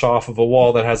flash off of a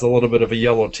wall that has a little bit of a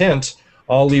yellow tint,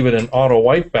 I'll leave it in auto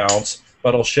white bounce,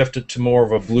 but I'll shift it to more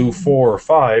of a blue 4 or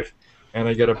 5, and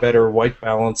I get a better white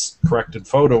balance corrected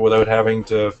photo without having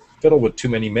to fiddle with too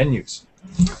many menus.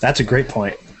 That's a great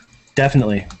point.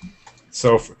 Definitely.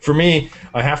 So for me,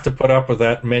 I have to put up with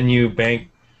that menu bank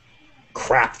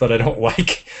crap that I don't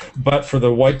like. But for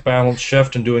the white balance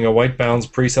shift and doing a white balance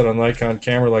preset on Nikon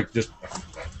camera,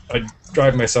 I'd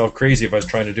drive myself crazy if I was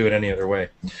trying to do it any other way.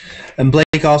 And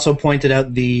Blake also pointed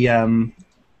out the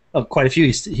quite a few.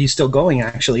 He's still going,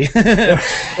 actually.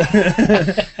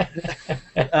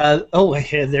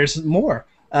 There's more.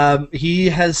 He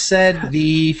has said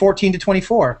the 14 to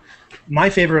 24, my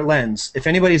favorite lens. If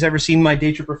anybody's ever seen my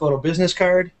Daytripper photo business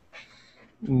card,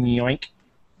 yoink.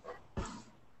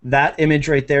 That image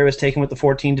right there was taken with the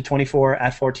 14 to 24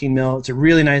 at 14 mil. It's a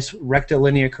really nice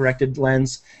rectilinear corrected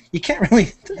lens. You can't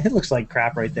really, it looks like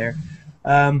crap right there.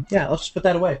 Yeah, let's just put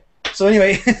that away. So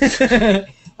anyway,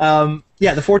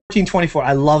 yeah, the 14-24,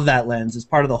 I love that lens. It's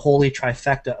part of the holy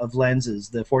trifecta of lenses,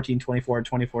 the 14-24,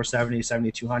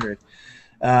 24-70,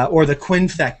 70-200. Or the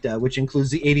quinfecta, which includes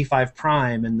the 85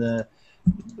 prime and the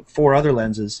 4 other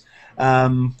lenses.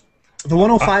 The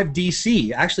 105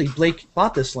 DC. Actually, Blake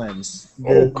bought this lens.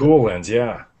 Cool lens,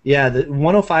 yeah. Yeah, the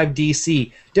 105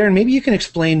 DC. Darren, maybe you can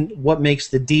explain what makes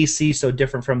the DC so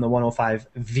different from the 105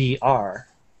 VR.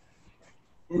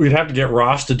 We'd have to get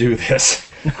Ross to do this,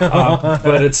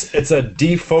 but it's a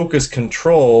defocus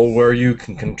control where you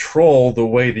can control the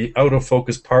way the out of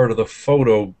focus part of the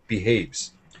photo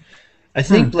behaves. I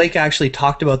think Blake actually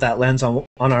talked about that lens on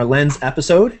our lens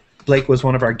episode. Blake was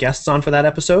one of our guests on for that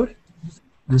episode.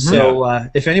 So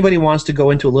if anybody wants to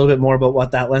go into a little bit more about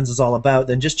what that lens is all about,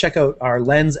 then just check out our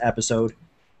lens episode,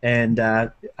 and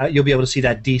you'll be able to see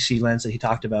that DC lens that he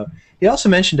talked about. He also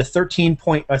mentioned a 13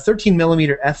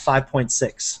 millimeter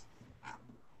f5.6.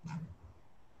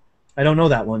 I don't know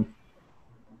that one.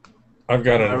 I've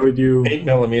got an 8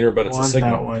 millimeter, but it's a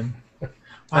Sigma. That one?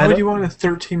 Why would you want a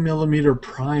 13 millimeter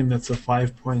prime that's a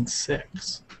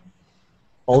 5.6?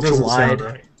 Ultra wide.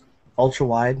 Right. Ultra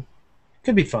wide.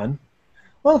 Could be fun.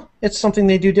 Well, it's something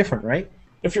they do different, right?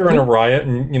 If you're in a riot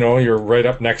and you're right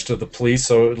up next to the police,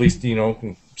 so at least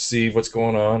can see what's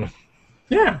going on.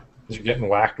 Yeah. You're getting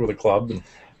whacked with a club.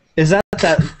 Is that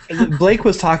Blake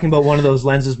was talking about one of those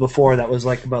lenses before that was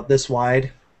like about this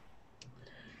wide?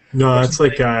 No, it's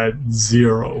like a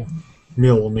 0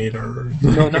 millimeter.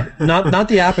 No, not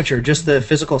the aperture, just the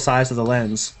physical size of the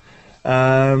lens.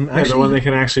 Actually, the one that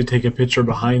can actually take a picture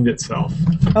behind itself.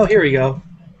 Oh, here we go.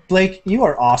 Blake, you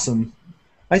are awesome.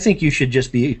 I think you should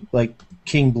just be like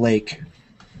King Blake.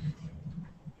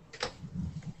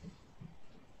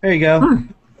 There you go.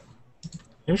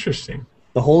 Interesting.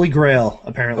 The Holy Grail,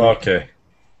 apparently. Okay.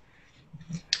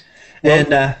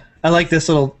 And I like this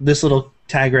little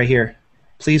tag right here.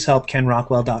 Please help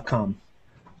KenRockwell.com.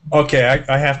 Okay,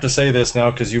 I have to say this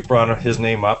now because you brought his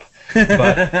name up.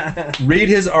 But read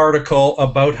his article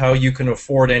about how you can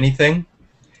afford anything.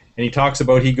 And he talks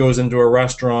about he goes into a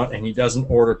restaurant and he doesn't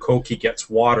order Coke, he gets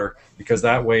water because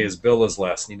that way his bill is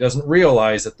less. And he doesn't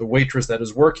realize that the waitress that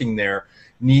is working there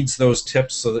needs those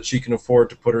tips so that she can afford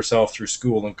to put herself through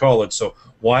school and college. So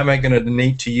why am I going to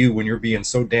donate to you when you're being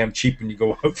so damn cheap when you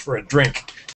go out for a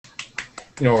drink,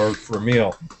 or for a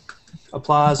meal?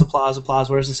 Applause, applause, applause.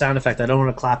 Where's the sound effect? I don't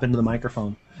want to clap into the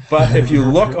microphone. But if you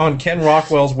look on Ken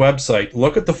Rockwell's website,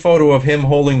 look at the photo of him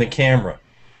holding the camera.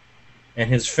 And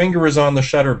his finger is on the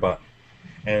shutter button.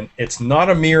 And it's not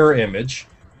a mirror image.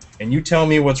 And you tell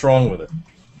me what's wrong with it.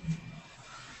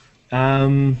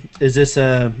 Is this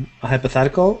a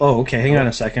hypothetical? Oh, okay. Hang on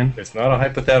a second. It's not a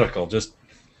hypothetical. Just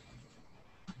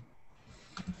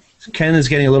Ken is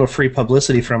getting a little free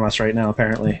publicity from us right now,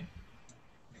 apparently.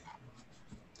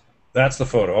 That's the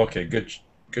photo. Okay, good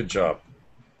job.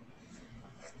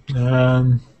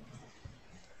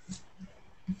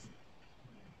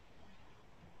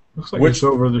 Looks like it's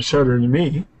over the shutter to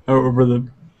me. Over the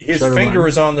His finger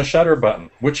is on the shutter button.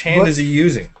 Which hand is he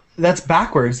using? That's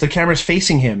backwards. The camera's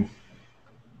facing him.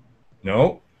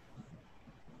 No.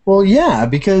 Well, yeah,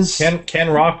 because Ken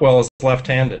Rockwell is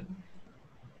left-handed.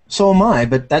 So am I,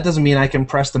 but that doesn't mean I can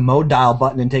press the mode dial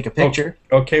button and take a picture.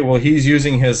 Okay, well, he's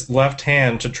using his left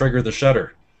hand to trigger the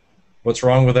shutter. What's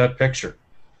wrong with that picture?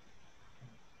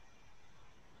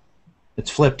 It's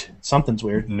flipped. Something's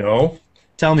weird. No.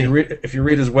 Tell me. If you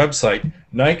read his website,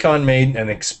 Nikon made an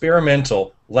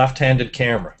experimental left-handed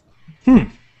camera.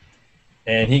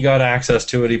 And he got access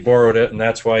to it, he borrowed it, and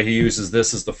that's why he uses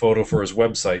this as the photo for his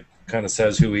website. Kind of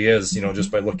says who he is,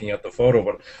 just by looking at the photo.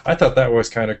 But I thought that was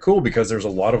kind of cool because there's a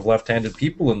lot of left-handed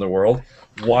people in the world.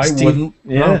 Why wouldn't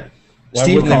they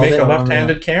make a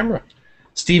left-handed camera?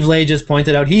 Steve Lay just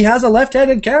pointed out he has a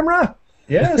left-handed camera.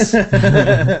 Yes.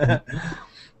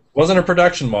 Wasn't a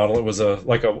production model. It was a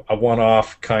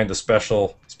one-off kind of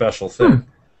special thing.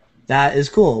 That is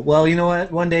cool. Well, you know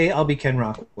what? One day I'll be Ken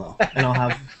Rockwell, and I'll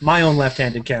have my own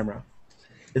left-handed camera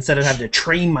instead of having to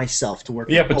train myself to work.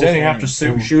 Yeah, but then you have to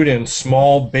shoot in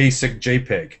small, basic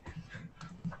JPEG.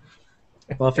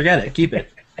 Well, forget it. Keep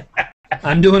it.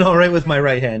 I'm doing all right with my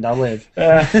right hand. I'll live.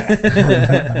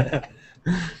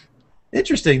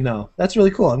 Interesting, though. That's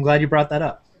really cool. I'm glad you brought that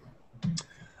up.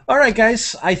 All right,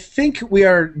 guys. I think we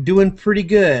are doing pretty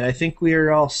good. I think we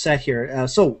are all set here.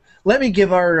 So let me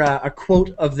give our a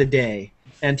quote of the day.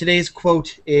 And today's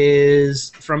quote is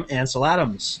from Ansel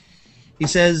Adams. He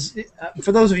says,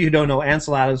 for those of you who don't know,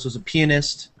 Ansel Adams was a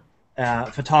pianist,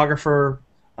 photographer.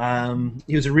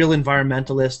 He was a real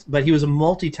environmentalist, but he was a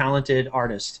multi-talented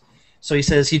artist. So he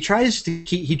says he tried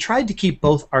to keep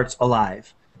both arts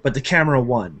alive, but the camera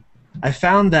won. I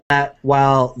found that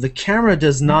while the camera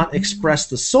does not express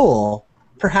the soul,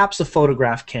 perhaps a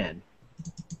photograph can.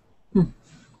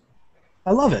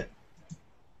 I love it.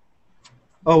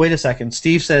 Oh, wait a second.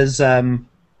 Steve says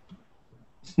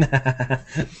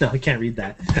No, I can't read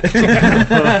that.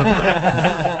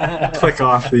 Click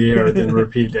off the air, then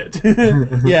repeat it.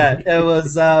 Yeah, it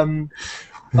was.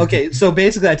 Okay, so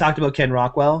basically, I talked about Ken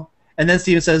Rockwell, and then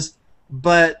Steven says,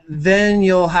 "But then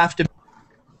you'll have to."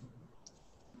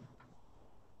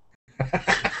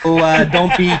 So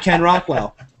don't be Ken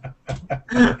Rockwell.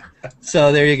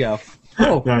 So there you go.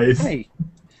 Oh, Nice. hey.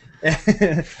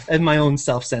 And my own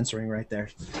self-censoring right there.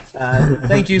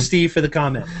 Thank you, Steve, for the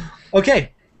comment.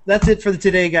 Okay, that's it for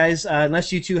today, guys.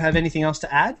 Unless you two have anything else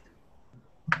to add?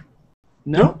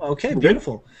 No? Okay,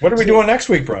 beautiful. What are we doing next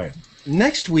week, Bryan?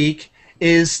 Next week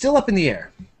is still up in the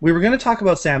air. We were going to talk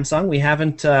about Samsung. We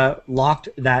haven't locked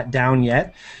that down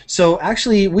yet. So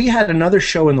actually, we had another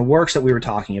show in the works that we were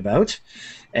talking about,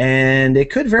 and it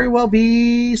could very well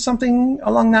be something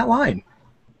along that line.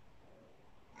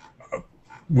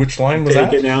 Which line was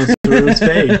Take that? it down through its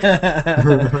fake.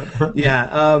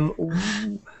 Yeah,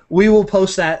 we will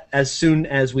post that as soon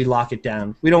as we lock it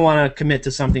down. We don't want to commit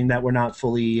to something that we're not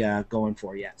fully going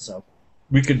for yet. So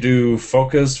We could do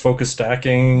focus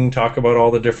stacking, talk about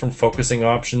all the different focusing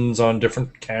options on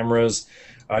different cameras.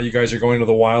 You guys are going to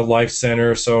the Wildlife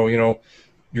Center, so you're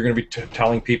going to be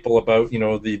telling people about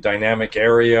the dynamic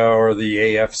area or the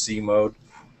AFC mode.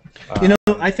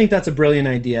 I think that's a brilliant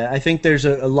idea. I think there's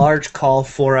a large call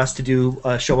for us to do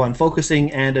a show on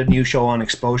focusing and a new show on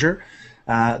exposure.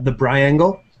 The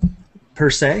Bryangle, per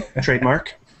se,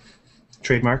 trademark.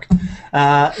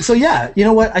 So yeah, you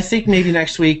know what? I think maybe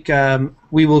next week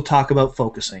we will talk about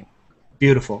focusing.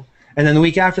 Beautiful. And then the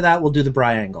week after that, we'll do the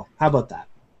Bryangle. How about that?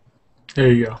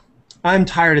 There you go. I'm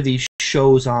tired of these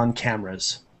shows on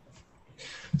cameras.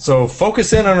 So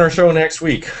focus in on our show next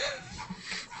week.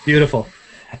 Beautiful.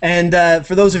 And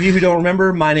for those of you who don't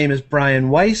remember, my name is Bryan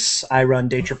Weiss. I run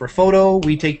Daytripper Photo.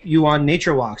 We take you on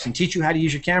nature walks and teach you how to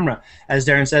use your camera. As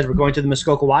Darren said, we're going to the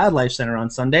Muskoka Wildlife Center on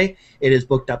Sunday. It is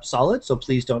booked up solid, so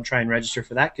please don't try and register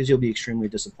for that because you'll be extremely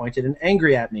disappointed and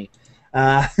angry at me.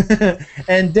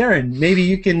 And Darren, maybe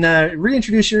you can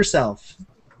reintroduce yourself.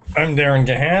 I'm Darren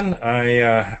Gahan.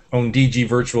 I own DG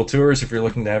Virtual Tours. If you're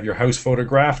looking to have your house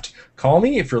photographed, call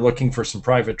me. If you're looking for some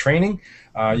private training,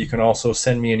 you can also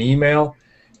send me an email.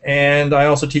 And I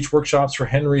also teach workshops for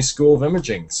Henry School of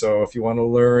Imaging. So if you want to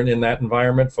learn in that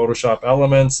environment, Photoshop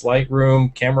Elements,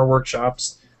 Lightroom, camera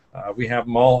workshops, we have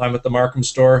them all. I'm at the Markham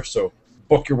store, so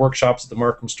book your workshops at the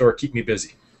Markham store. Keep me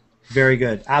busy. Very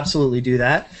good. Absolutely do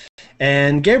that.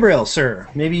 And Gabriel, sir,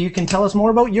 maybe you can tell us more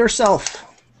about yourself.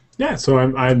 Yeah, so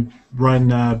I run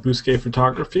Bousquet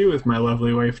Photography with my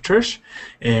lovely wife Trish,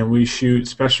 and we shoot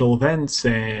special events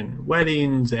and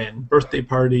weddings and birthday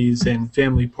parties and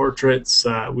family portraits.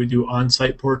 We do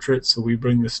on-site portraits, so we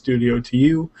bring the studio to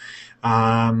you.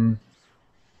 Yeah,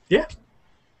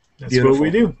 that's Beautiful. what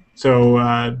we do. So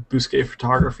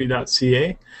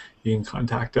bousquetphotography.ca, you can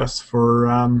contact us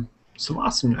for some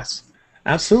awesomeness.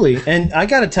 Absolutely. And I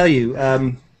got to tell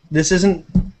you, this isn't,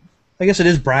 I guess it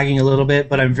is bragging a little bit,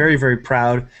 but I'm very, very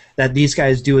proud that these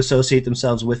guys do associate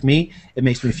themselves with me. It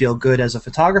makes me feel good as a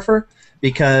photographer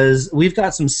because we've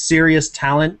got some serious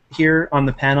talent here on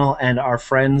the panel, and our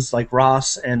friends like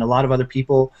Ross and a lot of other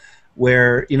people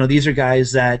where, these are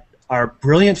guys that are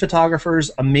brilliant photographers,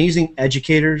 amazing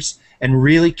educators, and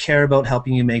really care about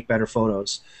helping you make better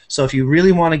photos. So if you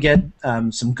really want to get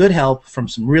some good help from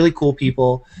some really cool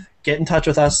people, get in touch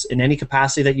with us in any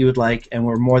capacity that you would like, and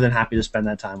we're more than happy to spend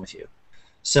that time with you.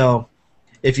 So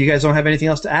if you guys don't have anything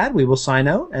else to add, we will sign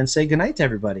out and say goodnight to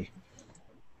everybody.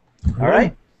 All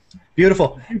right.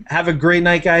 Beautiful. Have a great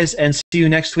night, guys, and see you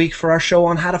next week for our show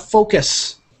on how to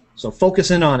focus. So focus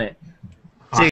in on it.